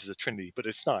therefore, this is a trinity, but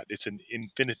it's not. It's an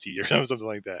infinity or something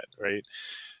like that, right?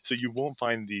 So you won't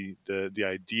find the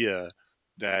idea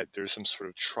that there's some sort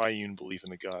of triune belief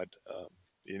in the God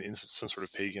in some sort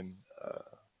of pagan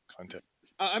context.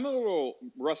 I'm a little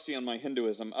rusty on my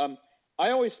Hinduism. I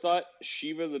always thought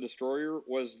Shiva the Destroyer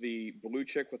was the blue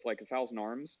chick with like 1,000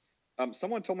 arms.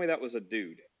 Someone told me that was a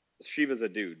dude. Shiva's a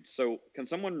dude. So can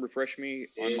someone refresh me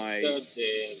on my? It's a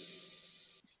dude.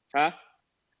 Huh?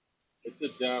 It's a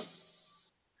dump.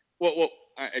 Well,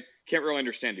 I can't really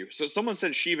understand you. So someone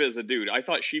said Shiva is a dude. I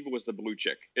thought Shiva was the blue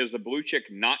chick. Is the blue chick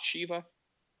not Shiva?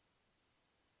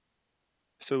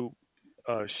 So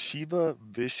Shiva,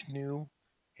 Vishnu,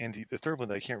 and the third one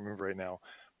that I can't remember right now,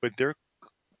 but they're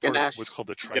part of what's called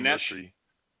the trimurti.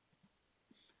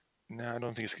 No, I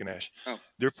don't think it's Ganesh. Oh.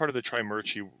 They're part of the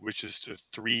trimurti, which is the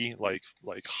three like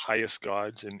highest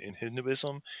gods in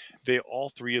Hinduism. They all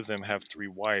three of them have three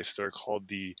wives. They're called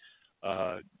the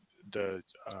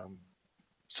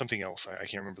something else. I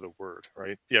can't remember the word,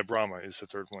 right? Yeah, Brahma is the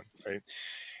third one, right?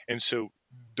 And so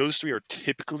those three are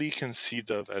typically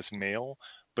conceived of as male,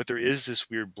 but there is this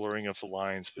weird blurring of the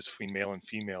lines between male and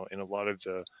female in a lot of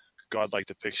the godlike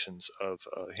depictions of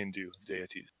Hindu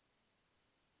deities.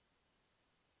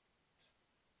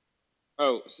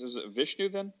 Oh, so is it Vishnu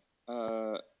then?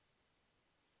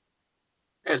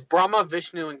 It's Brahma,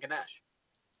 Vishnu, and Ganesh.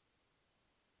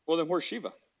 Well, then where's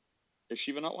Shiva? Is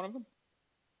Shiva not one of them?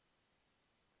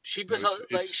 Shiva's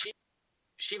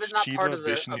Shiva's not Shiva, part of the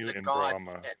Vishnu, of the and god.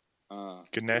 Brahma.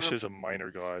 Ganesh is a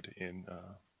minor god in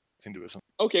Hinduism.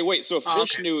 Okay, wait. So if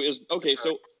Vishnu is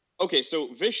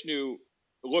so Vishnu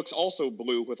looks also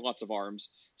blue with lots of arms.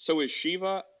 So is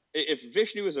Shiva? If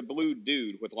Vishnu is a blue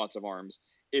dude with lots of arms,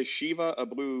 is Shiva a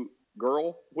blue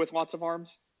girl with lots of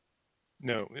arms?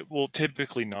 No, well,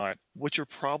 typically not. What you're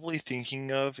probably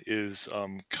thinking of is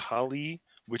Kali,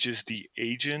 which is the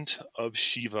agent of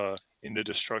Shiva in the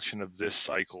destruction of this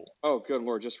cycle. Oh, good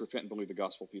Lord, just repent and believe the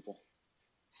gospel, people.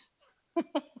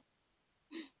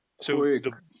 So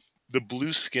the blue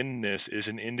skinnedness is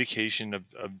an indication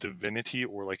of divinity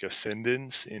or like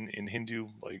ascendance in Hindu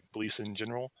like beliefs in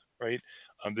general, right?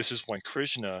 This is why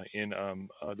Krishna in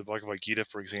the Bhagavad Gita,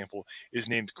 for example, is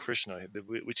named Krishna,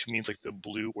 which means like the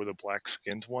blue or the black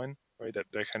skinned one, right?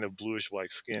 That kind of bluish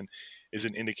black skin is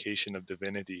an indication of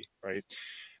divinity, right?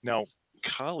 Now,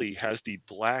 Kali has the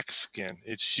black skin.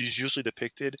 She's usually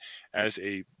depicted as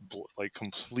a like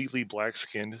completely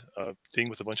black-skinned thing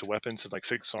with a bunch of weapons and like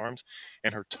 6 arms,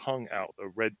 and her tongue out, a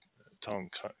red tongue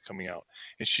coming out.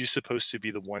 And she's supposed to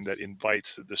be the one that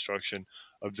invites the destruction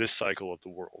of this cycle of the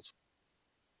world.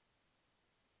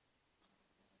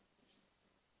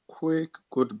 Quick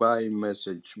goodbye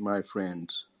message, my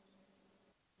friend.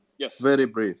 Yes. Very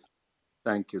brief.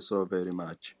 Thank you so very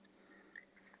much.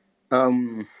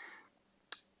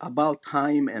 About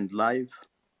time and life,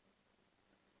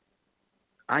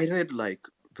 I read like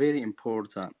very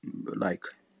important like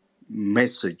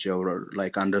message or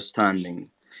like understanding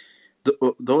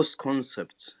those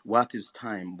concepts. What is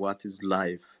time? What is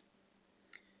life?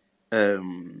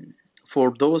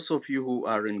 For those of you who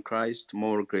are in Christ,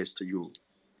 more grace to you.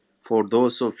 For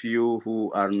those of you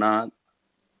who are not,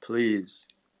 please,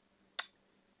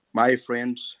 my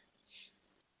friends,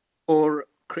 for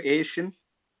creation,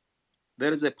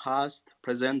 there is a past,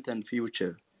 present, and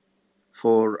future.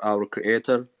 For our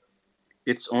Creator,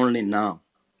 it's only now.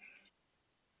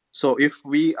 So if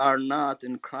we are not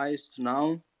in Christ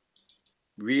now,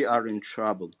 we are in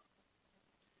trouble.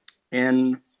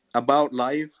 And about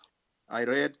life, I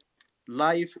read,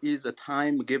 life is a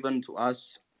time given to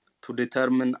us to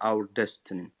determine our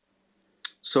destiny.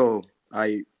 So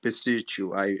I beseech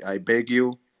you, I beg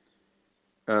you,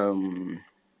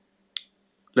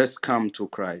 let's come to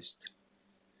Christ.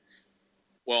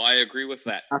 Well, I agree with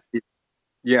that.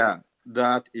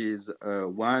 That is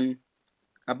one.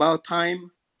 About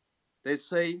time, they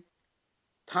say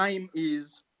time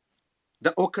is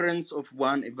the occurrence of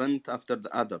one event after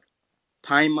the other.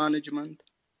 Time management,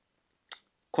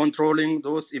 controlling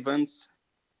those events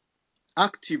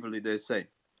actively, they say.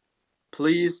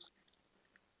 Please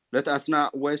let us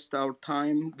not waste our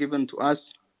time given to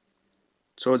us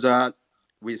so that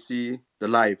we see the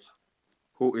life,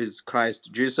 who is Christ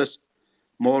Jesus.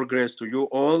 More grace to you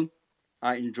all.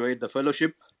 I enjoyed the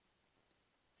fellowship,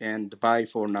 and bye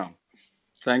for now.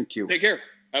 Thank you. Take care.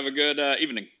 Have a good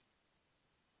evening.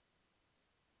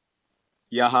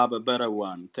 Yeah, have a better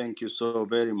one. Thank you so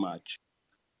very much.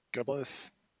 God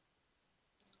bless.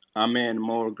 Amen.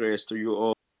 More grace to you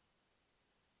all.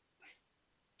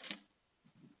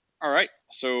 All right.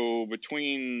 So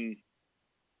between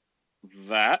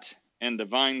that and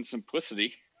divine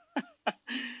simplicity,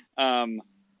 I'm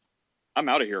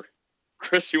out of here.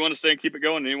 Chris, you want to stay and keep it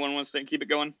going? Anyone want to stay and keep it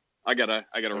going? I gotta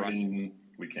run. Mean,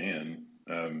 we can.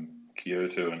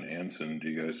 Kyoto and Anson, do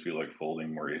you guys feel like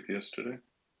folding more atheists today?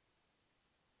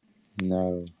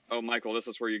 No. Oh, Michael, this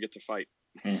is where you get to fight.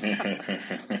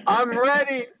 I'm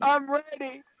ready. I'm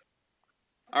ready.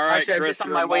 All right, Actually, Chris, I'm just on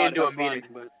you're my way mod, into a have fun. meeting,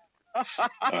 but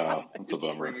Oh, that's a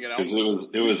bummer. Screaming it out. Because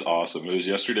it was awesome. It was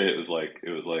yesterday. It was like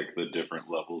the different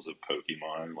levels of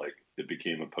Pokemon. Like it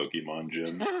became a Pokemon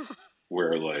gym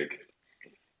where like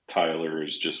Tyler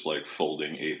is just like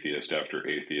folding atheist after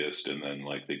atheist, and then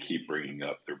like they keep bringing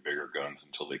up their bigger guns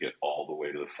until they get all the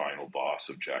way to the final boss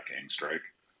of Jack Angstrike,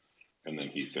 and then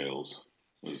he fails.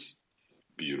 It was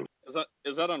beautiful.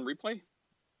 Is that on replay?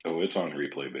 Oh, it's on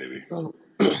replay, baby.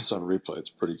 It's on replay. It's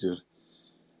pretty good.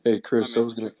 Hey, Chris, I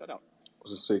was gonna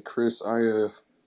say, Chris,